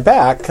 guitar on my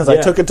back because I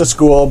Yeah. took it to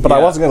school, but I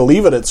Yeah. wasn't going to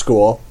leave it at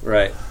school.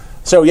 Right.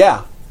 So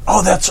yeah.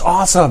 Oh, that's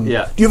awesome.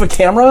 Yeah. Do you have a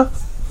camera?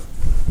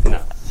 No.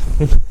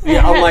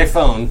 Yeah, on my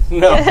phone.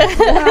 No.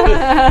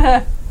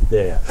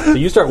 Yeah. So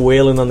you start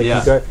wailing on the Yeah.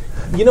 key card.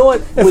 You know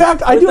what? In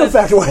fact, I do in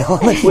fact wail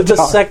on the With the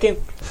guitar.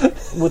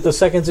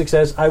 second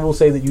success, I will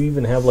say that you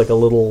even have like a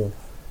little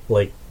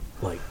like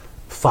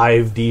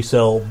 5D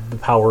cell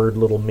powered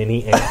little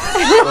mini amp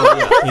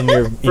in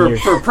your For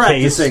case.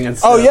 practicing and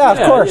stuff. Oh yeah,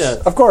 Yeah, of course, yeah.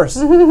 of course.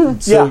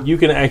 So Yeah. you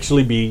can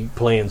actually be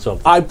playing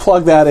something. I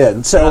plug that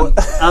in. So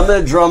I'm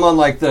gonna drum on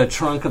like the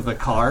trunk of the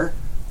car.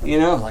 You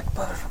know, like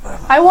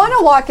I want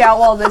to walk out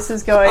while this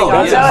is going Oh,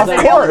 on. yeah. So Of I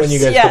think- course. when you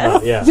guys Yes. come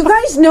out. Yeah. You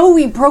guys know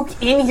we broke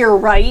in here,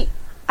 right?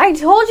 I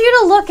told you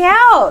to look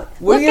out.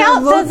 Where Look you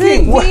out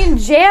looking? doesn't mean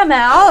jam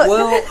out.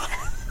 well,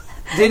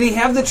 did he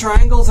have the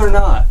triangles or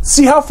not?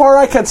 see how far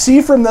I can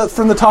see from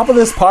the top of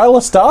this pile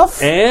of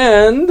stuff.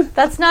 And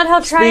That's not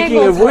how speaking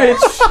triangles of work.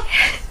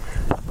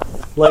 which,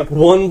 like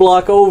 1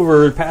 block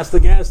over past the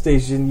gas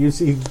station, you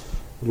see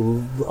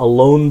a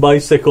lone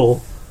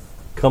bicycle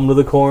come to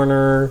the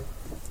corner.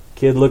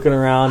 Kid looking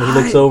around, he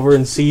looks over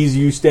and sees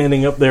you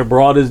standing up there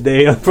broad as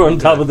day up on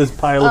top of this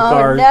pile of Oh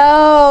cars.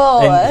 no!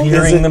 And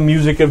hearing the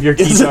music of your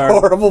Is it guitar.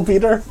 horrible,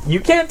 Peter? You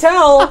can't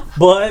tell,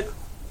 but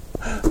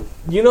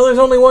you know there's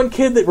only one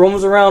kid that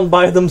roams around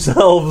by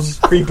themselves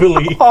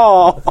creepily.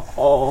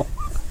 Oh.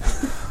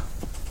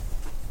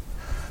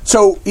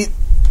 So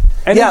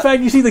And Yeah. in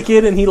fact, you see the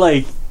kid and he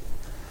like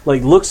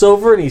looks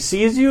over and he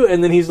sees you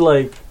and then he's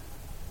like,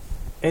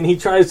 and he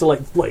tries to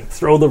like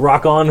throw the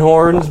rock-on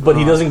horns, but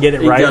he doesn't get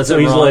it He right. does So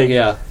it he's wrong, like,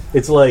 yeah.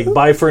 it's like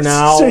bye for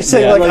now. so you're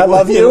saying Yeah, like I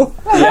love you?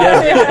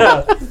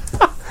 Yeah.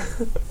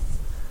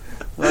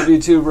 Love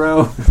you too,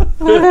 bro.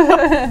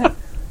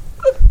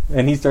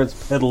 And he starts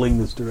pedaling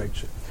this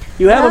direction.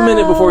 You have a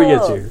minute before he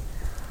gets here.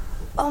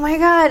 Oh my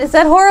god, is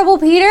that horrible,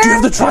 Peter? Do you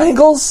have the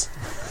triangles?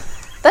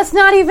 That's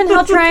not even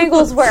how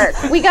triangles work.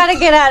 We gotta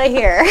get out of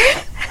here.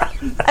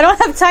 I don't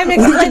have time to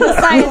explain the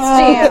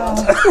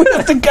science to We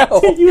have to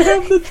go. You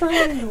have the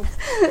triangle.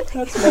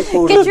 That's my you.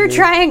 quote. Get your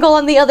triangle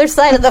on the other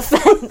side of the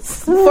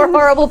fence before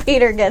horrible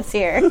Peter gets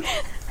here.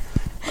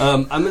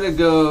 I'm gonna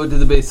go to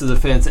the base of the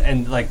fence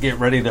and like get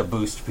ready to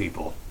boost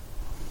people.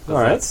 All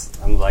right.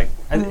 I'm like,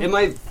 am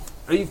I?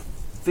 Are you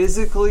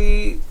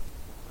physically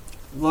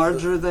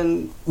larger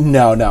than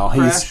No,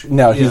 Crash?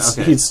 he's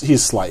okay.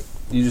 he's slight.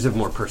 you? Just have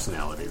more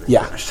personality than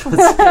Yeah. Crash. Okay.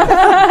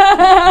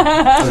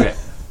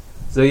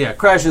 So yeah,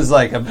 Crash is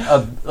like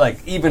a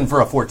like even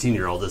for a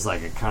 14-year-old is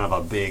like a kind of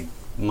a big,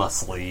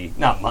 muscly,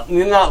 not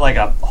like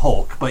a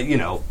Hulk, but you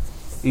know,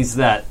 he's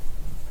that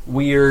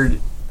weird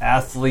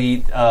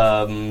athlete.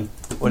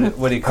 What do you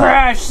call it?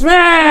 Crash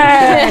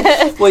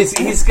smash! Well,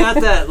 he's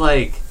got that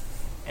like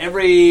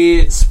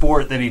every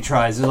sport that he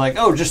tries is like,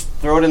 oh, just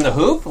throw it in the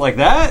hoop like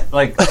that,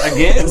 like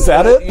again. Is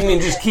that it? You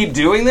mean just keep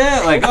doing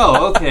that? Like,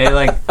 oh, okay,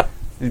 like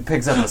he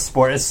picks up a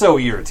sport. It's so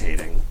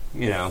irritating,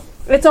 you know.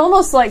 It's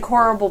almost like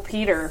horrible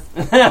Peter.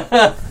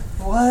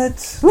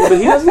 What? But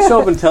he doesn't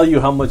show up and tell you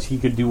how much he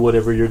could do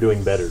whatever you're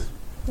doing better. So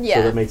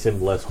Yeah. that makes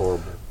him less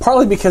horrible.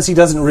 Partly because he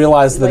doesn't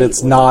realize that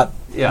it's not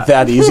Yeah.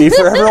 that easy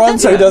for everyone,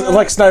 so he doesn't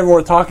like it's not even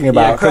worth talking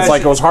about because Crash-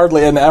 like it was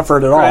hardly an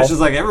effort at Crash all. is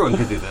like everyone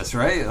could do this,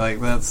 right? Like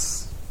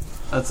that's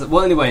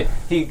well. Anyway,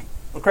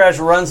 Crash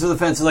runs through the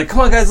fence. He's like,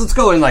 "Come on, guys, let's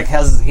go!" And like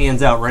has his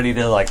hands out, ready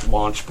to like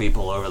launch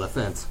people over the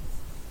fence.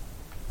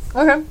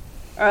 Okay.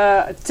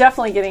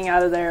 Definitely getting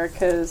out of there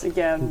because,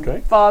 again,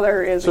 Okay.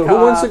 father is So a who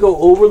cop. wants to go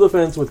over the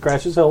fence with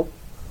Crash's help?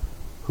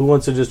 Who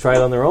wants to just try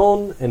it on their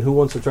own? And who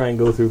wants to try and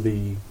go through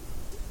the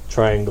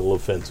triangle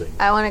of fencing?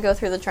 I want to go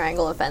through the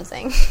triangle of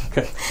fencing.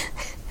 Okay.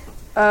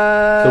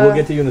 So we'll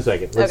get to you in a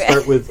second. Let's Okay.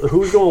 start with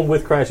who's going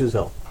with Crash's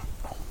help.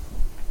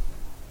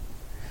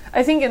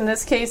 I think in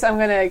this case, I'm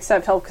going to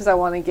accept help because I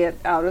want to get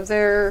out of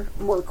there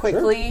more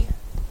quickly.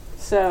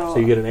 So So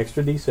you get an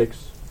extra D6.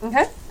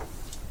 okay.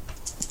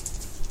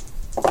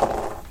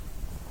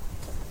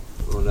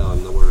 Oh no,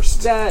 I'm the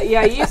worst.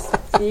 Yeah,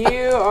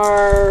 you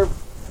are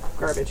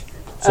garbage.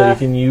 So you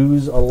can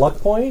use a luck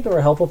point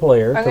or help a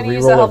player I'm to going to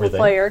use reroll the help everything.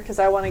 player because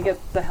I want to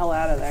get the hell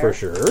out of there. For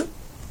sure.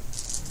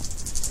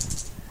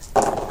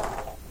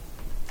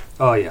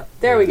 Oh yeah.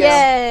 There we go.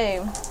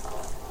 Yay!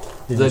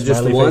 Did Is that you just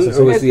smiley one, face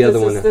or it? was the other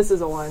one? This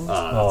is a one.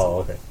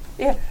 Oh, okay.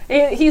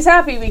 Yeah, he's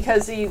happy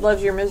because he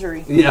loves your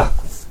misery. Yeah.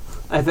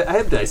 I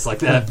have dice like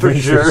that for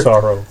Brings your sure.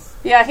 sorrow.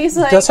 Yeah, he's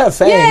like, Does have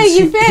fangs.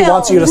 Yay, you he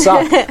wants you to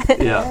suck.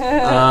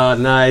 Yeah.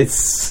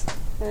 Nice.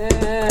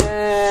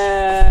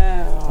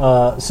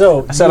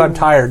 So I said I'm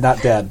tired,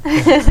 not dead.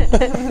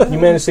 you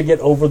managed to get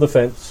over the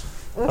fence.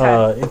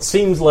 Okay. It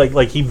seems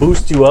like he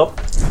boosted you up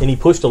and he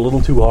pushed a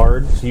little too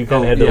hard, so you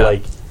kind of had to yeah.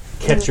 like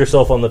catch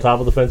yourself on the top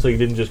of the fence so you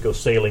didn't just go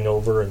sailing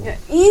over and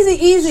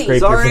easy.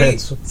 scrape your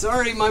fence.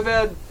 Sorry, my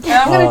bad. And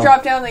I'm going to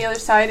drop down the other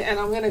side, and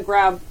I'm going to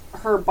grab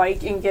her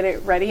bike and get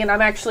it ready. And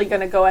I'm actually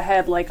going to go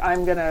ahead, like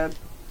I'm going to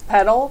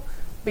pedal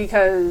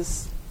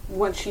because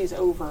once she's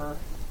over,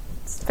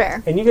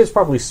 Fair. And you guys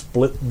probably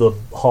split the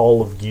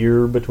haul of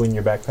gear between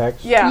your backpacks.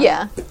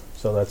 yeah.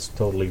 So that's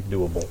totally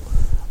doable.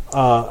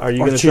 Are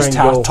you Or going to try she's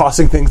and go?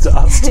 tossing things to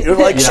us too.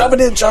 Like Yeah. shove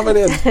it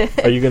in.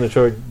 Are you going to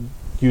try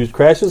use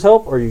Crash's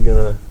help, or are you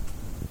going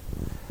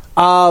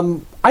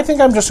to? I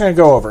think I'm just going to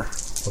go over.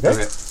 Okay.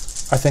 Okay.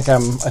 I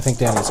think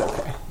Danny's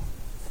okay.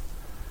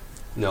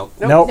 Nope.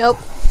 Nope. Nope.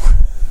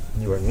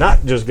 You are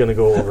not just going to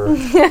go over.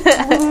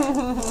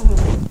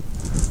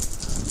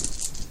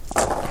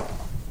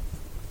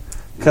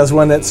 Because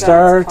when it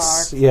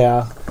starts,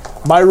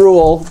 my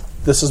rule.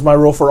 This is my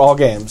rule for all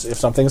games. If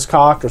something's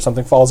cocked or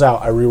something falls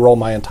out, I re-roll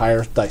my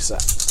entire dice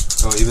set.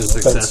 Oh, even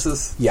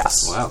successes?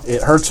 Yes. Wow.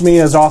 It hurts me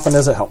as often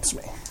as it helps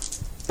me.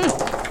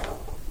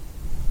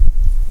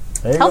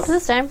 There you Helps go.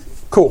 this time.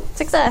 Cool.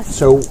 Success.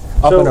 So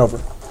up and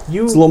over.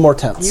 You, It's a little more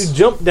tense. you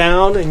jump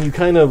down and you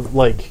kind of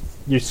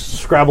you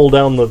scrabble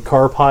down the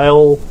car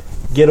pile,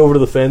 get over to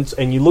the fence,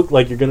 and you look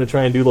like you're going to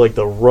try and do like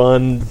the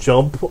run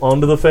jump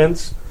onto the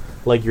fence,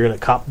 like you're in a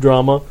cop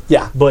drama.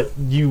 Yeah. But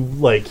you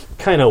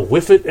kind of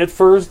whiff it at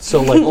first,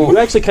 so you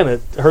actually kind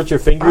of hurt your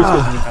fingers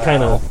because you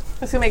kind of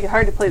It's gonna make it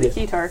hard to play the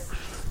guitar.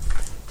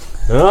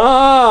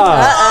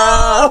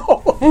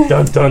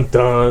 dun dun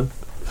dun.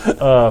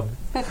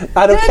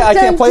 I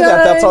can't play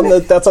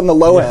that. That's on the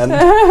low end.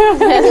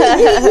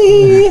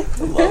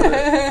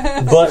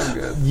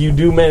 But you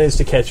do manage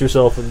to catch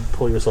yourself and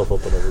pull yourself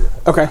up and over.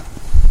 Okay.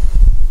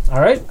 All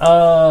right.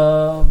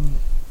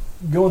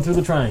 Going through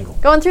the triangle.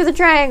 Going through the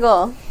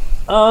triangle.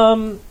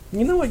 You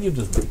know what? You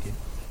just break it.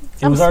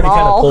 It I'm was already kind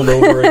of small. pulled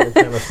over and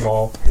you're kind of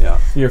small. Yeah.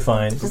 You're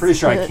fine. I'm pretty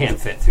sure I can't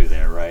fit through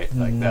there, right?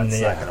 Like, that's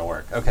Yeah. not going to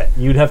work. Okay.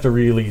 You'd have to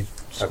really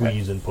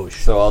squeeze and push.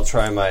 So I'll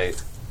try my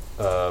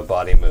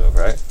body move,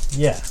 right?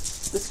 Yeah.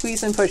 The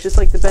squeeze and push is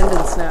like the bend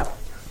and snap.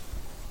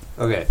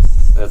 Okay.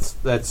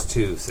 That's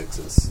 2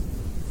 6s.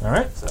 All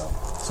right.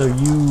 So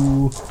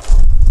you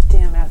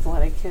Damn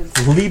athletic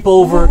kids. leap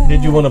over.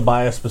 Did you want to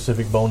buy a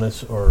specific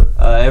bonus or?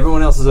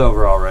 Everyone else is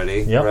over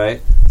already, Yep.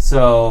 right?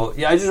 So,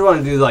 yeah, I just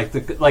want to do,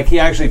 he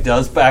actually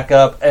does back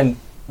up and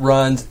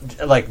runs,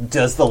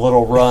 does the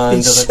little run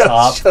to the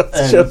top.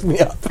 Shows me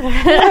up.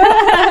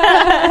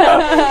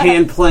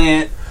 Hand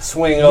plant,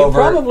 swing You over.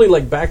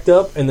 probably backed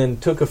up and then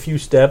took a few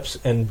steps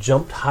and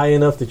jumped high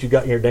enough that you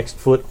got your next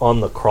foot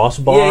on the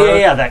crossbar.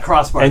 Yeah, that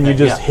crossbar And you thing,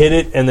 just yeah. hit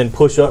it and then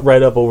push up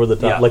right up over the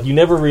top. Yeah. You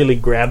never really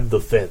grabbed the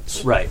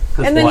fence. Right.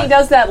 'Cause And then what? he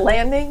does that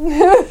landing.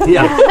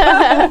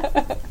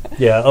 Yeah.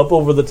 Yeah, up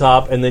over the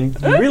top, and then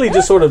you really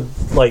just sort of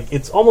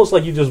it's almost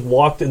like you just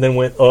walked and then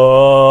went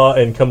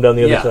and come down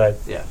the other side,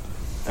 Yeah.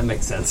 That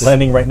makes sense.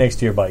 landing right next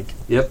to your bike.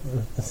 Yep.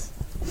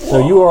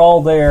 So you are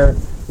all there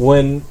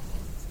when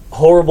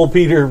Horrible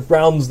Peter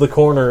rounds the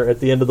corner at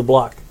the end of the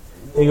block.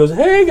 And he goes,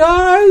 "Hey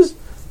guys,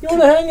 you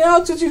want to hang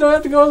out since you don't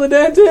have to go to the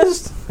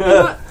dentist?"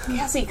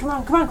 Cassie, come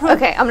on.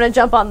 Okay, I'm gonna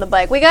jump on the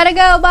bike. We gotta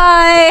go.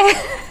 Bye.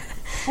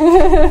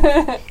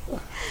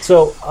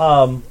 So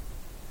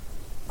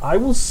I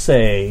will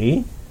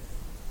say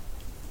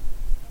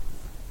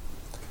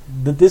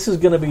that this is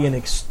going to be an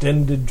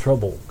extended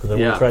trouble because I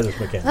will try this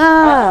mechanic.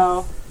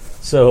 Oh.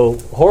 So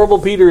Horrible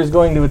Peter is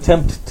going to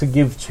attempt to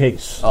give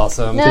chase.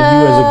 Awesome. you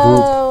as a group.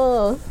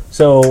 No.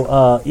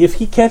 So if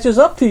he catches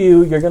up to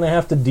you, you're going to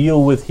have to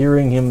deal with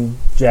hearing him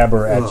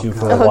jabber at you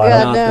for a Oh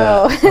while.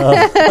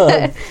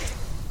 God,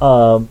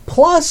 no.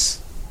 Plus,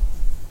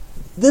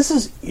 this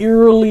is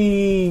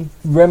eerily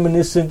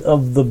reminiscent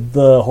of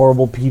the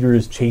Horrible Peter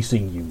is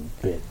chasing you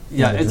bit.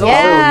 Yeah, it's Oh,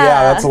 Yeah.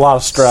 yeah, that's a lot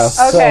of stress.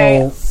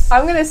 Okay, So-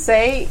 I'm gonna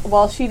say,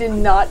 while she did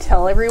not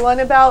tell everyone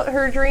about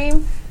her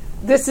dream,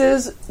 this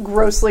is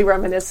grossly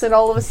reminiscent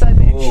all of a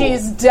sudden. And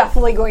she's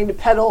definitely going to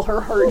pedal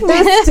her hardest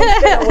to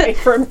get away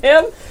from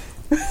him.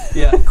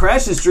 Yeah,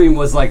 Crash's dream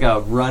was like a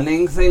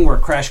running thing where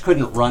Crash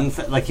couldn't run,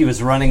 he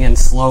was running in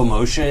slow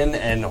motion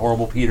and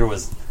Horrible Peter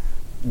was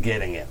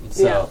getting him.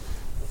 So,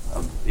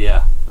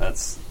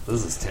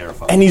 this is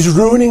terrifying. And he's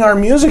ruining our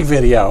music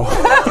video.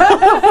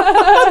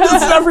 This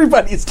is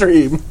everybody's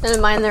dream. And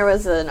in mine, there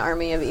was an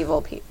army of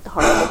evil,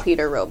 horrible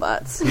Peter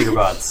robots. Peter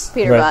Bots.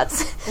 Peter Right.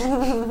 bots.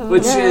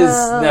 Which is,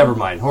 never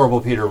mind,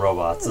 Horrible Peter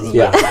Robots. Is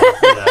Yeah.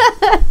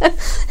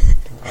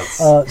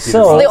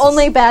 So The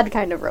only bad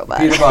kind of robot.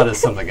 Peter Bot is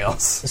something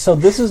else. So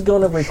this is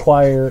going to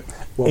require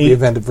Won't be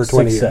invented for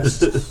 20 years.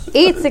 successes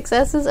 8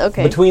 successes?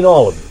 Okay. between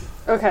all of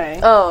you. Okay.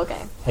 Oh, okay.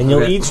 And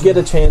you'll Okay. each get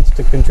a chance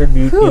to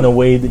contribute in a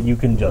way that you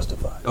can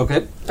justify.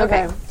 Okay.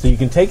 Okay. So you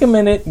can take a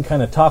minute and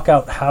kind of talk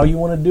out how you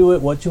want to do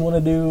it, what you want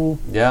to do,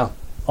 Yeah.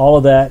 all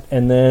of that,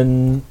 and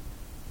then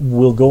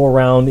we'll go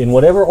around in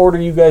whatever order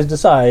you guys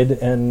decide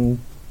and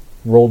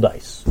roll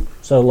dice.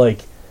 So,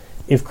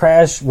 if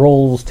Crash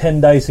rolls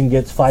 10 dice and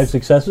gets 5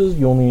 successes,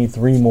 you only need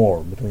 3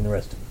 more between the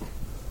rest of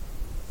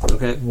you.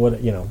 Okay.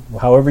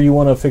 However you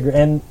want to figure.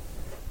 And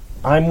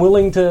I'm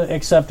willing to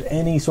accept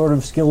any sort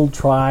of skilled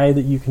try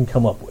that you can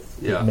come up with.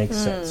 Yeah. It makes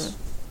sense.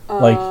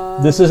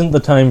 This isn't the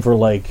time for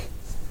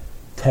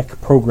tech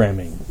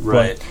programming.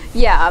 Right.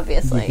 Yeah, But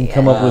obviously. you can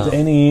come up with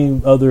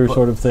any other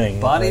sort of thing.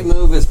 Body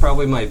move is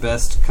probably my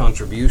best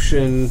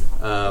contribution.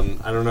 I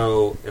don't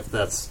know if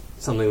that's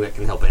something that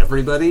can help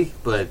everybody,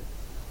 but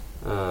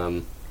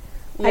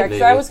Yeah, because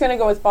Maybe. I was going to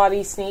go with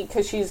body sneak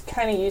because she's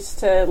kind of used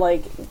to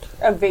like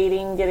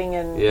evading, getting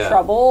in Yeah.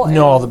 trouble.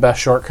 Know all the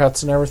best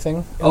shortcuts and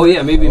everything. Oh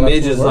yeah, maybe Well,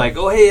 that's Midge is what like,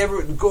 oh hey,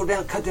 everyone, go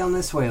down, cut down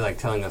this way, like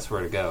telling us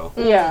where to go.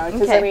 Yeah,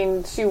 because Okay. I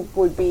mean, she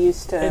would be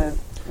used to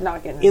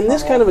not getting In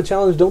this kind of a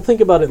challenge, don't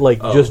think about it like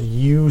Oh. just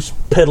you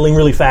pedaling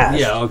really fast.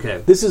 Yeah,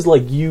 okay. This is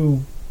like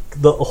you,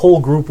 the whole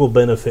group will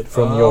benefit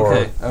from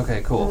your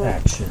Okay, cool.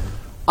 action.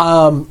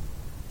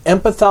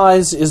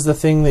 Empathize is the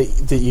thing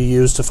that you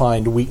use to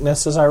find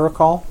weakness, as I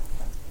recall.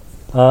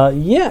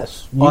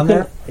 Yes. You On can,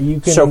 there?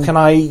 You can, So can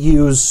I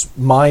use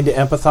mine to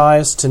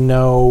empathize to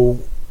know,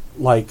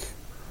 like,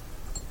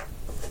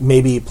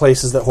 maybe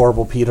places that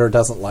Horrible Peter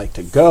doesn't like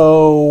to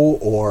go,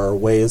 or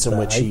ways in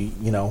which he,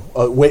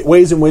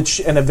 ways in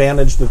which an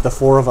advantage that the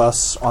four of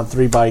us on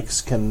 3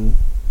 bikes can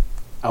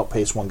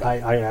outpace one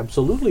guy. I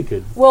absolutely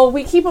could. Well,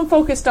 we keep them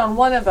focused on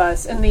one of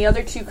us, and the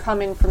other 2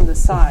 come in from the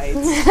sides.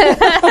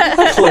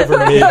 Clever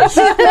Midge.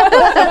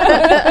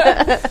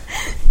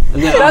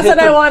 And then That's what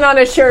I want on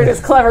a shirt is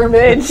clever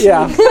Midge.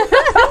 Yeah. and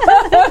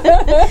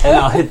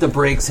I'll hit the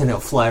brakes and he'll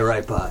fly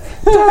right by.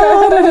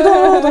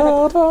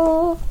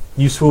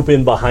 You swoop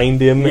in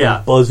behind him Yeah.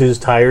 and buzz his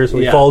tires so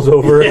he Yeah. falls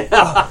over.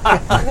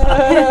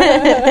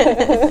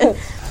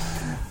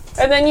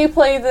 And then you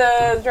play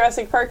the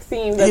Jurassic Park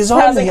theme that He's on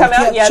hasn't me, come I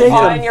out can't yet shake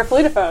on him. your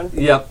flutophone.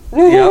 Yep,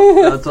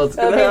 that's what's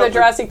That'll gonna be the happen.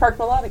 Jurassic Park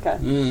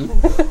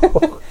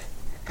melodica.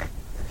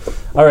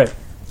 All right.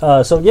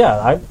 So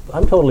yeah,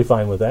 I'm totally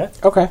fine with that.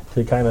 Okay.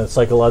 To kind of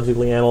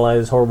psychologically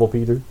analyze Horrible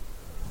Peter.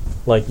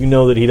 Like, you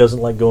know that he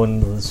doesn't like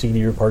going to the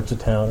seedier parts of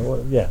town. Or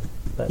what, yeah.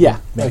 That Yeah.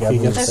 make Like he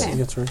absolute gets, sense. Okay. he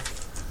gets rid.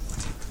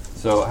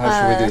 So how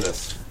should we do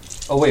this?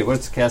 Oh wait,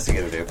 what's Cassie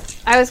gonna do?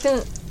 I was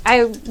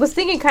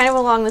thinking kind of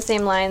along the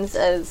same lines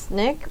as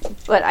Nick,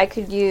 but I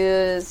could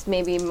use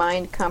maybe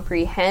mind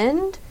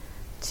comprehend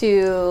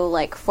to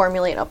like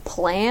formulate a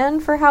plan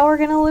for how we're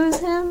gonna lose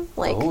him.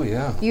 Like Oh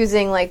yeah.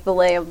 using like the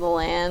lay of the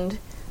land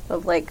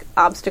of like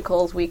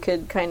obstacles we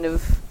could kind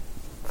of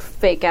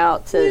fake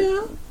out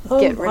to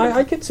get rid of.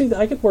 I could see that.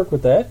 I could work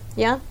with that.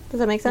 Yeah, does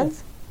that make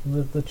sense?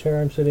 The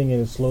chair I'm sitting in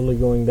is slowly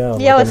going down.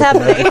 Yeah, what's I'm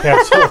at the Magic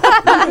Castle.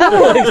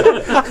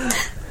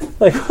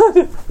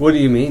 What do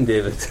you mean,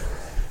 David?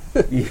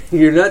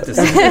 You're not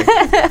disabled.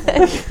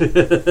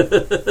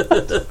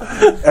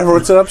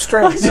 Everyone sit up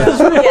straight.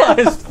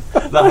 The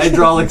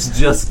hydraulics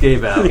just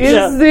gave out.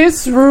 Is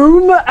this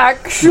room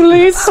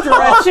actually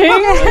stretching?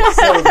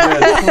 So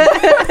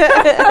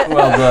good.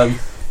 Well done.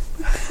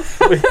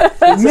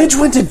 Midge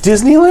went to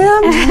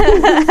Disneyland?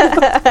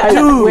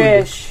 I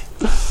wish.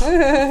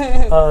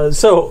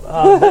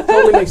 That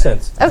totally makes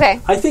sense. Okay.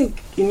 I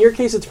think in your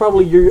case, it's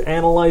probably you're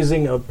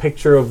analyzing a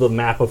picture of the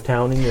map of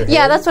town in your head.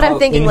 Yeah, that's what I'm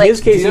thinking. In Like,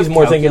 his case, Do you he's have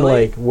more thinking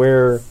calculate? like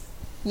where.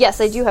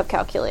 yes, I do have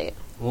calculate.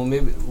 Well,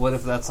 maybe. What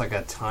if that's like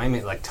a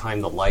timing, like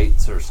time the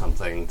lights or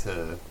something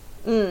to?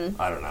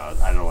 I don't know.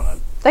 I don't want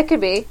to. That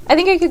could be. I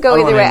think I could go I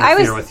don't either way. wanna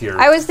interfere with your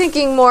I was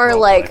thinking more role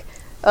like,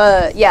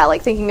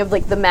 like thinking of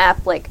like the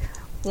map. Like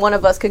one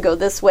of us could go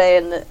this way,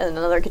 and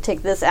another could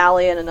take this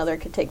alley, and another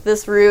could take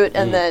this route,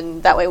 and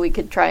then that way we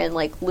could try and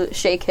like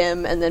shake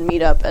him, and then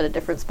meet up at a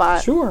different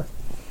spot. Sure.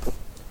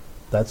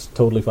 That's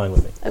totally fine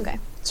with me. Okay.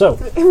 So,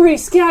 Everybody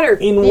scatter.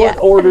 in what Yeah.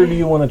 order do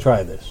you want to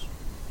try this?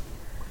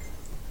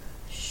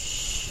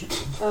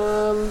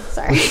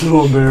 Sorry.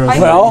 So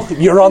embarrassing. Well,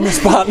 you're on the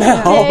spot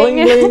now. Bling,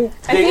 bling.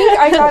 I think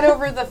I got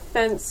over the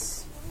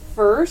fence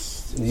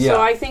first, Yeah.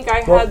 so I think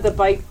I had the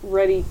bike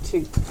ready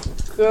to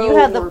go. You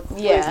had the- more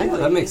yeah. quickly.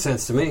 That makes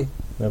sense to me.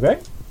 Okay.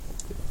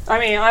 I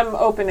mean, I'm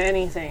open to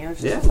anything. It was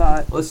just Yeah. a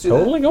thought. Let's do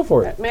Totally go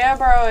for it. May I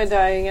borrow a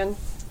die again?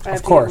 I have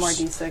Of course.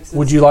 to get more D6s.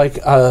 Would you like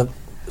a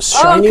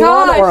shiny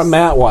gosh. one or a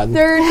matte one?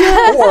 They're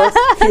Or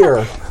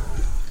here.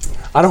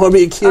 I don't want to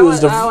be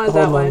accused I want of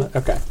that holding one.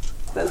 on. Okay.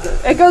 That's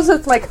it. It goes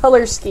with my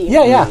color scheme.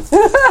 Yeah, yeah.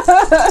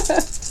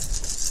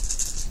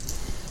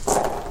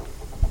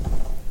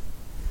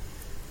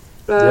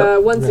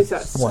 Yep. One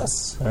success.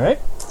 Yes. All right.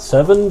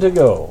 7 to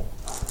go.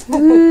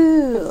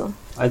 Ooh.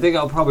 I think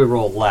I'll probably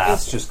roll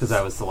last, just because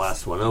I was the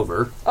last one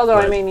over. Although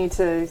I But- may need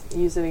to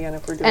use it again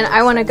if we're doing And it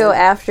I want to same go way.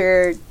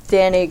 after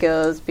Danny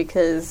goes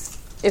because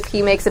if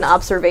he makes an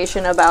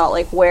observation about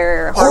like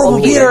where Horrible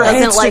Horrible Peter Peter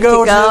doesn't hates to like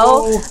go to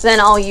go, to- then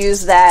I'll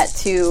use that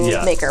to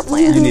Yeah. make our You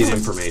plan. need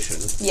information.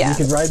 Yeah. You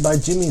could ride by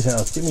Jimmy's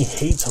house. Jimmy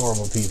hates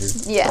Horrible Peter.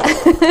 Yeah.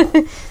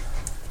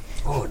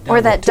 Oh, Or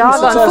damn, that two dog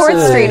on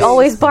successes. 4th Street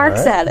always barks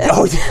All at him.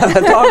 Oh,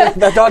 yeah.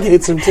 That dog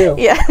hates him, too.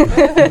 Yeah.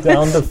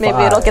 Down to 5.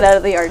 Maybe it'll get out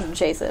of the yard and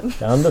chase him.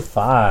 Down to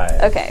 5.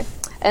 Okay.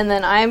 And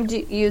then I'm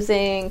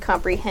using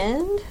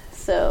comprehend.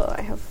 So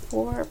I have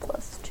 4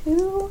 plus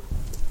 2.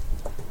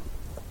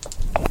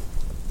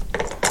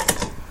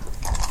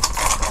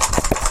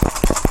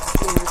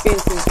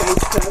 Fancy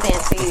dice cup.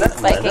 Fancy that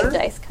Viking leather?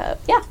 dice cup.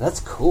 Yeah. That's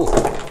cool.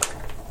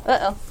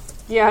 Uh-oh.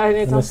 Yeah, and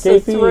it An also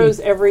escapee. throws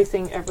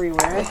everything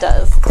everywhere. It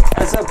does.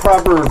 As a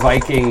proper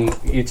Viking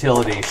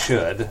utility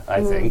should,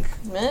 I think.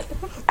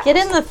 Get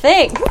in the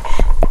thing.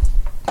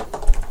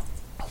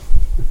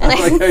 And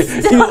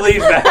You lean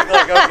back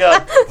like, oh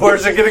god,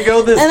 where's it gonna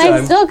go this And time?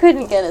 I still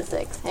couldn't get a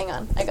 6. Hang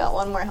on. I got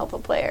one more help a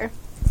player.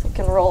 So I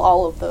can roll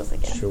all of those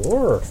again.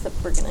 Sure. Except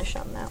we're going to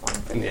shun that one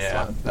for this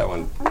Yeah, one. that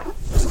one.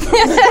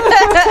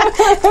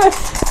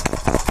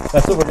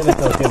 That's what we're going to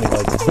tell Kenny.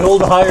 Like,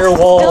 build higher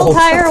walls. Build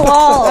higher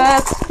walls.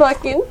 That's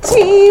fucking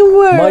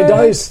teamwork. My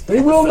dice, they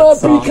will not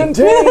song. be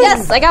contained.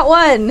 Yes, I got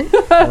one.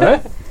 All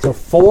right. So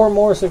 4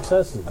 more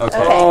successes. Okay.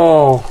 Okay.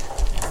 Oh.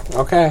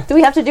 Okay. Do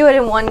we have to do it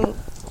in one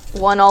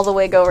all the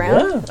way go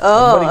round? Yeah.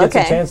 Oh, Everybody gets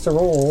okay. a chance to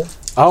roll.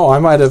 Oh, I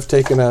might have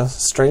taken a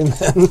strain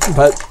then,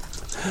 but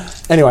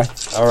anyway,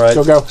 All right.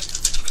 go.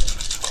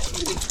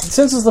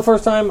 Since it's the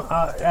first time,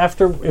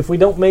 if we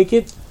don't make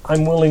it,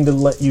 I'm willing to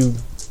let you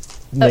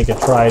make a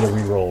try to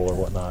re-roll or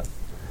whatnot.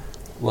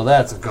 Well,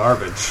 that's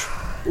garbage.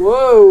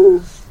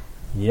 Whoa.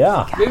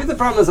 Yeah. Maybe the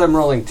problem is I'm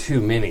rolling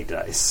too many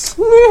dice.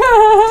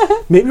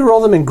 Maybe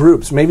roll them in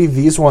groups. Maybe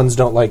these ones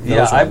don't like those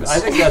Yeah, ones. I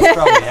think that's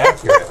probably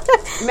accurate.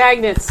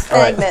 Magnets.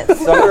 Magnets.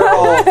 So I'm gonna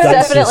roll.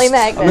 Definitely I'm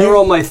gonna magnets.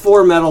 roll my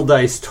 4 metal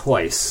dice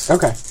twice.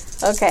 Okay.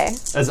 Okay.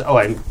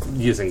 I'm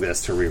using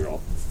this to reroll.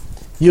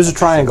 Use a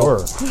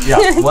triangle. Sure.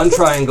 Yeah, 1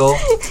 triangle.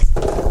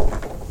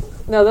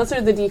 No, those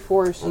are the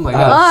D4s. Oh my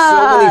god,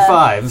 so many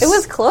 5s. It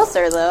was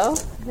closer, though.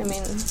 I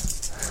mean,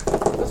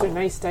 Those are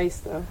nice dice,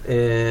 though.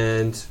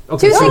 And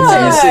okay, Two so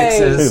 2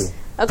 sixes. 6s.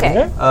 2.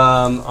 okay. Okay.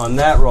 On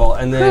that roll,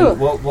 and then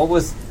Whew. what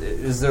was?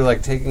 Is there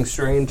like taking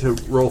strain to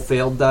roll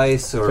failed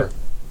dice or?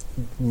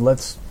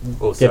 Let's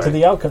Oh, get to sorry.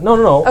 the outcome.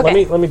 No.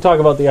 Okay. Let me talk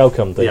about the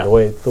outcome thing. Yeah. The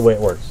way it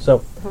works.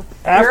 So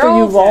after You're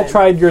you've all open.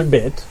 tried your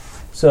bit,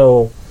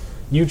 so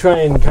you try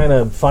and kind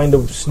of find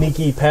a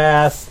sneaky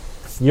path.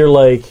 You're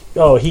like,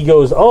 oh, he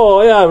goes,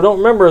 oh yeah, I don't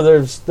remember.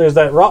 There's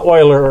that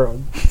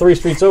Rottweiler 3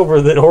 streets over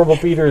that Horrible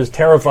Peter is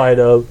terrified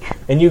of,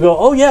 and you go,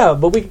 oh yeah,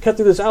 but we can cut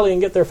through this alley and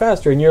get there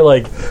faster. And you're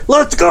like,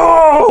 let's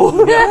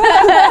go.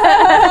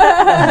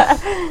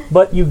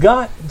 But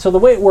so the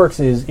way it works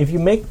is if you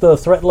make the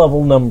threat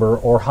level number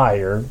or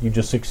higher, you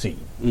just succeed.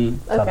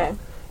 Okay.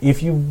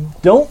 If you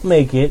don't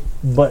make it,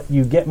 but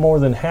you get more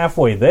than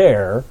halfway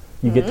there,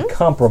 you get to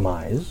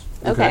compromise.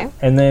 Okay.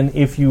 And then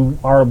if you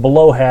are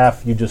below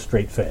half, you just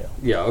straight fail.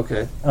 Yeah.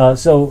 Okay.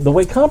 So the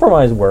way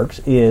compromise works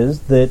is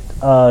that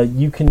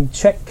you can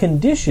check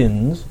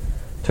conditions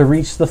to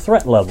reach the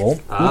threat level.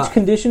 Ah. Each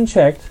condition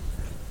checked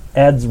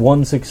adds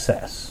 1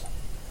 success.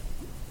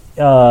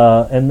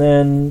 And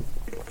then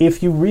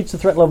if you reach the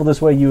threat level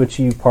this way, you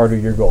achieve part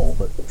of your goal.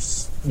 But,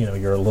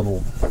 you're a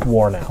little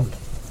worn out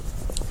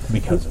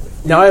because of it.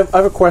 Now I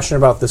have a question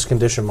about this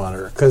condition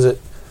monitor because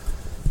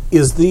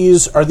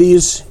are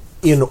these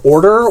in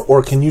order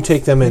or can you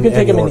take them in You can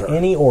take any them order? in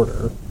any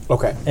order.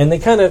 Okay. And they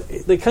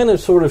kind of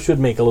sort of should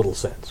make a little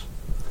sense.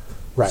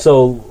 Right.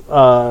 So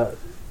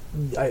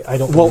I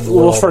don't. Well, remember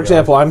what all for they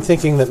example, are. I'm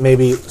thinking that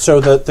maybe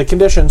the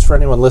conditions for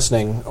anyone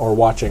listening or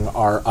watching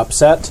are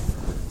upset,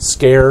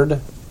 scared,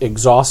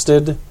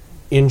 exhausted,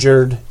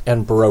 injured,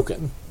 and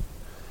broken.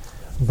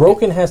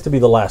 Broken has to be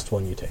the last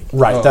one you take.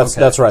 Right. Oh, that's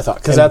okay. what I thought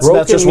because And that's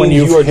broken just when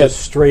means you you are hit.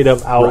 just straight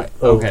up out. Right.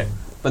 Of Okay.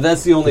 But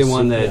that's the only The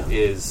one soup, that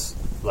is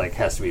like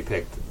has to be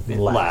picked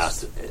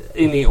Last. last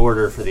in the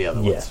order for the other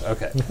Yes.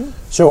 ones. Okay.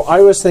 So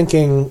I was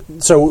thinking.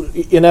 So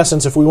in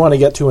essence, if we want to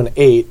get to an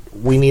 8,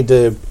 we need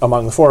to,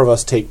 among the 4 of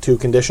us, take 2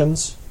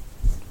 conditions.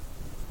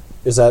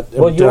 Is that?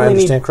 Well, you did I only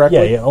understand need,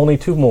 correctly? Yeah, only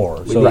 2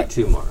 more. We So need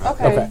 2 more.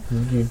 Okay. Okay.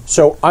 you,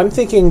 So I'm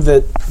thinking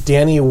that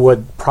Danny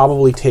would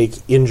probably take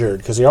injured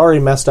because he already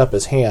messed up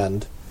his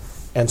hand,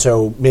 and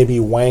so maybe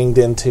wanged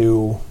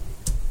into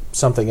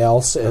something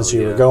else as Oh,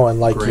 you were yeah. going,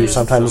 like you Grazed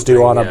sometimes do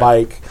something, on a yeah.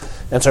 bike.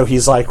 And so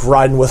he's like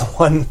riding with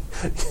one,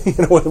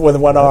 with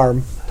one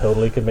arm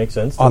totally could make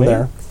sense to on me.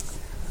 there.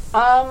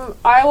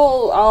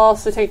 I'll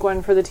also take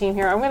one for the team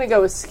here. I'm going to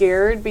go with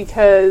scared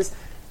because,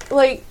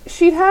 like,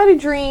 she'd had a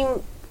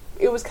dream.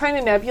 It was kind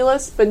of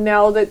nebulous, but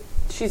now that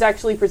she's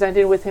actually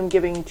presented with him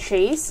giving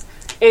chase,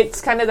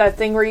 it's kind of that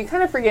thing where you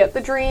kind of forget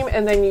the dream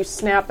and then you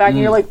snap back and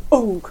you're like,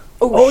 oh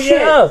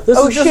shit. Yeah, this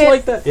oh, is just shit.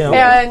 like that. Yeah.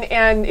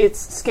 And it's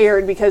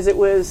scared because it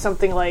was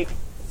something like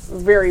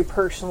very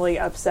personally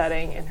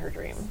upsetting in her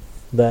dream.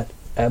 That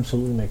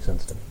absolutely makes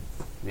sense to me.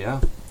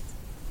 Yeah.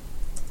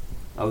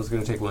 I was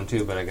going to take one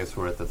too, but I guess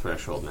we're at the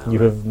threshold now. You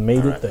right? have made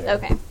All it right. there.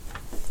 Okay.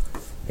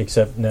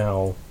 Except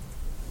now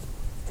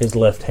his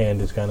left hand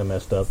is kind of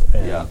messed up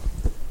and Yeah.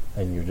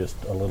 and you're just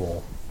a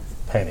little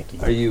panicky.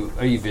 Are you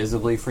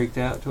visibly freaked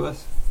out to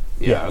us?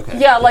 Yeah. Okay.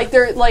 Yeah, like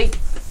there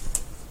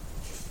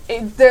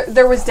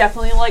was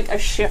definitely like a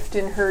shift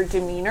in her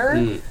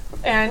demeanor,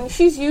 and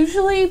she's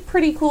usually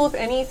pretty cool. If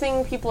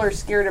anything, people are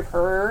scared of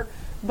her,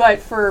 but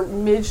for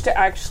Midge to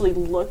actually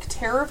look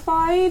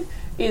terrified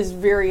is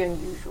very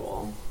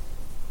unusual.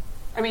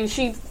 I mean,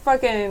 she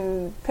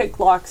fucking picked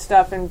lock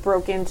stuff and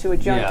broke into a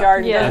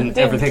junkyard Yeah. and And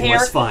didn't everything care.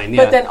 was fine,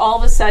 yeah. But then all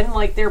of a sudden,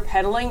 like, they're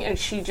pedaling and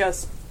she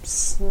just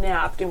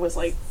snapped and was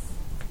like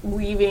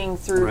weaving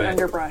through Right.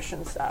 underbrush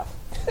and stuff.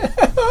 And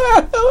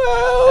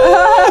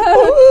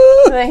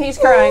then he's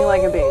crying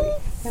like a baby.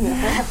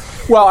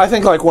 Well, I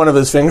think like one of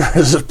his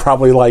fingers is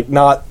probably like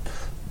not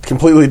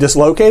completely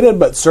dislocated,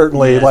 but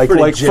certainly Yeah, like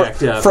pretty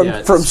jacked up. from Yeah,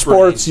 it's from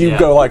sports, sprained. you Yeah.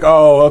 go like,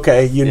 oh,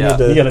 okay, you Yeah. need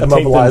to You gotta tape them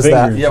immobilize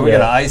that. fingers. Yeah, we Yeah.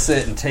 gotta ice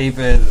it and tape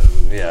it.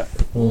 And, yeah.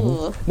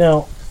 Ooh.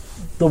 Now,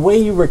 the way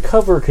you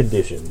recover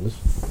conditions,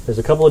 there's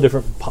a couple of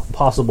different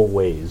possible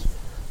ways.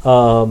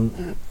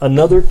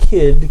 Another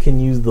kid can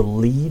use the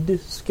lead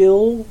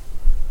skill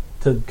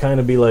to kind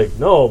of be like,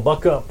 no,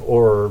 buck up,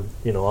 or,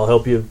 I'll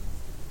help you.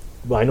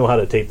 I know how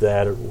to tape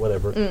that, or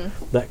whatever.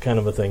 That kind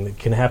of a thing that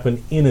can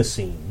happen in a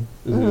scene.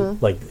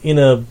 Like, in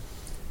a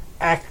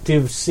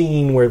active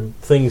scene where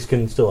things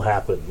can still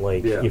happen.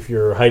 Like, if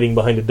you're hiding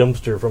behind a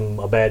dumpster from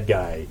a bad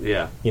guy,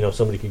 Yeah.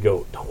 somebody could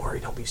go, don't worry,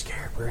 don't be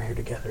scared, we're here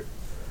together.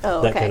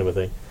 Oh, That okay. kind of a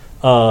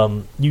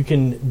thing. You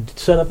can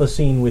set up a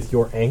scene with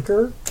your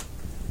anchor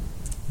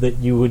that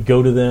you would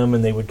go to them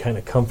and they would kind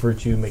of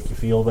comfort you, make you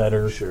feel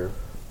better. Sure.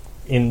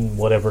 In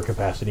whatever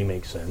capacity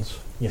makes sense.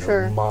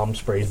 Sure. Mom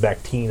sprays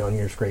Bactine on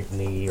your scraped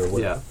knee or whatever.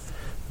 Yeah.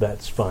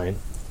 That's fine.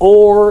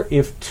 Or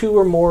if two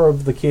or more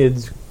of the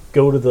kids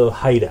go to the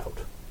hideout.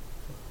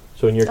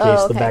 So in your case,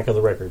 Oh, the okay. back of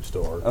the record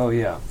store. Oh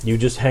yeah. You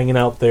just hanging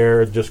out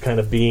there, just kind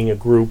of being a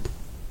group,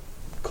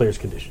 clears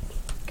conditions.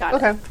 Got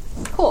Okay. it.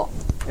 Cool.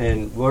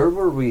 And where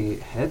were we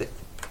headed?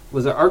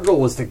 Our goal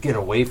was to get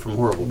away from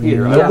Horrible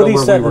Peter. I Nobody don't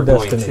know set where we a were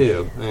going to.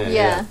 destination.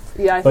 Yeah.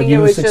 Yeah, I But think it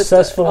you was just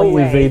successfully a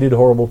way. evaded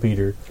Horrible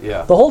Peter.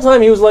 Yeah. The whole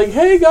time he was like,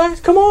 hey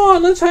guys, come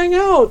on, let's hang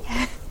out.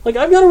 Like,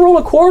 I've got a roll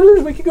of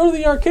quarters, we could go to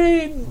the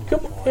arcade.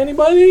 Come on,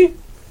 anybody?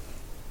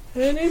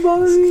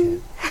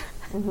 Anybody?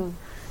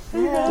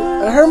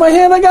 I hurt my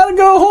hand. I gotta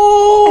go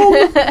home.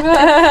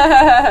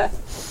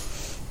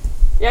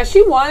 Yeah,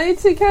 she wanted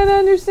to kind of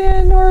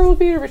understand Horrible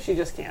Peter, but she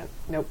just can't.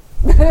 Nope.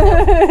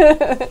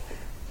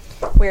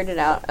 Weirded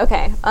out.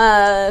 Okay.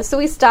 So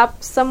we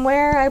stopped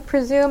somewhere, I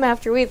presume,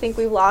 after we think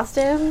we've lost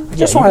him. I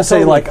just you want can to say,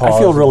 totally like, I pause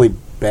feel and- really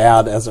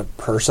bad as a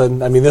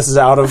person. I mean, this is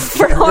out of.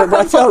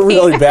 I feel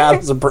really bad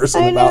as a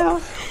person I about know.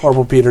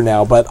 Horrible Peter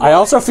now, but I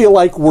also feel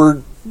like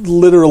we're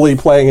literally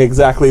playing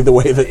exactly the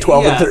way that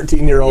 12 and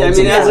 13-year-olds.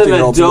 Yeah, I mean, and as an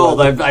 14-year-olds adult,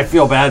 would. I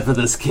feel bad for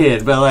this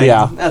kid, but like,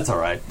 Yeah. that's all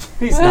right.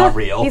 He's not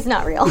real. He's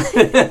not real.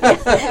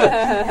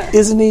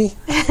 Isn't he?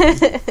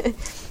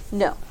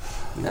 No.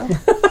 No. In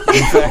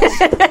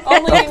fact,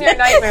 Only in your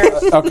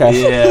nightmares.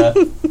 Okay. yeah.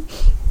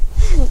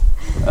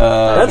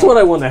 That's what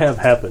I want to have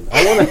happen.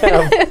 I want to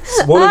have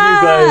one of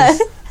you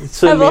guys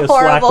send me Have a a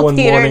Slack horrible one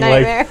Peter morning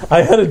nightmare. like,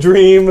 I had a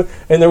dream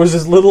and there was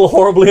this little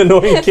horribly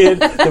annoying kid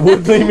that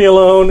wouldn't leave me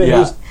alone and it Yeah.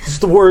 was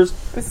just the worst.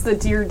 It's the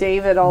Dear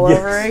David all Yes.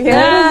 over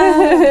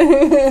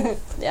again.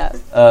 Yeah.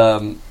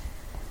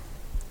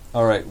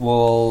 All right.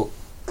 Well.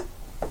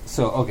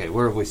 So okay,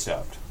 where have we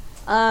stopped?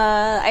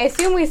 I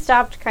assume we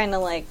stopped kind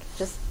of like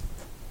just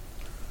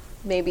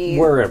maybe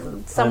Wherever.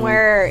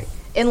 somewhere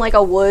in like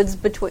a woods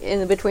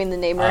between the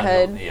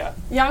neighborhood. Yeah.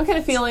 Yeah, I'm kind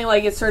of feeling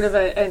like it's sort of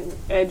an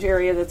edge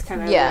area that's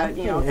kind of Yeah. kind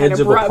Edge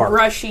of of a park.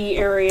 brushy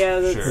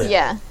area. That's, Sure.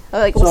 Yeah.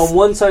 Like So on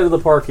one side of the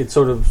park, it's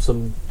sort of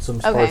some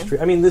sparse Okay. tree.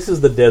 I mean, this is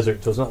the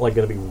desert, so it's not like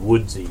going to be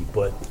woodsy,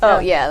 but oh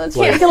yeah, that's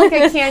I right. feel like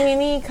a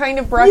canyony kind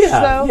of brush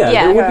though. yeah,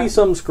 Yeah. there would Okay. be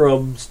some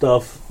scrub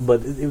stuff,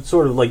 but it's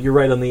sort of like you're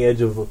right on the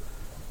edge of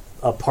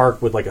a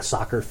park with like a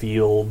soccer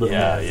field.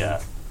 Yeah. and, Yeah.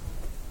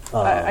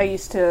 I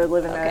used to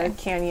live in Okay. a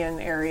canyon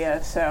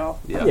area, so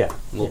Yeah. Yeah.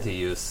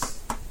 Multi-use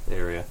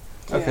area.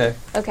 Yeah. Okay.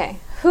 Okay.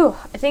 Whew.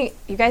 I think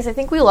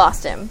we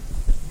lost him.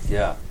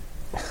 Yeah.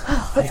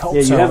 I hope Yeah,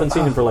 you so. haven't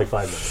seen him for like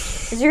 5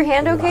 minutes. Is your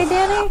hand okay,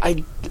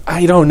 Danny?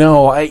 I don't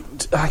know. it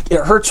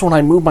hurts when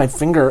I move my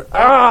finger.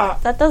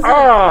 That doesn't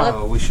look.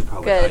 Oh, we should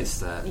probably Good. ice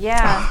that.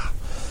 Yeah.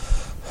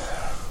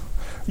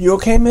 You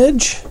okay,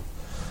 Midge?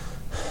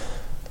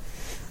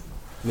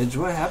 Midge,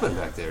 what happened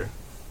back there?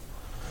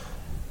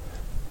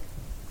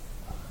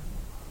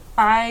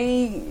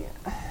 I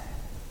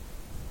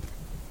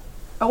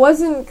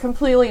wasn't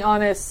completely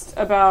honest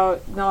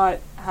about not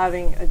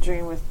having a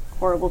dream with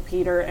Horrible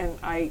Peter, and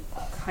I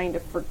kind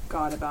of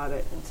forgot about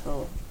it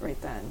until right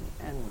then.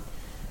 And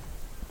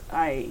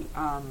I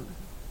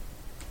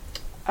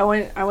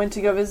went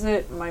to go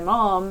visit my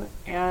mom,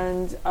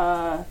 and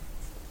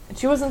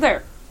she wasn't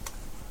there,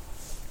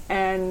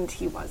 and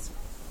he was.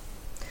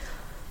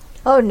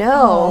 Oh no.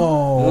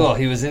 Oh,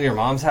 he was in your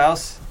mom's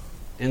house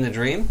in the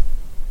dream?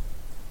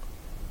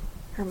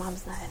 Her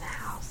mom's not in the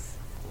house.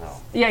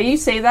 No. Yeah, you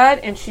say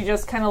that, and she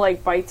just kind of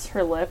like bites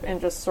her lip and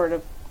just sort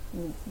of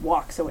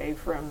walks away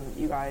from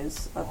you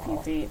guys a few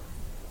feet.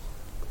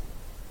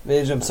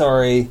 Midge, I'm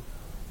sorry.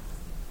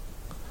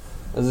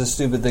 That was a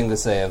stupid thing to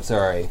say. I'm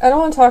sorry. I don't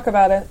want to talk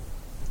about it.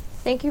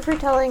 Thank you for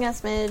telling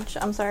us, Midge.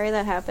 I'm sorry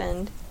that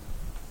happened.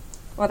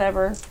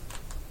 Whatever.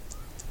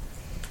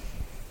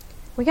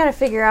 We gotta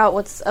figure out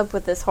what's up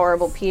with this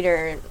Horrible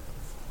Peter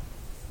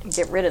and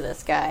get rid of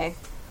this guy.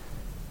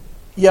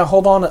 Yeah,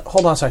 hold on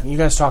a second. You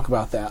guys talk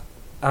about that.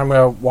 I'm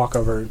gonna walk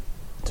over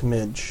to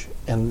Midge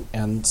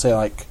and say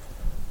like,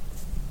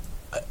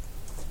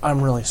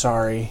 I'm really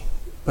sorry,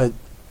 but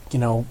you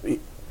know,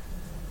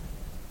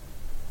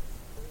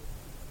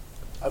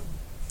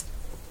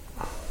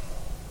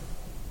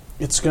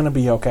 it's gonna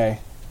be okay.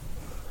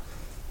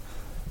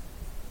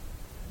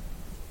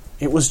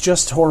 it was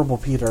just horrible,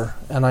 Peter.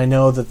 And I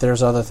know that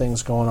there's other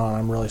things going on.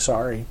 I'm really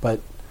sorry, but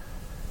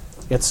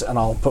it's, and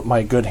I'll put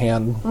my good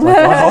hand like,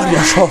 on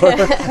your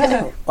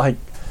shoulder. Like,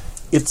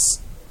 it's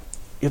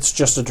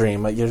just a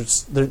dream. Like,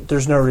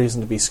 there's no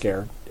reason to be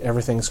scared.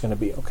 Everything's going to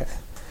be okay.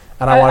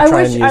 And I want to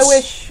try and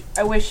use...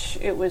 I wish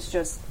it was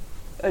just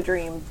a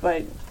dream,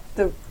 but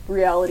the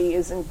reality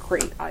isn't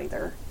great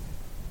either.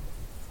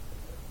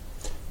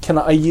 Can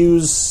I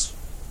use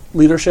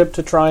leadership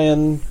to try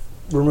and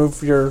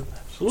remove your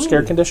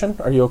scare condition?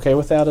 Are you okay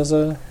with that as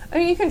a... I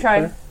mean, you can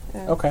try.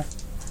 Yeah. Okay.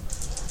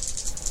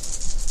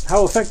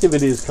 How effective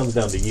it is comes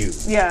down to you.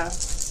 Yeah.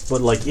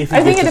 But like, if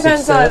I think it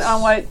depends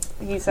on what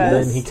he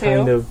says. Then he too.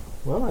 kind of,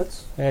 well,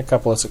 that's A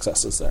couple of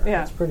successes there. Yeah.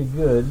 that's pretty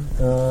good.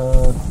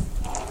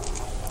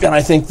 And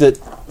I think that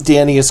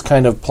Danny is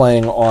kind of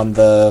playing on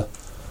the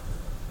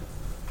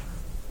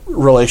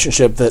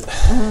relationship that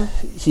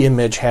he and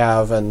Midge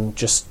have, and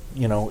just,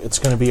 it's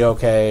going to be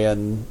okay,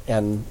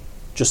 and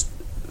just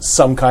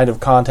some kind of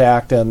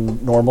contact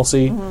and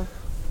normalcy.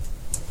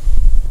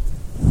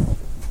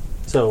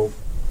 So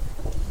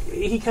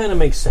he kind of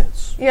makes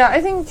sense. Yeah,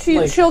 I think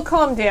Like- she'll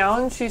calm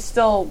down. She's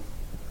still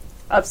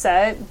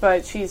upset,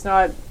 but she's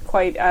not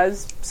quite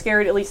as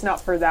scared, at least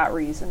not for that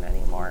reason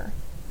anymore.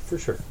 For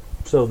sure.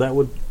 So that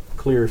would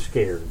clear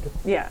scared.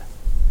 Yeah.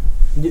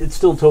 It's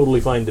still totally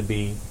fine to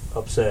be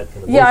upset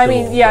and Yeah, I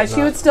emotional, mean, yeah, but she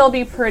not- would still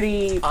be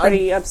pretty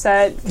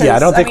upset. 'cause, Yeah, I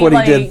don't think mean,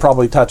 what he did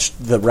probably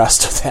touched the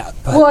rest of that.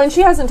 But Well, and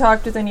she hasn't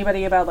talked with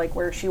anybody about, like,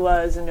 where she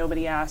was, and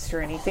nobody asked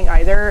her anything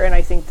either, and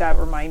I think that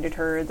reminded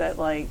her that,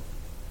 like,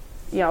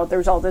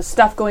 there's all this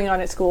stuff going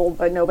on at school,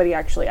 but nobody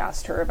actually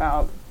asked her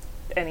about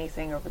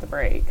anything over the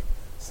break.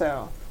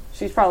 So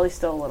she's probably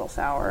still a little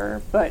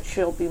sour, but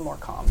she'll be more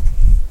calm.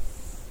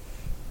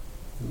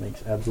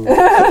 Makes absolute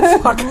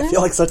fuck, I feel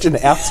like such an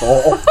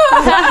asshole.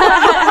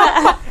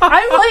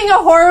 I'm playing a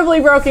horribly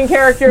broken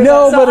character,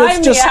 No, though, so but it's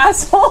I'm just- the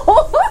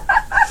asshole.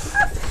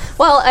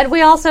 Well, and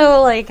we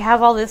also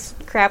have all this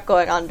crap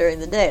going on during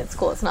the day at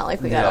school. It's not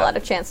like we got a Yeah. lot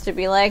of chance to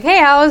be like, "Hey,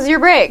 how was your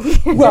break?"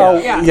 Well,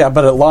 Yeah. yeah,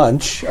 but at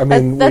lunch, I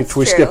mean, That's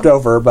we true. skipped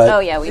over, but Oh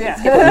yeah, we did Yeah.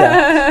 skip it.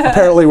 yeah.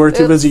 Apparently we're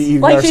too busy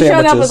eating Like, our she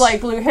sandwiches. showed up with,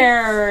 like, blue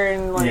hair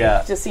and, like,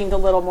 Yeah. just seemed a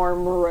little more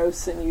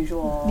morose than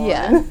usual.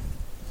 Yeah.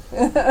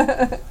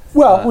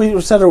 Well,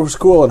 we said it was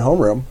school and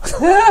homeroom,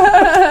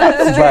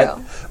 That's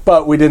true.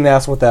 but we didn't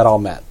ask what that all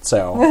meant.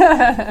 So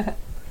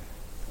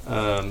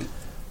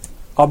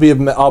I'll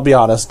be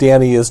honest.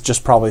 Danny is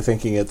just probably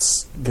thinking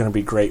it's going to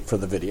be great for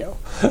the video.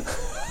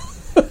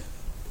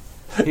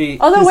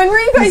 Although, when were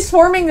you guys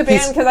forming the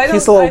band? Because I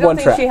he's a little don't one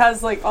think track. she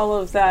has, like, all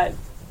of that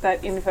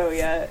info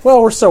yet.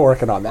 Well, we're still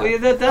working on that. Well, yeah,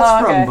 that's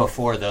Oh, okay. from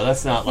before, though.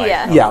 That's not like...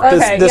 Yeah. Yeah,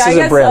 Okay, this yeah, I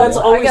isn't guess brand That's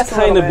new. I always guess a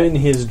kind little of bit.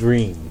 been his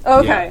dream.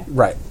 Okay.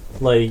 Right.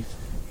 Like,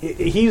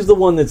 he's the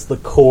one that's the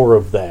core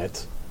of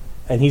that.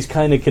 And he's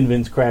kind of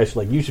convinced Crash,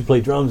 like, you should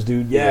play drums,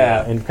 dude.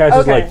 Yeah. Yeah. And Crash is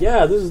Okay. like,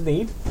 yeah, this is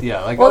neat.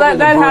 Yeah, like Well, over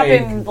that the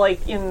break- happened,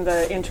 like, in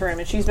the interim,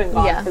 and she's been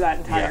gone Yeah. for that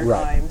entire Yeah.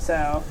 Right. time,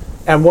 so...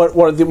 And one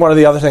of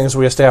the other things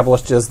we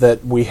established is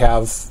that we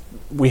have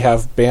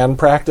band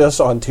practice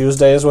on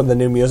Tuesdays when the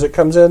new music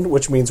comes in,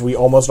 which means we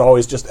almost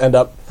always just end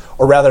up,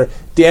 or rather,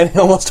 Danny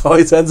almost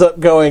always ends up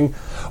going,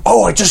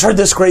 "Oh, I just heard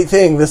this great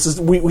thing. This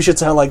is we should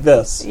sound like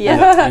this."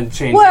 Yeah, and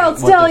changing Well,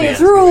 it's what the Dahlia's band's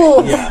doing.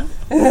 rules! Yeah.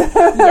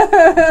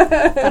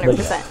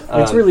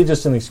 100%. It's really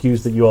just an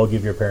excuse that you all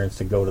give your parents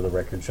to go to the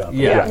record shop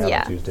Yeah. on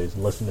Yeah. Tuesdays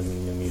and listen to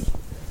new music.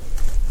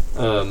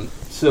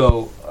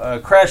 So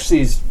Crash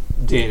sees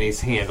Danny's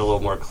hand a little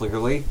more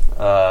clearly,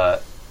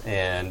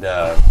 and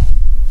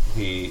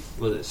he.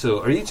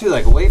 So, are you two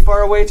like way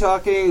far away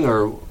talking,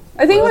 or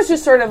I think it was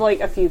just sort of, like,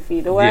 a few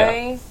feet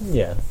away.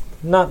 Yeah.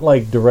 Not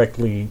like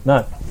directly,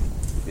 not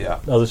yeah?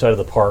 the other side of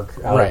the park,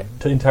 Right.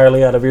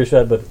 Entirely out of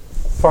earshot, but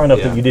far enough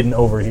Yeah. that you didn't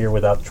overhear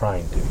without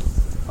trying to.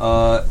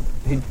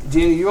 Hey,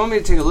 Danny, you want me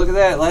to take a look at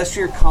that? Last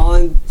year,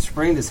 Colin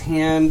sprained his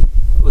hand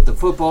with the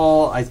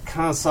football. I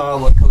kind of saw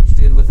what Coach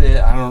did with it.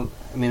 I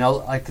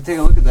could take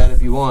a look at that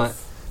if you want.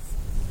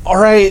 All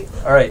right.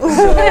 All right.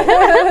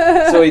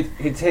 So he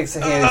takes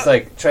the hand. He's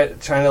like trying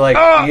to like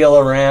feel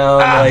around.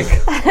 Like,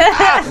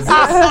 is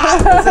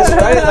this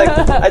right? Like,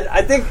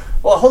 I think.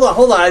 Well,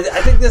 hold on. I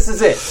think this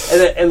is it.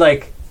 And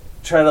like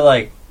try to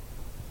like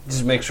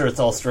just make sure it's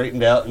all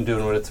straightened out and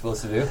doing what it's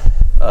supposed to do.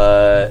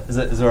 Is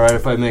it all right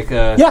if I make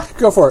a? Yeah,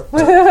 go for it.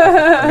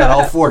 I got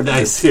all 4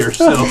 dice here,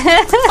 so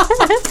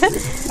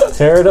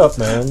Tear it up,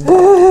 man.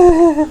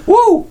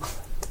 woo.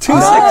 2 6s.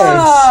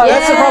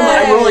 That's the problem.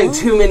 I'm Yay. rolling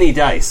too many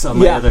dice on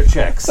my Yeah. other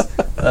checks.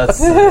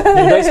 That's Your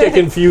dice get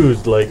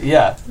confused. Like,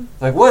 yeah.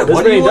 Like what? there's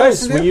What do many you want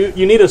dice. us to Well, do?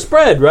 you need a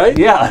spread, right?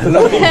 Yeah.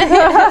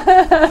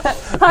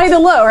 High to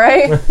low,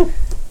 right?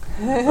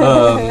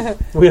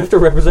 We have to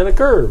represent a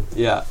curve.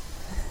 Yeah.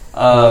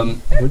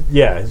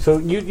 Yeah, so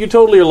you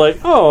totally are like,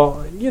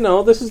 oh,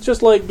 this is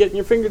just like getting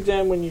your finger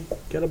jammed when you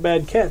get a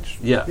bad catch.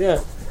 Yeah.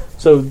 Yeah.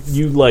 So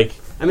you like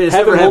I mean, it's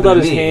have never him hold out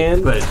happened his to me,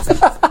 hand,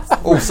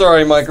 but oh,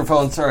 sorry,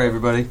 microphone. Sorry,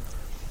 everybody.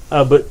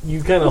 but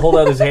you kind of hold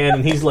out his hand,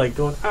 and he's like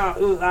going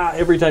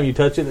every time you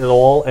touch it at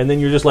all, and then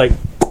you're just like,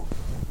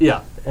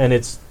 Yeah. and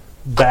it's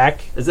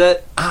back. Does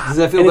that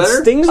feel And it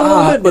better? stings a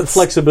little bit, but It's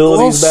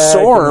flexibility a is little back.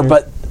 sore, and-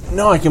 but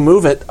no, I can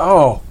move it.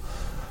 Oh,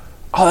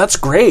 that's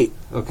great.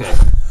 Okay.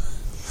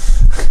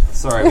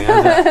 Sorry,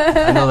 man.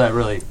 I know that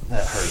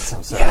hurts.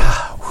 I'm sorry.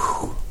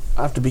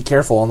 I have to be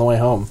careful on the way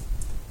home.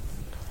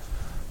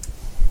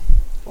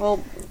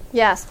 Well,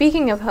 Yeah,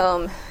 speaking of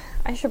home,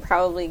 I should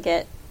probably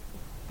get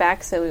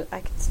back so I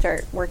can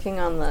start working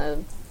on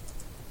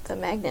the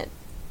magnet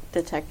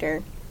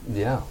detector.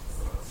 Yeah.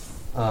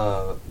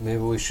 Maybe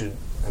we should.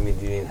 I mean,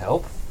 do you need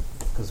help?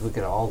 Because we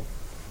could all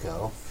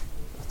go.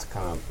 That's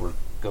kind of we're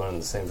going in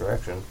the same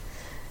direction.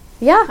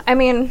 Yeah, I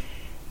mean,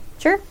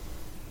 sure.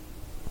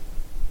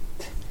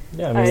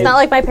 Yeah, I mean, It's not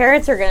like my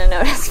parents are going to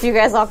notice if you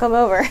guys all come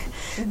over.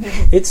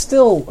 it's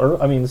still.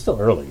 It's still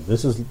early.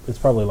 It's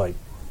probably like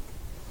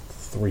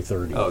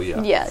 3:30. Oh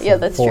yeah. Yeah,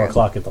 that's 4 true.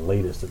 o'clock at the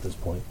latest at this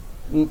point.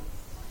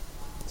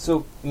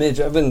 So, Midge,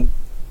 I've been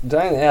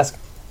dying to ask,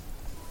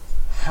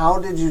 how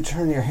did you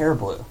turn your hair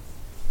blue?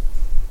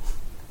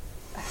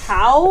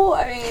 how?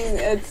 I mean,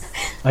 it's.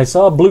 I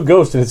saw a blue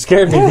ghost and it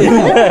scared me.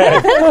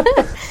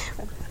 I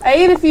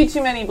ate a few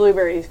too many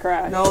blueberries,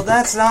 Crash. No,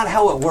 that's not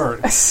how it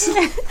works.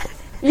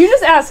 You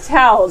just asked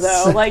how,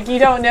 though. Like, you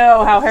don't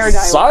know how hair dye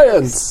works.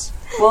 Science.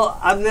 Well,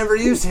 I've never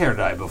used hair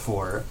dye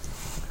before.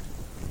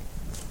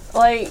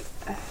 Like,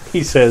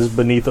 He says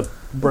beneath a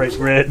bright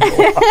red.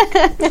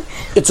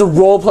 It's a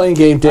role-playing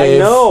game,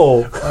 Dave. I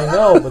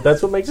know, but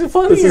that's what makes it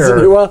funnier. This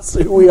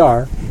isn't who we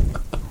are.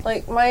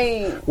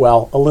 my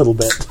Well, a little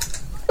bit.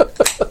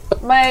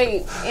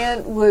 my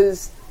aunt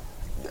was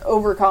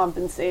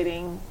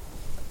overcompensating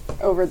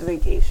over the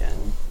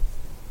vacation.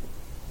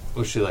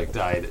 Was she like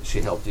dyed it?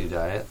 She helped you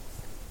dye it?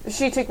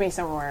 She took me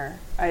somewhere.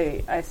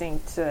 I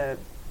think to.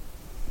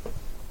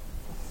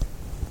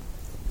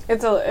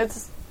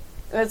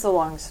 It's a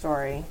long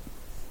story.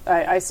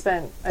 I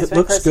spent It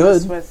looks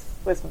Christmas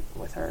good.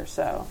 with her,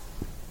 so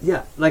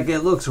Yeah, like it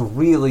looks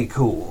really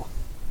cool.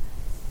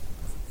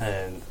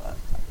 And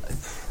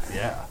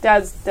yeah,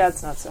 Dad's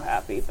not so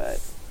happy, but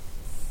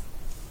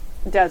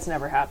Dad's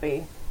never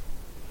happy.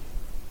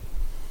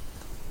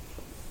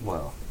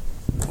 well,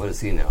 what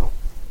does he know?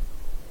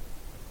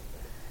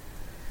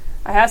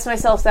 I ask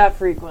myself that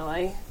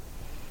frequently.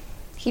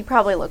 He'd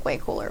probably look way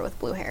cooler with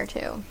blue hair,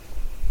 too.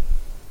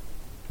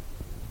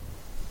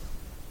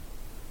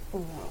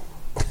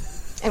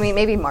 I mean,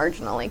 maybe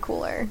marginally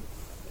cooler.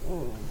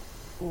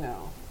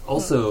 No.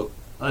 Also,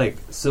 like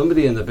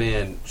somebody in the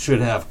band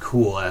should have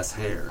cool ass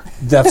hair.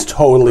 That's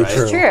totally Right.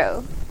 true.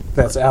 True.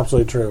 That's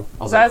absolutely true.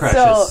 Also, That's Crash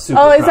still. is super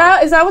Oh, is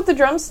proud. that what the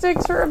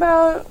drumsticks were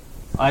about?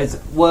 I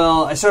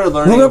started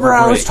learning. Remember over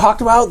I always break.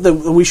 talked about that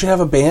we should have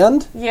a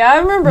band? Yeah, I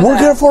remember We're that.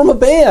 going to form a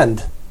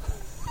band.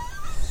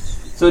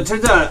 So it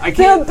turns out I The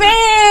can't.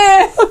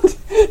 band.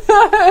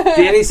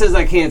 Danny says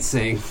I can't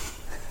sing,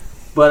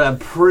 but I'm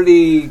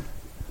pretty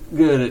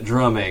good at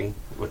drumming,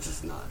 which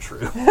is not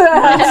true.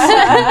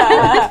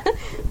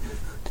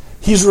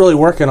 He's really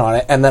working on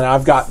it, and then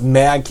I've got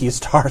mad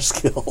guitar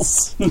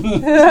skills. I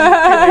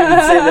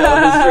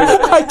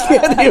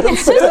can't even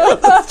say that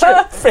with a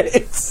straight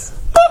face.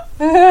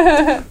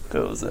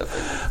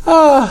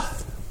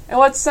 And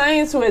what's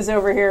Science Whiz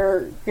over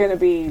here gonna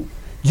be?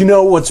 You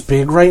know what's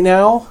big right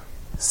now?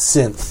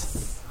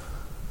 Synth.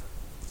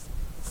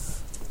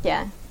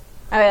 Yeah.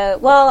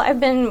 Well, I've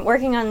been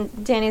working on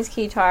Danny's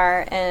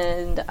guitar,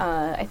 and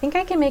I think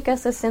I can make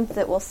us a synth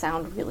that will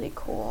sound really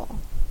cool.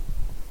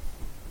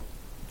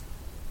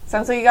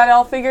 Sounds like you got it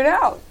all figured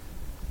out.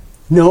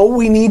 No,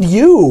 we need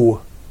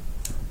you.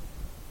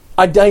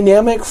 A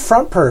dynamic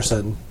front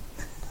person.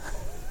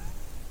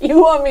 You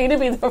want me to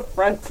be the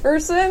front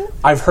person?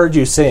 I've heard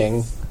you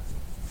sing.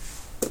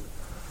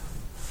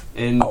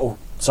 And Oh,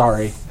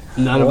 sorry.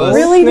 none of us.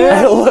 Really,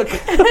 dude? Look.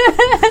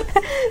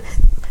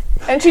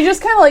 And she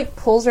just kind of like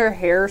pulls her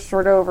hair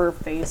sort of over her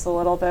face a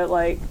little bit,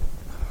 like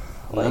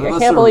None I of us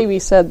can't are- believe you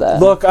said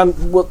that. Look,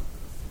 well,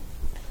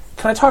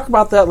 can I talk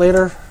about that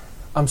later?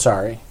 I'm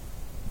sorry.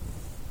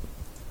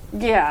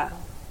 Yeah.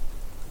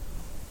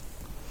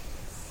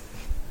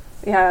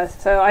 Yeah,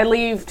 so I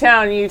leave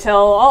town and you tell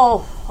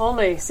all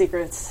my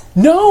secrets.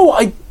 No,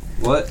 I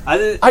What?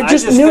 I I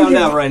just just knew found you-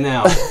 out right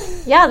now.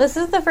 Yeah, this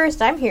is the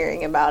first I'm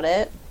hearing about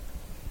it.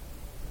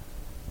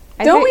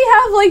 Don't we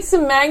have like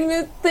some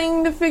magnet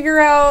thing to figure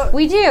out?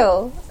 We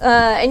do.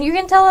 And you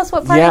can tell us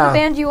what part Yeah. of the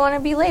band you want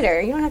to be later.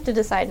 You don't have to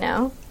decide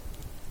now.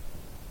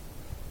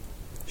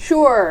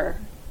 Sure.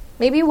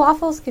 Maybe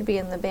Waffles could be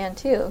in the band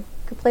too.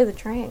 Could play the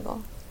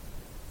triangle.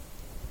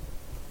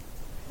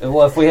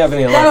 Well, if we have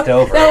any left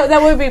over.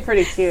 That would be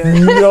pretty cute.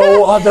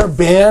 no other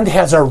band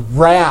has a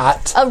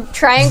rat. A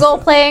triangle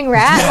playing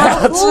rat?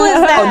 How cool is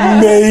that?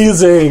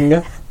 Amazing.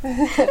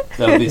 That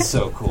would be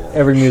so cool.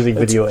 Every music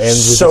video ends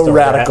with so just a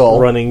radical.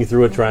 rat running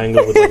through a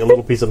triangle with like a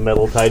little piece of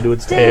metal tied to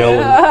its tail.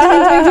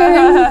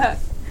 And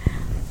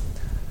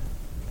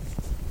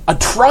A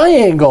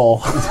triangle.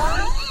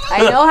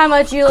 I know how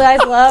much you guys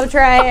love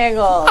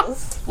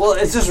triangles. Well,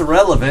 it's just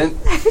relevant.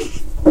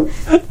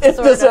 If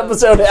this Sort of.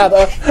 episode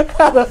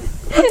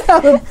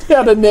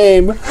had a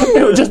name,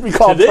 it would just be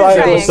called Today's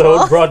Triangle.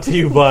 episode brought to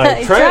you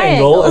by Triangle.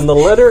 Triangle and the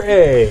letter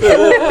A.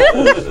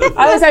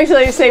 I was actually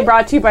going to say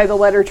brought to you by the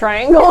letter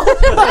triangle.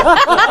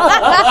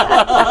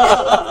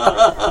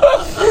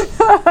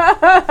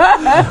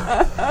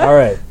 All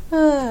right.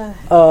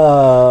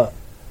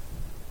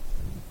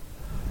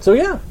 So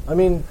yeah, I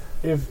mean,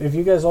 if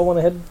you guys all want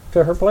to head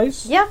to her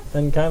place, Yeah.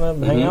 and kind of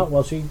hang out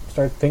while she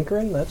starts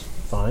tinkering, that's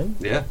fine.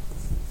 Yeah.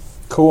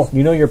 Cool.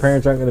 You know, your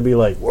parents aren't going to be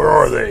like, "Where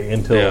are they?"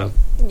 until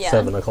Yeah.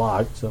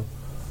 7:00. So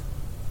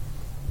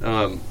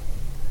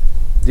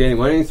Danny,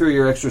 why don't you throw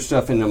your extra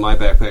stuff into my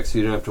backpack so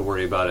you don't have to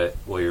worry about it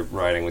while you're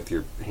riding with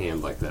your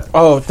hand like that?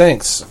 Oh,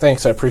 thanks.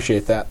 I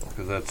appreciate that.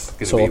 Because that's going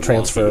to So be we'll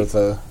transfer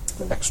wonky.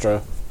 the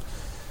extra.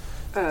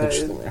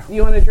 Interesting there.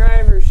 You want to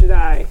drive or should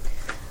I?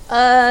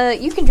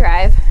 You can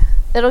drive.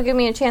 It'll give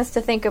me a chance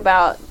to think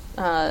about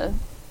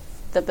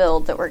the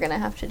build that we're going to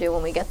have to do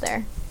when we get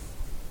there.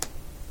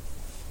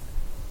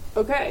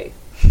 Okay.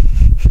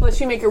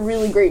 Unless you make a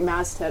really great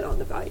masthead on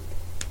the bike.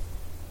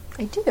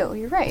 I do,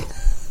 you're right.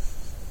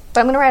 But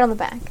I'm going to ride on the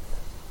back.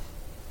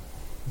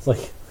 it's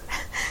like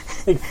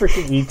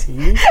freaking ET.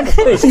 in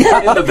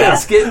the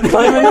basket.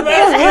 Climb in the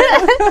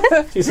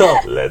basket. She's all,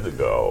 "Let's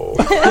go."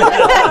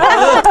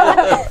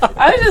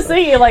 I was just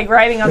thinking, like,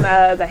 riding on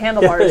the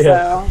handlebars, Yeah.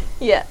 though.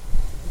 Yeah.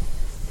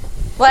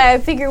 Well, I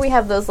figure we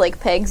have those, like,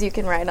 pegs you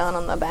can ride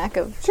on the back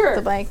of Sure.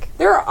 the bike.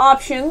 There are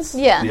options.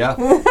 Yeah. Yeah.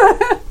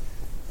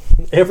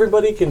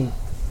 Everybody can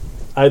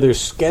either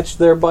sketch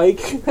their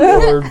bike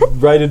or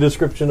write a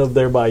description of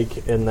their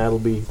bike, and that'll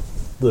be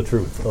the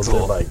truth of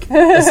their bike.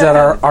 Is that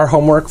our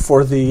homework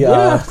for the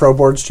Pro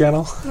Boards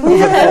channel?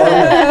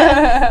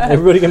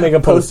 Everybody can make a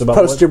post about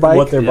post your bike?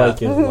 what their Yeah.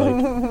 bike is like.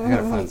 I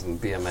gotta find some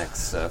BMX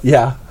stuff.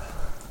 Yeah.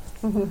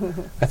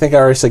 I think I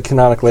already said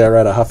canonically I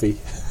ride a Huffy.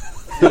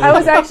 I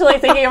was actually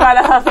thinking about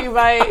a Huffy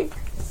bike.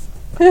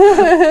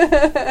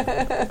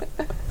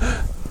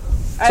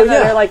 I So, know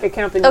yeah. they're like a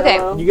camping Okay.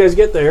 yellow. You guys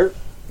get there.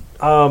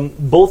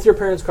 Both your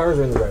parents' cars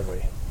are in the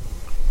driveway.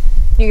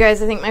 You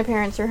guys, I think my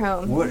parents are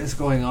home. What is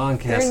going on,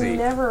 They're Cassie?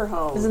 never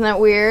home. Isn't that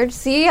weird?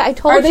 See, I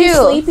told Are they you.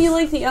 sleepy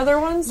like the other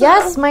ones? though?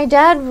 Yes, my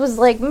dad was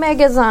like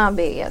mega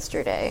zombie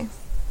yesterday.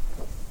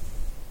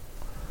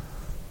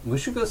 We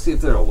should go see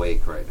if they're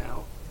awake right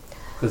now.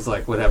 Because,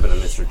 like, what happened to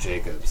Mr.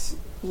 Jacobs?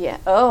 Yeah.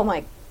 Oh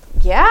my.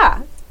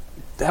 Yeah.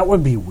 That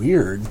would be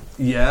weird.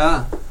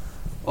 Yeah?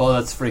 Oh,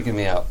 that's freaking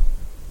me out.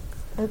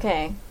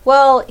 Okay.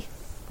 Well,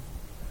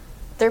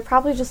 they're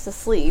probably just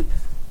asleep,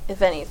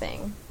 if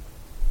anything.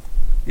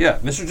 Yeah,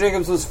 Mr.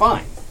 Jacobs was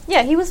fine.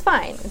 Yeah, he was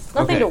fine. It's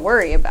nothing Okay. to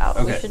worry about.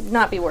 We Okay. should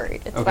not be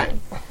worried. It's Okay. fine.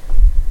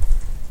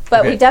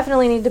 But Okay. we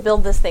definitely need to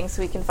build this thing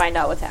so we can find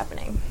out what's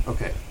happening.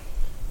 Okay.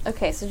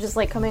 Okay, so just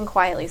like come in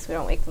quietly so we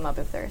don't wake them up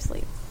if they're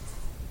asleep.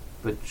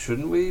 But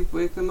shouldn't we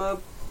wake them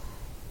up?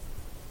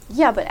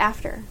 Yeah, but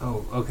after.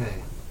 Oh, okay.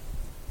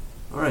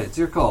 Alright, it's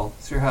your call.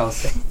 It's your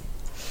house.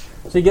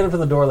 So you get up to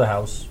the door of the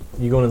house.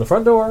 You going in the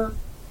front door?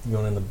 You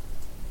going in the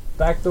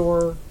back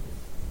door?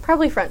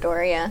 Probably front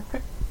door, yeah.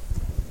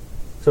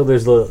 So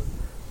there's the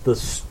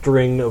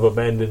string of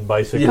abandoned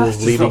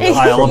bicycles leading a up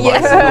pile of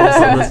from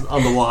bicycles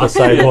on the the walk.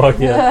 sidewalk.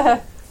 Yeah.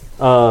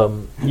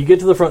 You get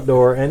to the front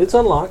door and it's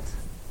unlocked.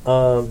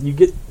 You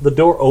get the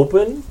door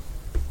open,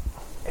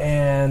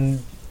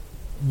 and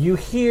you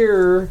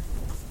hear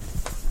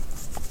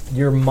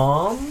your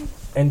mom,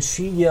 and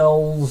she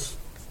yells,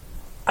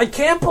 "I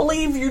can't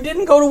believe you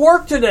didn't go to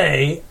work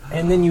today!"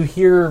 And then you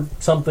hear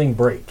something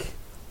break.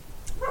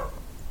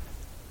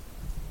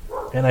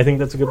 And I think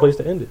that's a good place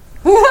to end it.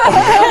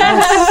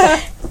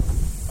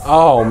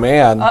 Oh,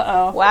 man.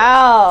 Uh-oh.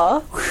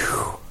 Wow.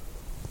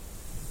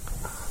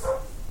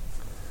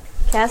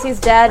 Cassie's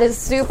dad is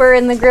super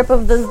in the grip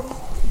of the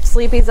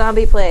sleepy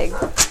zombie plague.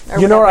 Or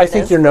You know what whatever I it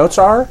think is. your notes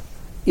are?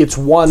 It's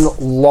one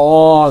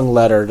long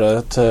letter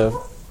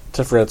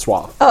to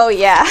Francois. Oh,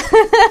 yeah.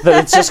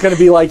 That it's just going to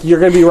be like, you're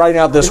going to be writing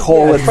out this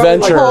whole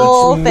adventure.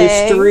 Whole thing.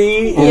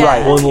 Mystery is Yeah.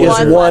 Right. one It's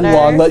letter. one letter.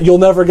 long letter. You'll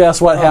never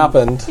guess what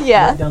happened.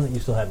 Yeah. Write down that you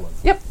still had one.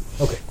 Yep.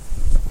 Okay.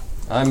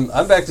 I'm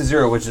back to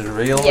 0, which is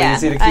real Yeah,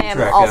 easy to keep I am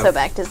track also of.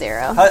 back to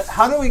 0.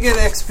 How do we get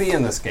XP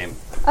in this game?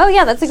 Oh,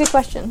 yeah, that's a good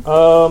question.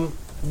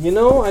 You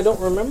know, I don't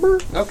remember.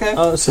 Okay.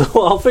 So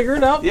I'll figure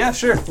it out. Yeah,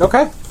 sure.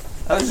 Okay.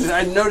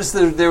 I noticed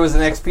that there was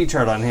an XP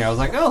chart on here. I was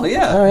like, oh,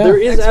 yeah. Oh, yeah. There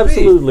is XP.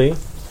 absolutely.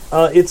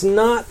 It's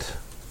not.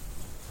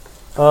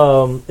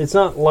 It's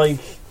not like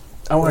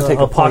I want to take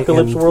a point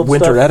Apocalypse in World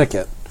winter stuff.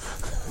 etiquette.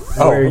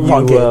 where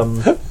wrong you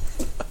game.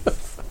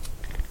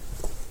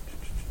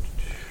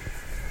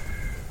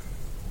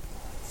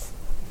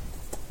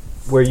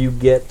 where you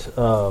get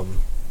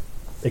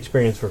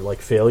experience for like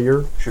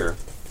failure, Sure.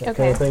 that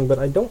kind of thing. But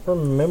I don't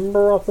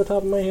remember off the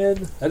top of my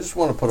head. I just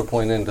want to put a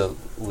point in to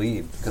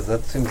lead, because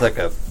that seems like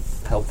a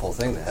helpful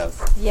thing to have.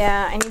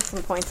 Yeah, I need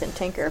some points in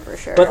Tinker for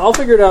sure. But I'll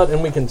figure it out,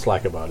 and we can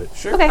slack about it.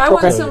 Sure. Okay. I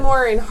want Okay. some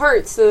more in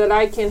Heart so that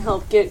I can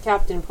help get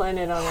Captain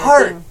Planet on our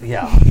Heart! team.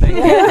 Yeah, thank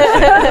you.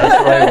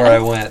 That's right where I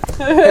went.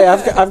 Hey,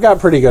 I've got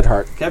pretty good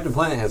heart. Captain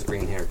Planet has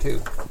green hair,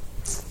 too.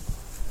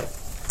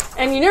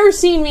 And you never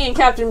seen me and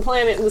Captain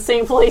Planet in the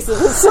same place at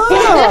the same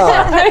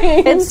Ah.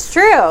 time. It's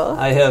true.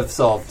 I have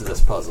solved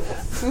this puzzle.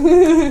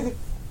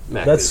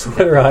 Mac That is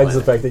sweater Captain hides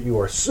the Planet. fact that you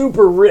are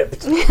super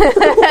ripped.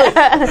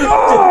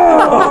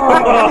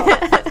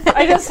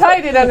 I just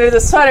hide it under the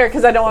sweater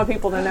because I don't want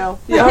people to know.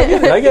 Yeah, I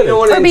get you don't it.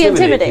 want to Or be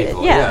intimidate intimidated,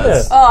 people. yeah.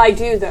 Yes. Oh, I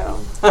do though.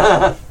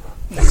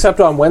 Except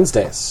on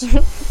Wednesdays.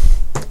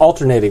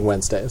 Alternating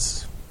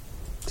Wednesdays.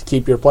 To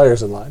keep your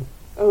players in line.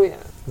 Oh yeah.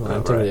 You want Oh, to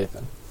intimidate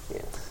them.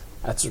 Yeah.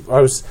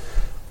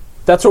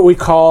 That's what we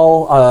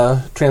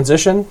call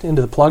transition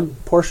into the plug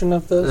portion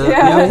of the...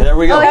 Yeah. There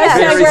we go. Oh, yeah,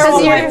 Very because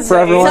smooth. you're For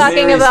everyone. Talking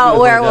Very about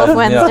smoothly Werewolf done.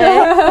 Wednesday.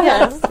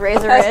 Yes,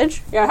 Razor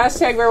Edge. Yeah,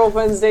 hashtag Werewolf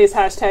Wednesdays,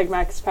 hashtag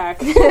Max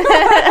Pack.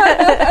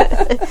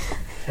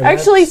 And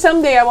Actually,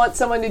 someday I want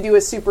someone to do a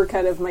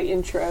supercut of my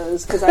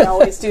intros because I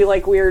always do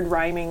like weird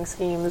rhyming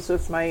schemes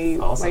with my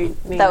Awesome.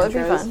 my name That would be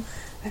intros. fun.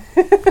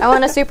 I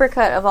want a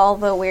supercut of all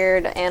the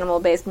weird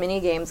animal-based mini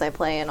games I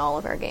play in all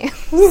of our games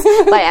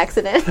by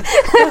accident.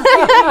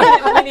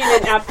 I need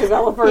an app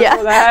developer Yeah.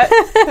 for that.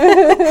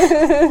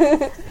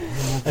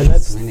 And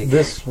that's Mini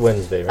this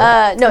Wednesday,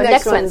 right? No, Next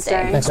next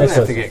Wednesday. Wednesday. I'm gonna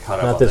have to get caught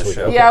up Not on this this week.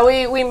 show. Okay. Yeah,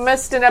 we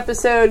missed an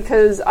episode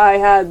because I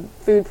had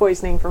food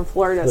poisoning from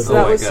Florida, so Oh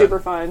that my was God. super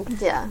fun.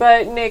 Yeah.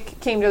 But Nick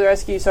came to the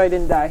rescue, so I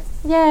didn't die.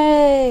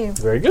 Yay.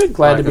 Very good.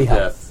 Glad to Lack be of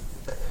helped. death.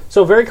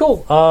 So very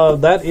cool.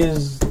 That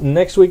is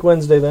next week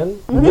Wednesday.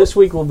 Then this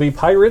week will be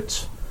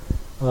Pirates.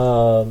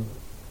 That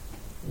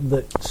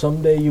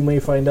someday you may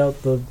find out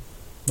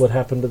what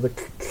happened to the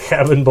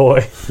cabin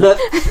boy,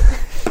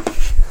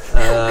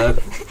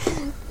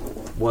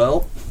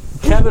 Well,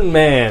 cabin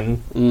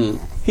man.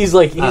 He's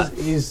like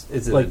he's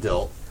it's an like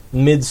adult.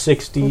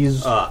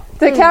 mid-60s,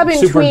 The cabin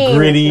super tween.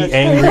 gritty,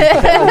 angry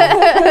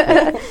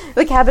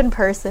The cabin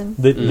person.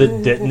 that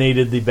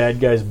detonated the bad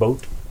guy's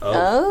boat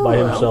Oh. by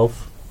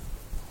himself.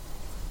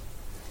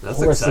 That's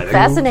Of course, the exciting. crew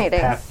Fascinating.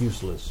 half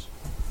useless.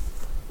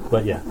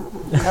 But yeah,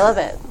 I love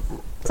it.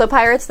 So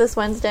Pirates this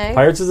Wednesday.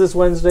 Pirates is this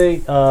Wednesday.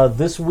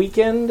 This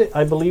weekend,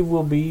 I believe,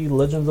 will be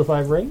Legends of the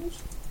Five Rings.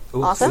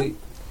 Ooh, Awesome. sweet.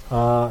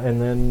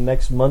 And then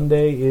next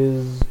Monday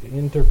is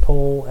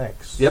Interpol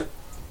X. Yep.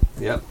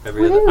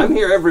 I'm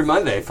here every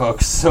Monday,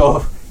 folks.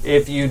 So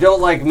if you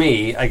don't like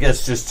me, I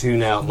guess just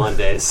tune out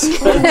Mondays.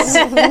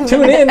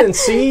 Tune in and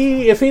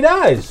see if he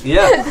dies.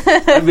 Yeah,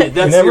 I mean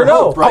that's never your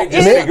know. hope, right? Oh,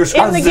 Just in- fingers in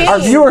crossed. the game. Our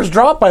viewers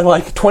dropped by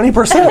like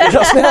 20%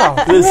 just now.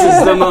 This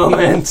is the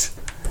moment.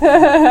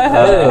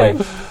 Anyway,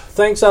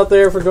 thanks out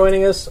there for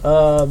joining us.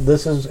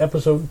 This is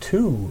episode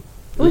 2.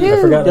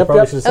 I forgot. I Yep, probably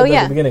yep. should have said Oh that yeah,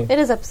 at the beginning. it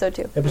is episode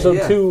 2. Episode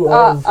Yeah. 2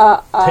 of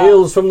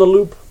Tales from the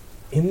Loop.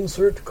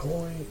 Insert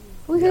coin.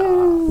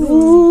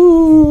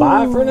 Woohoo!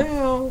 Bye for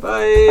now.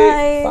 Bye.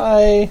 Bye.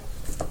 Bye.